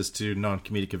reduce this to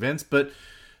non-comedic events, but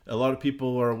a lot of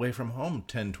people are away from home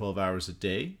 10, 12 hours a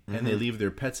day, and they leave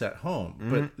their pets at home.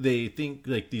 But they think,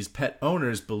 like, these pet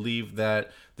owners believe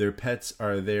that their pets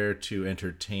are there to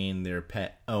entertain their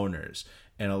pet owners.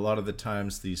 And a lot of the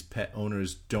times, these pet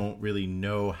owners don't really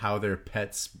know how their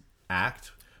pets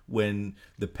act when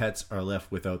the pets are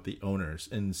left without the owners.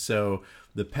 And so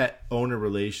the pet owner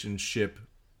relationship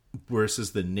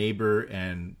versus the neighbor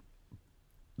and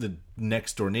the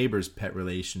next door neighbor's pet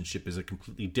relationship is a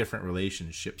completely different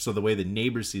relationship. So the way the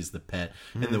neighbor sees the pet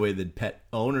and the way the pet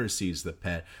owner sees the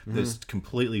pet, there's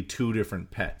completely two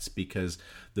different pets, because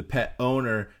the pet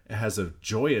owner has a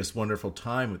joyous, wonderful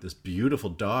time with this beautiful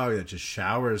dog that just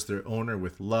showers their owner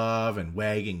with love and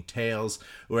wagging tails,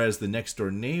 whereas the next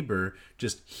door neighbor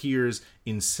just hears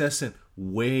incessant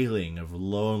wailing of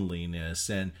loneliness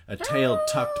and a tail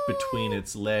tucked between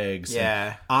its legs,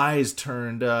 and eyes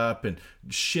turned up, and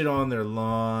shit on their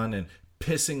lawn, and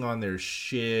pissing on their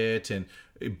shit, and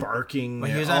barking. Well,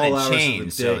 he was all on a hours chain, of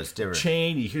the so day. it's different.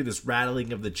 Chain, you hear this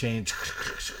rattling of the chain,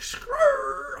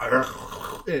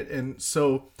 and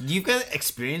so you've got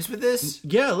experience with this?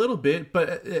 Yeah, a little bit,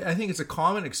 but I think it's a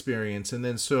common experience. And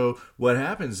then so what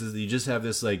happens is you just have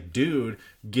this like dude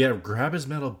grab his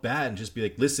metal bat and just be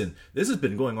like, listen, this has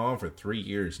been going on for 3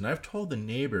 years, and I've told the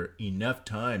neighbor enough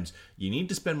times, you need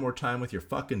to spend more time with your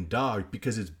fucking dog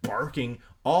because it's barking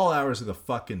all hours of the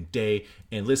fucking day.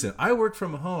 And listen, I work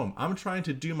from home. I'm trying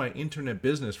to do my internet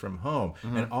business from home,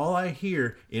 and all I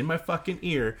hear in my fucking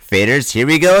ear, faders, here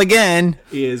we go again,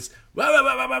 is Maddie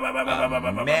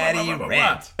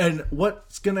rant. And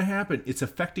what's gonna happen? It's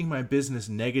affecting my business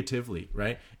negatively,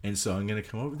 right? And so I'm gonna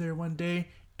come over there one day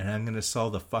and I'm gonna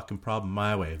solve the fucking problem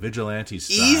my way, vigilante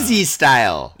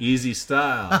style, easy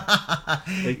style.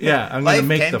 Yeah, I'm gonna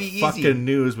make the fucking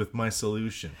news with my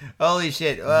solution. Holy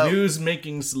shit! Well, news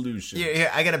making solution.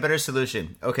 Here, I got a better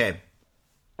solution. Okay,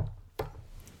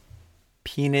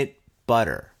 peanut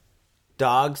butter,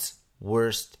 dog's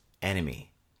worst enemy.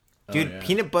 Dude,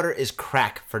 peanut butter is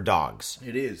crack for dogs.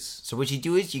 It is. So what you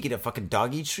do is you get a fucking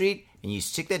doggy treat, and you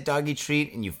stick that doggy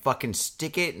treat, and you fucking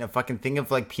stick it in a fucking thing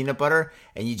of like peanut butter,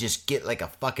 and you just get like a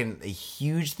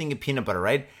huge thing of peanut butter,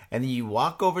 right? And then you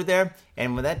walk over there,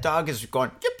 and when that dog is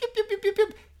going, yip, yip, yip, yip, yip,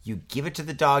 yip, you give it to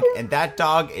the dog, and that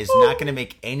dog is not going to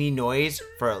make any noise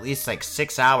for at least like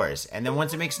 6 hours. And then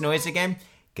once it makes noise again,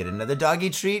 get another doggy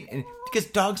treat, and because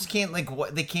dogs can't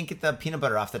they can't get the peanut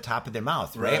butter off the top of their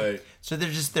mouth, right? So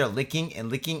they're licking and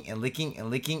licking and licking and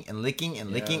licking and licking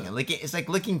and licking and licking. It's like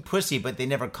licking pussy, but they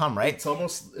never come, right? It's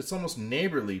almost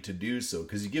neighborly to do so,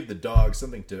 because you give the dog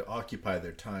something to occupy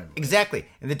their time with. Exactly,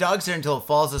 and the dog's there until it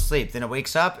falls asleep. Then it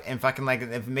wakes up and fucking like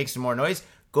if it makes some more noise,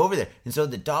 go over there. And so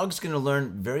the dog's going to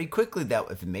learn very quickly that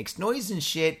if it makes noise and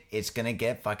shit, it's going to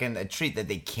get fucking a treat that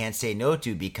they can't say no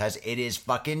to because it is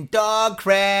fucking dog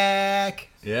crack.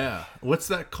 Yeah. What's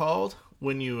that called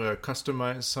when you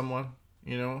customize someone,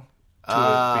 to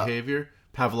a behavior?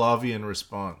 Pavlovian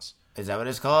response. Is that what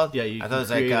it's called? Yeah, I thought it was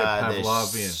like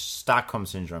Pavlovian. Stockholm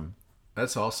syndrome.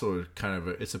 That's also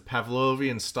it's a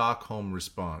Pavlovian Stockholm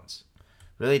response.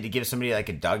 Really, to give somebody like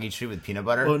a doggy treat with peanut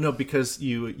butter? Well, no, because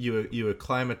you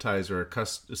acclimatize or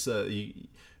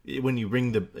when you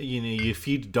ring you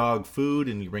feed dog food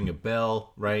and you ring a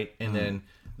bell, right? And then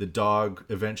the dog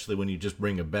eventually, when you just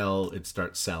ring a bell, it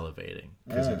starts salivating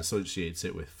because it associates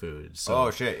it with food. So, oh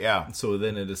shit, yeah. So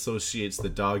then it associates the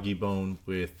doggy bone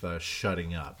with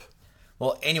shutting up.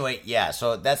 Well, anyway, yeah,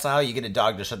 so that's how you get a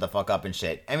dog to shut the fuck up and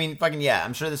shit. I mean, fucking, yeah,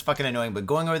 I'm sure that's fucking annoying, but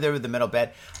going over there with the metal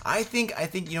bed, I think,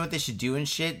 you know what they should do and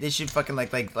shit? They should fucking,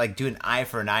 like do an eye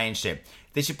for an eye and shit.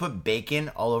 They should put bacon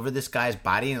all over this guy's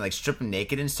body and, like, strip him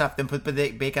naked and stuff, then put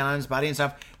the bacon on his body and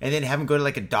stuff, and then have him go to,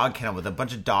 like, a dog kennel with a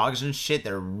bunch of dogs and shit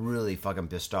that are really fucking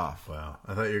pissed off. Wow.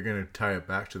 I thought you were going to tie it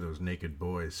back to those naked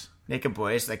boys. Naked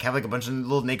boys, like have like a bunch of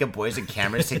little naked boys and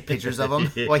cameras take pictures of him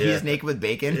while he's naked with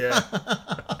bacon. Yeah.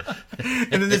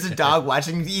 And then there's a dog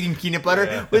watching eating peanut butter.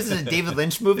 Yeah. What is this, a David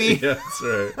Lynch movie? Yeah, that's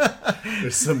right.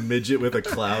 There's some midget with a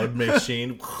cloud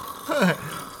machine.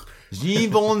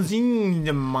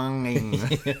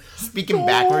 Speaking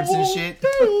backwards and shit.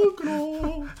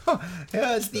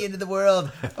 Yeah, it's the end of the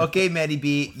world. Okay, Maddie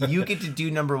B, you get to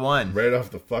do number one. Right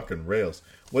off the fucking rails.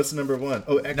 What's number one?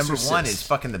 Oh, Exorcist. Number one is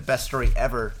fucking the best story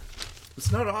ever.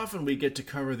 It's not often we get to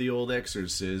cover the old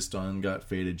Exorcist on Got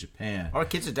Faded Japan. Our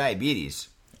kids with diabetes.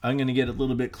 I'm going to get a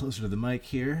little bit closer to the mic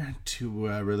here to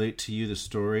relate to you the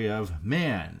story of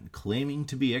man claiming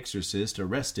to be exorcist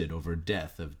arrested over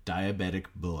death of diabetic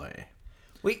boy.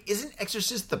 Wait, isn't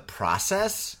exorcist the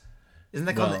process? Isn't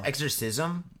that called the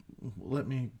exorcism? Let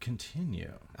me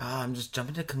continue. I'm just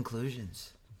jumping to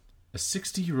conclusions. A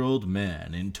 60-year-old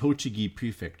man in Tochigi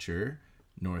Prefecture,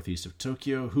 northeast of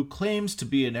Tokyo, who claims to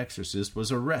be an exorcist,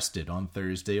 was arrested on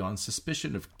Thursday on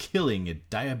suspicion of killing a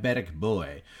diabetic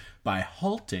boy by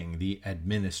halting the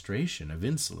administration of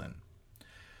insulin.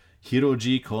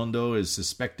 Hiroji Kondo is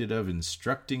suspected of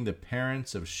instructing the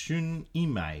parents of Shun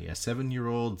Imai, a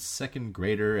 7-year-old second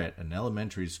grader at an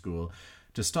elementary school,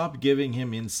 to stop giving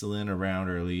him insulin around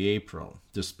early April,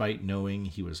 despite knowing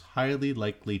he was highly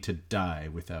likely to die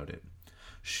without it.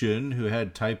 Shun, who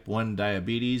had type 1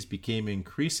 diabetes, became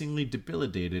increasingly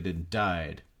debilitated and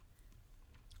died.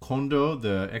 Kondo,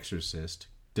 the exorcist,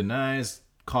 denies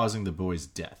causing the boy's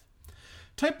death.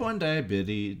 Type 1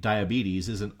 diabetes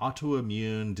is an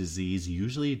autoimmune disease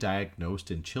usually diagnosed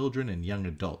in children and young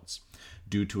adults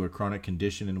due to a chronic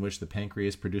condition in which the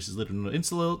pancreas produces little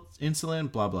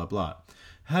insulin, blah, blah, blah.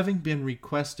 Having been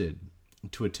requested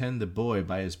to attend the boy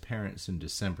by his parents in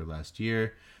December last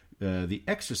year, the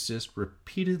exorcist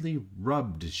repeatedly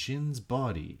rubbed Shin's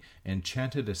body and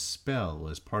chanted a spell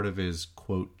as part of his,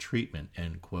 quote, treatment,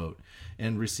 end quote,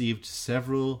 and received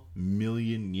several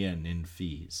million yen in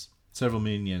fees. Several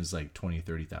million yen is like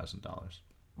 $20,000-$30,000.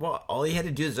 Well, all he had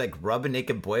to do is like rub a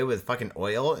naked boy with fucking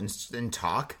oil and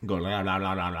talk. Go la la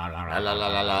la la la la la la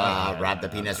la la. Rub the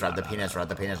penis, rub the penis, rub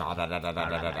the penis.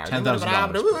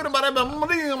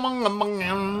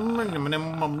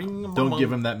 $10,000. Don't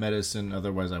give him that medicine,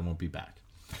 otherwise I won't be back.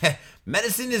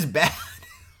 Medicine is bad.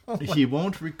 He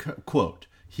won't quote.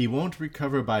 He won't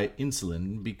recover by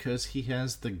insulin because he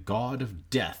has the god of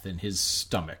death in his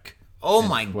stomach. Oh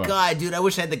my god, dude! I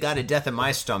wish I had the god of death in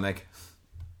my stomach.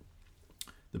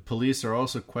 The police are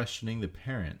also questioning the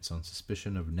parents on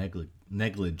suspicion of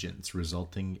negligence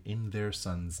resulting in their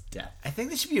son's death. I think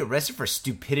they should be arrested for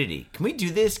stupidity. Can we do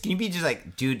this? Can you be just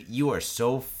like, dude, you are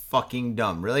so fucking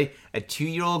dumb. Really? A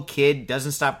 2-year-old kid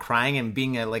doesn't stop crying and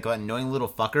being an annoying little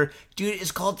fucker? Dude,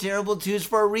 it's called terrible twos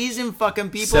for a reason, fucking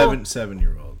people.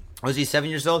 7-year-old. Was he 7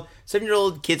 years old?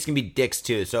 7-year-old kids can be dicks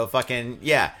too. So fucking,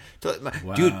 yeah.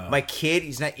 Wow. Dude, my kid,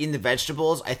 he's not eating the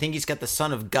vegetables. I think he's got the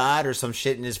son of God or some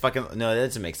shit in his fucking... No, that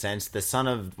doesn't make sense. The son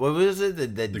of... What was it?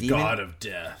 The demon? God of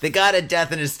death. The god of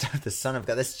death in his stomach. The son of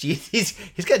God. That's Jesus.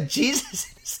 He's got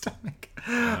Jesus in his stomach.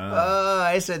 Oh,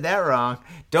 I said that wrong.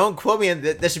 Don't quote me.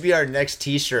 That should be our next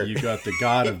t-shirt. You got the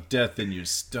god of death in your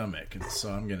stomach. And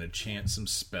so I'm going to chant some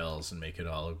spells and make it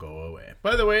all go away.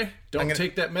 By the way, don't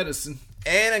take that medicine.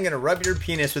 And I'm going to rub your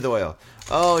penis with oil.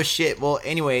 Oh, shit. Well,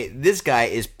 anyway, this guy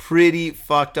is pretty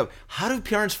fucked up. How do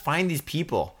parents find these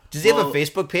people? Does he have a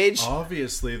Facebook page?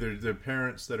 Obviously, they're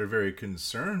parents that are very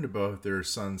concerned about their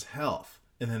son's health.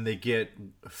 And then they get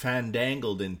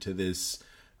fandangled into this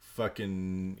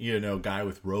fucking, guy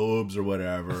with robes or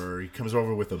whatever. He comes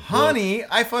over with a book. Honey,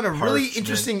 I found a really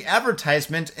interesting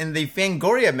advertisement in the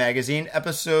Fangoria magazine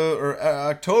episode or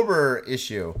October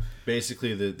issue.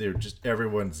 Basically, they're just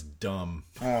everyone's dumb.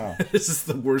 Oh. This is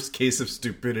the worst case of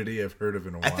stupidity I've heard of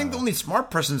in a while. I think the only smart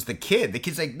person's the kid. The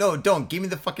kid's like, no, don't. Give me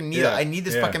the fucking needle. I need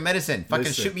this fucking medicine.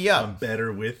 Fucking shoot me up. I'm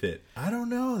better with it. I don't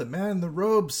know. The man in the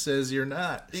robe says you're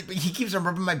not. He keeps on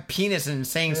rubbing my penis and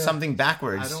saying something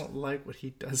backwards. I don't like what he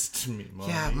does to me,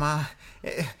 Mommy. Yeah, Ma.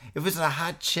 If it's a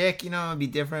hot chick, it'd be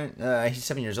different. He's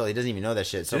 7 years old. He doesn't even know that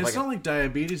shit. So it's not like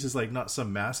diabetes is like not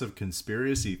some massive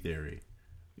conspiracy theory.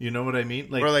 You know what I mean?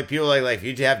 Like, or like people like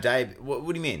you have diabetes. What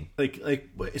do you mean? Like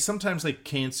sometimes like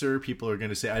cancer, people are going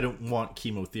to say, I don't want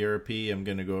chemotherapy. I'm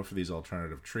going to go for these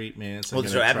alternative treatments. Well,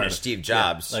 so happened to Steve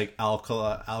Jobs. Like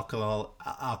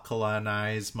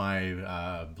alkalinize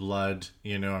my blood.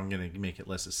 I'm going to make it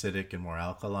less acidic and more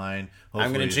alkaline. Hopefully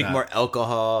I'm going to drink more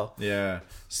alcohol. Yeah.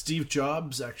 Steve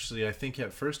Jobs, actually, I think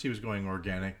at first he was going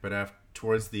organic, but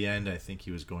towards the end, I think he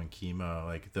was going chemo,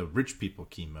 like the rich people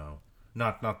chemo.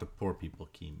 Not the poor people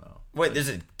chemo. Wait, there's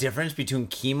a difference between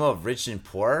chemo of rich and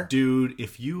poor? Dude,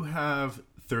 if you have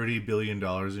 $30 billion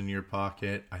in your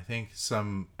pocket, I think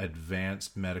some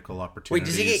advanced medical opportunities... Wait,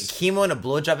 does he get chemo and a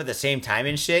blowjob at the same time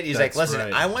and shit? He's like, listen,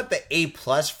 right. I want the A+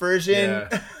 version.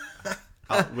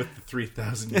 Yeah. With the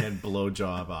 3,000 yen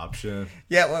blowjob option.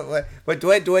 Yeah, what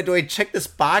do I check this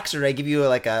box, or do I give you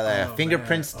like a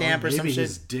fingerprint stamp or some shit? Maybe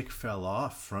his dick fell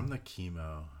off from the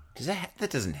chemo. That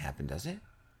doesn't happen, does it?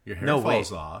 Your hair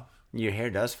falls off. Your hair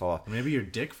does fall off. Maybe your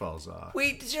dick falls off.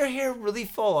 Wait, does your hair really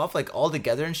fall off like all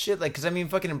together and shit? Like, because I mean,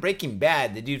 fucking in Breaking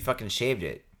Bad, the dude fucking shaved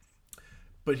it.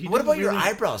 But what about your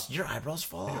eyebrows? Your eyebrows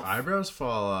fall off. Your eyebrows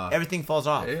fall off. Everything falls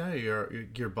off. Yeah,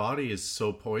 your body is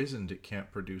so poisoned it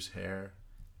can't produce hair.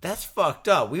 That's fucked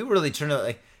up. We really turned out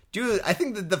like, dude. I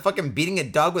think that the fucking beating a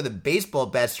dog with a baseball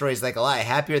bat story is like a lot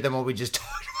happier than what we just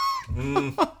talked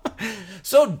about.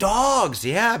 So dogs,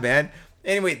 yeah, man.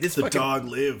 Anyway, dog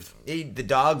lived. The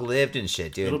dog lived and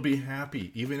shit, dude. It'll be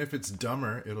happy. Even if it's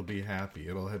dumber, it'll be happy.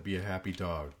 It'll be a happy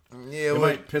dog. Yeah, it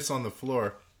might piss on the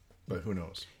floor, but who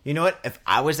knows? You know what? If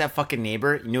I was that fucking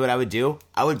neighbor, you know what I would do?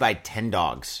 I would buy 10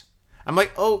 dogs. I'm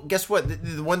like, oh, guess what?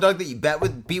 The one dog that you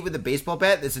beat with a baseball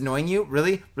bat that's annoying you?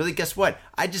 Really? Really? Guess what?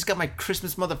 I just got my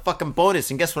Christmas motherfucking bonus,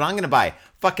 and guess what I'm going to buy?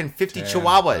 Fucking 50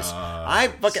 chihuahuas.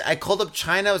 I called up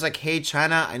China. I was like, hey,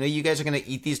 China, I know you guys are going to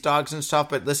eat these dogs and stuff,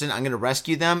 but listen, I'm going to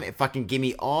rescue them. And fucking give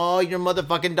me all your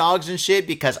motherfucking dogs and shit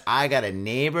because I got a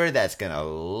neighbor that's going to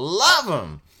love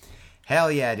them.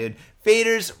 Hell yeah, dude.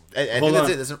 Faders. I think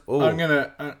that's it. I'm going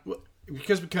to...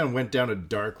 because we kind of went down a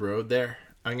dark road there,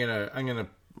 I'm gonna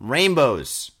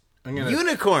rainbows,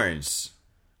 unicorns,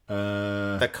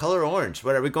 the color orange.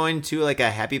 What are we going to, like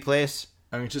a happy place?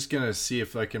 I'm just gonna see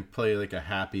if I can play like a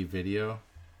happy video,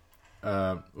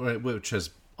 which has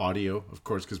audio, of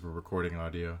course, because we're recording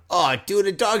audio. Oh, dude,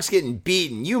 a dog's getting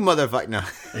beaten. You motherfucker! No.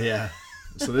 Yeah.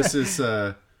 So this is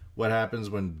what happens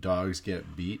when dogs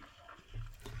get beat.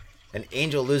 An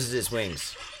angel loses its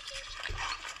wings.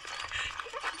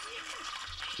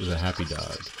 It was a happy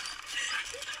dog.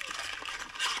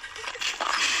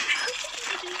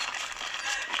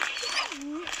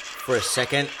 For a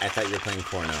second, I thought you were playing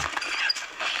porno.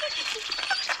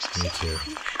 Me too.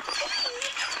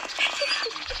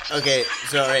 Okay,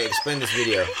 so alright, explain this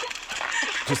video.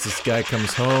 Just this guy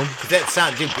comes home. That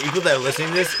sound, dude, people that are listening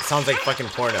to this, it sounds like fucking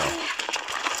porno.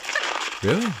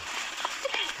 Really?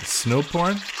 Snow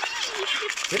porn?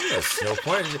 What is snow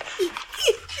porn?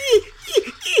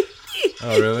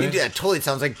 Oh, really? Dude, that totally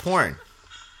sounds like porn.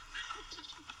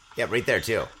 Yeah, right there,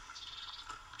 too.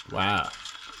 Wow.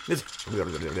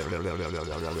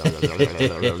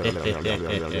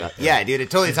 Yeah, dude,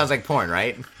 it totally sounds like porn,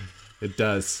 right? It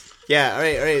does. Yeah, all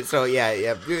right. So,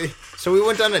 yeah. So we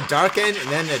went down a dark end and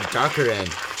then a darker end.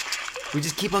 We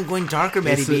just keep on going darker,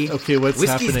 Matty B. Okay, what's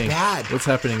Whiskey's happening? Bad. What's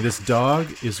happening? This dog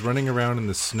is running around in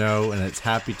the snow, and it's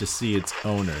happy to see its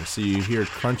owner. So you hear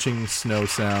crunching snow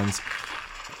sounds,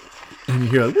 and you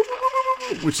hear like,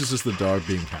 which is just the dog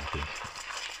being happy.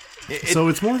 So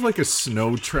it's more like a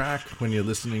snow track when you're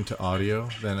listening to audio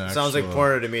than actual... Sounds like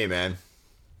porno to me, man.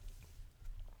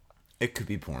 It could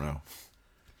be porno.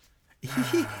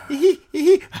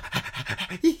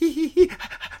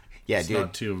 Yeah, it's dude.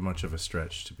 not too much of a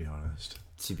stretch, to be honest.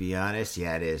 To be honest,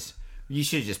 yeah, it is. You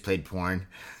should have just played porn.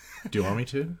 Do you want me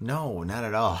to? No, not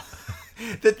at all.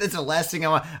 That's the last thing I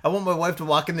want. I want my wife to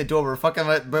walk in the door. We're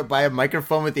fucking by a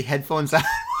microphone with the headphones on,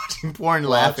 watching porn,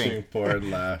 laughing. Watching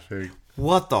porn, laughing.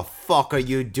 What the fuck are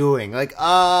you doing? Like,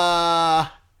 the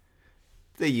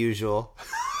usual.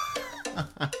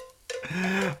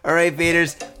 All right,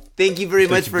 Vaders. Thank you very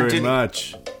much for tuning.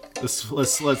 Much. Let's.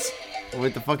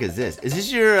 What the fuck is this? Is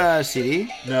this your CD?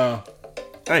 No.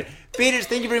 All right, Faders,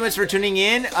 thank you very much for tuning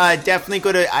in. Definitely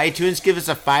go to iTunes, give us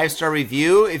a 5-star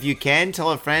review if you can.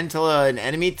 Tell a friend, tell an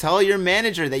enemy, tell your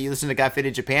manager that you listen to Got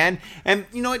Faded Japan. And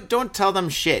you know what? Don't tell them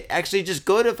shit. Actually, just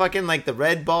go to fucking like the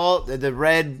Red Ball. God,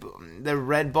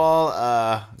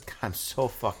 I'm so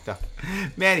fucked up.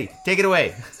 Manny, take it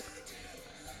away.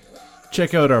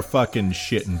 Check out our fucking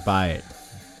shit and buy it.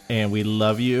 And we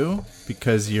love you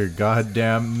because you're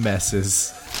goddamn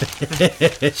messes.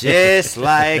 Just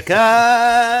like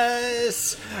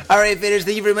us. All right, Faders,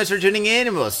 thank you very much for tuning in,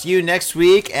 and we'll see you next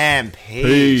week. And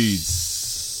peace.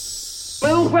 My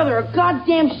little brother, a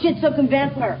goddamn shit-sucking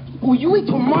vampire. Will you wait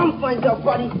till Mom finds out,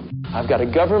 buddy? I've got a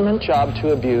government job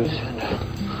to abuse and a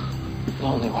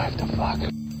lonely wife to fuck.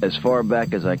 As far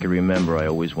back as I can remember, I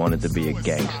always wanted to be a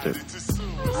gangster.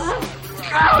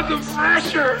 God, the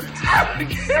pressure! I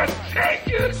can't take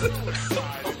it!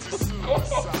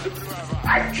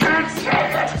 I can't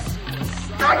take it!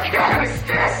 I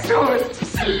can't do it!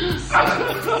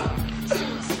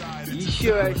 You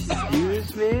sure I should do this,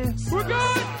 man? We're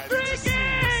going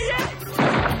freaking!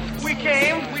 We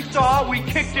came, we saw, we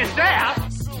kicked his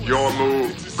ass! Your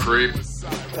move, creep.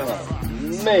 Oh,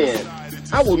 man.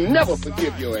 I will never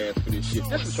forgive your ass for this shit.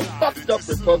 This is some fucked up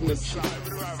repugnant shit.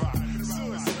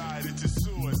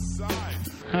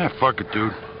 Ah, fuck it,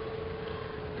 dude.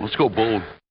 Let's go bold.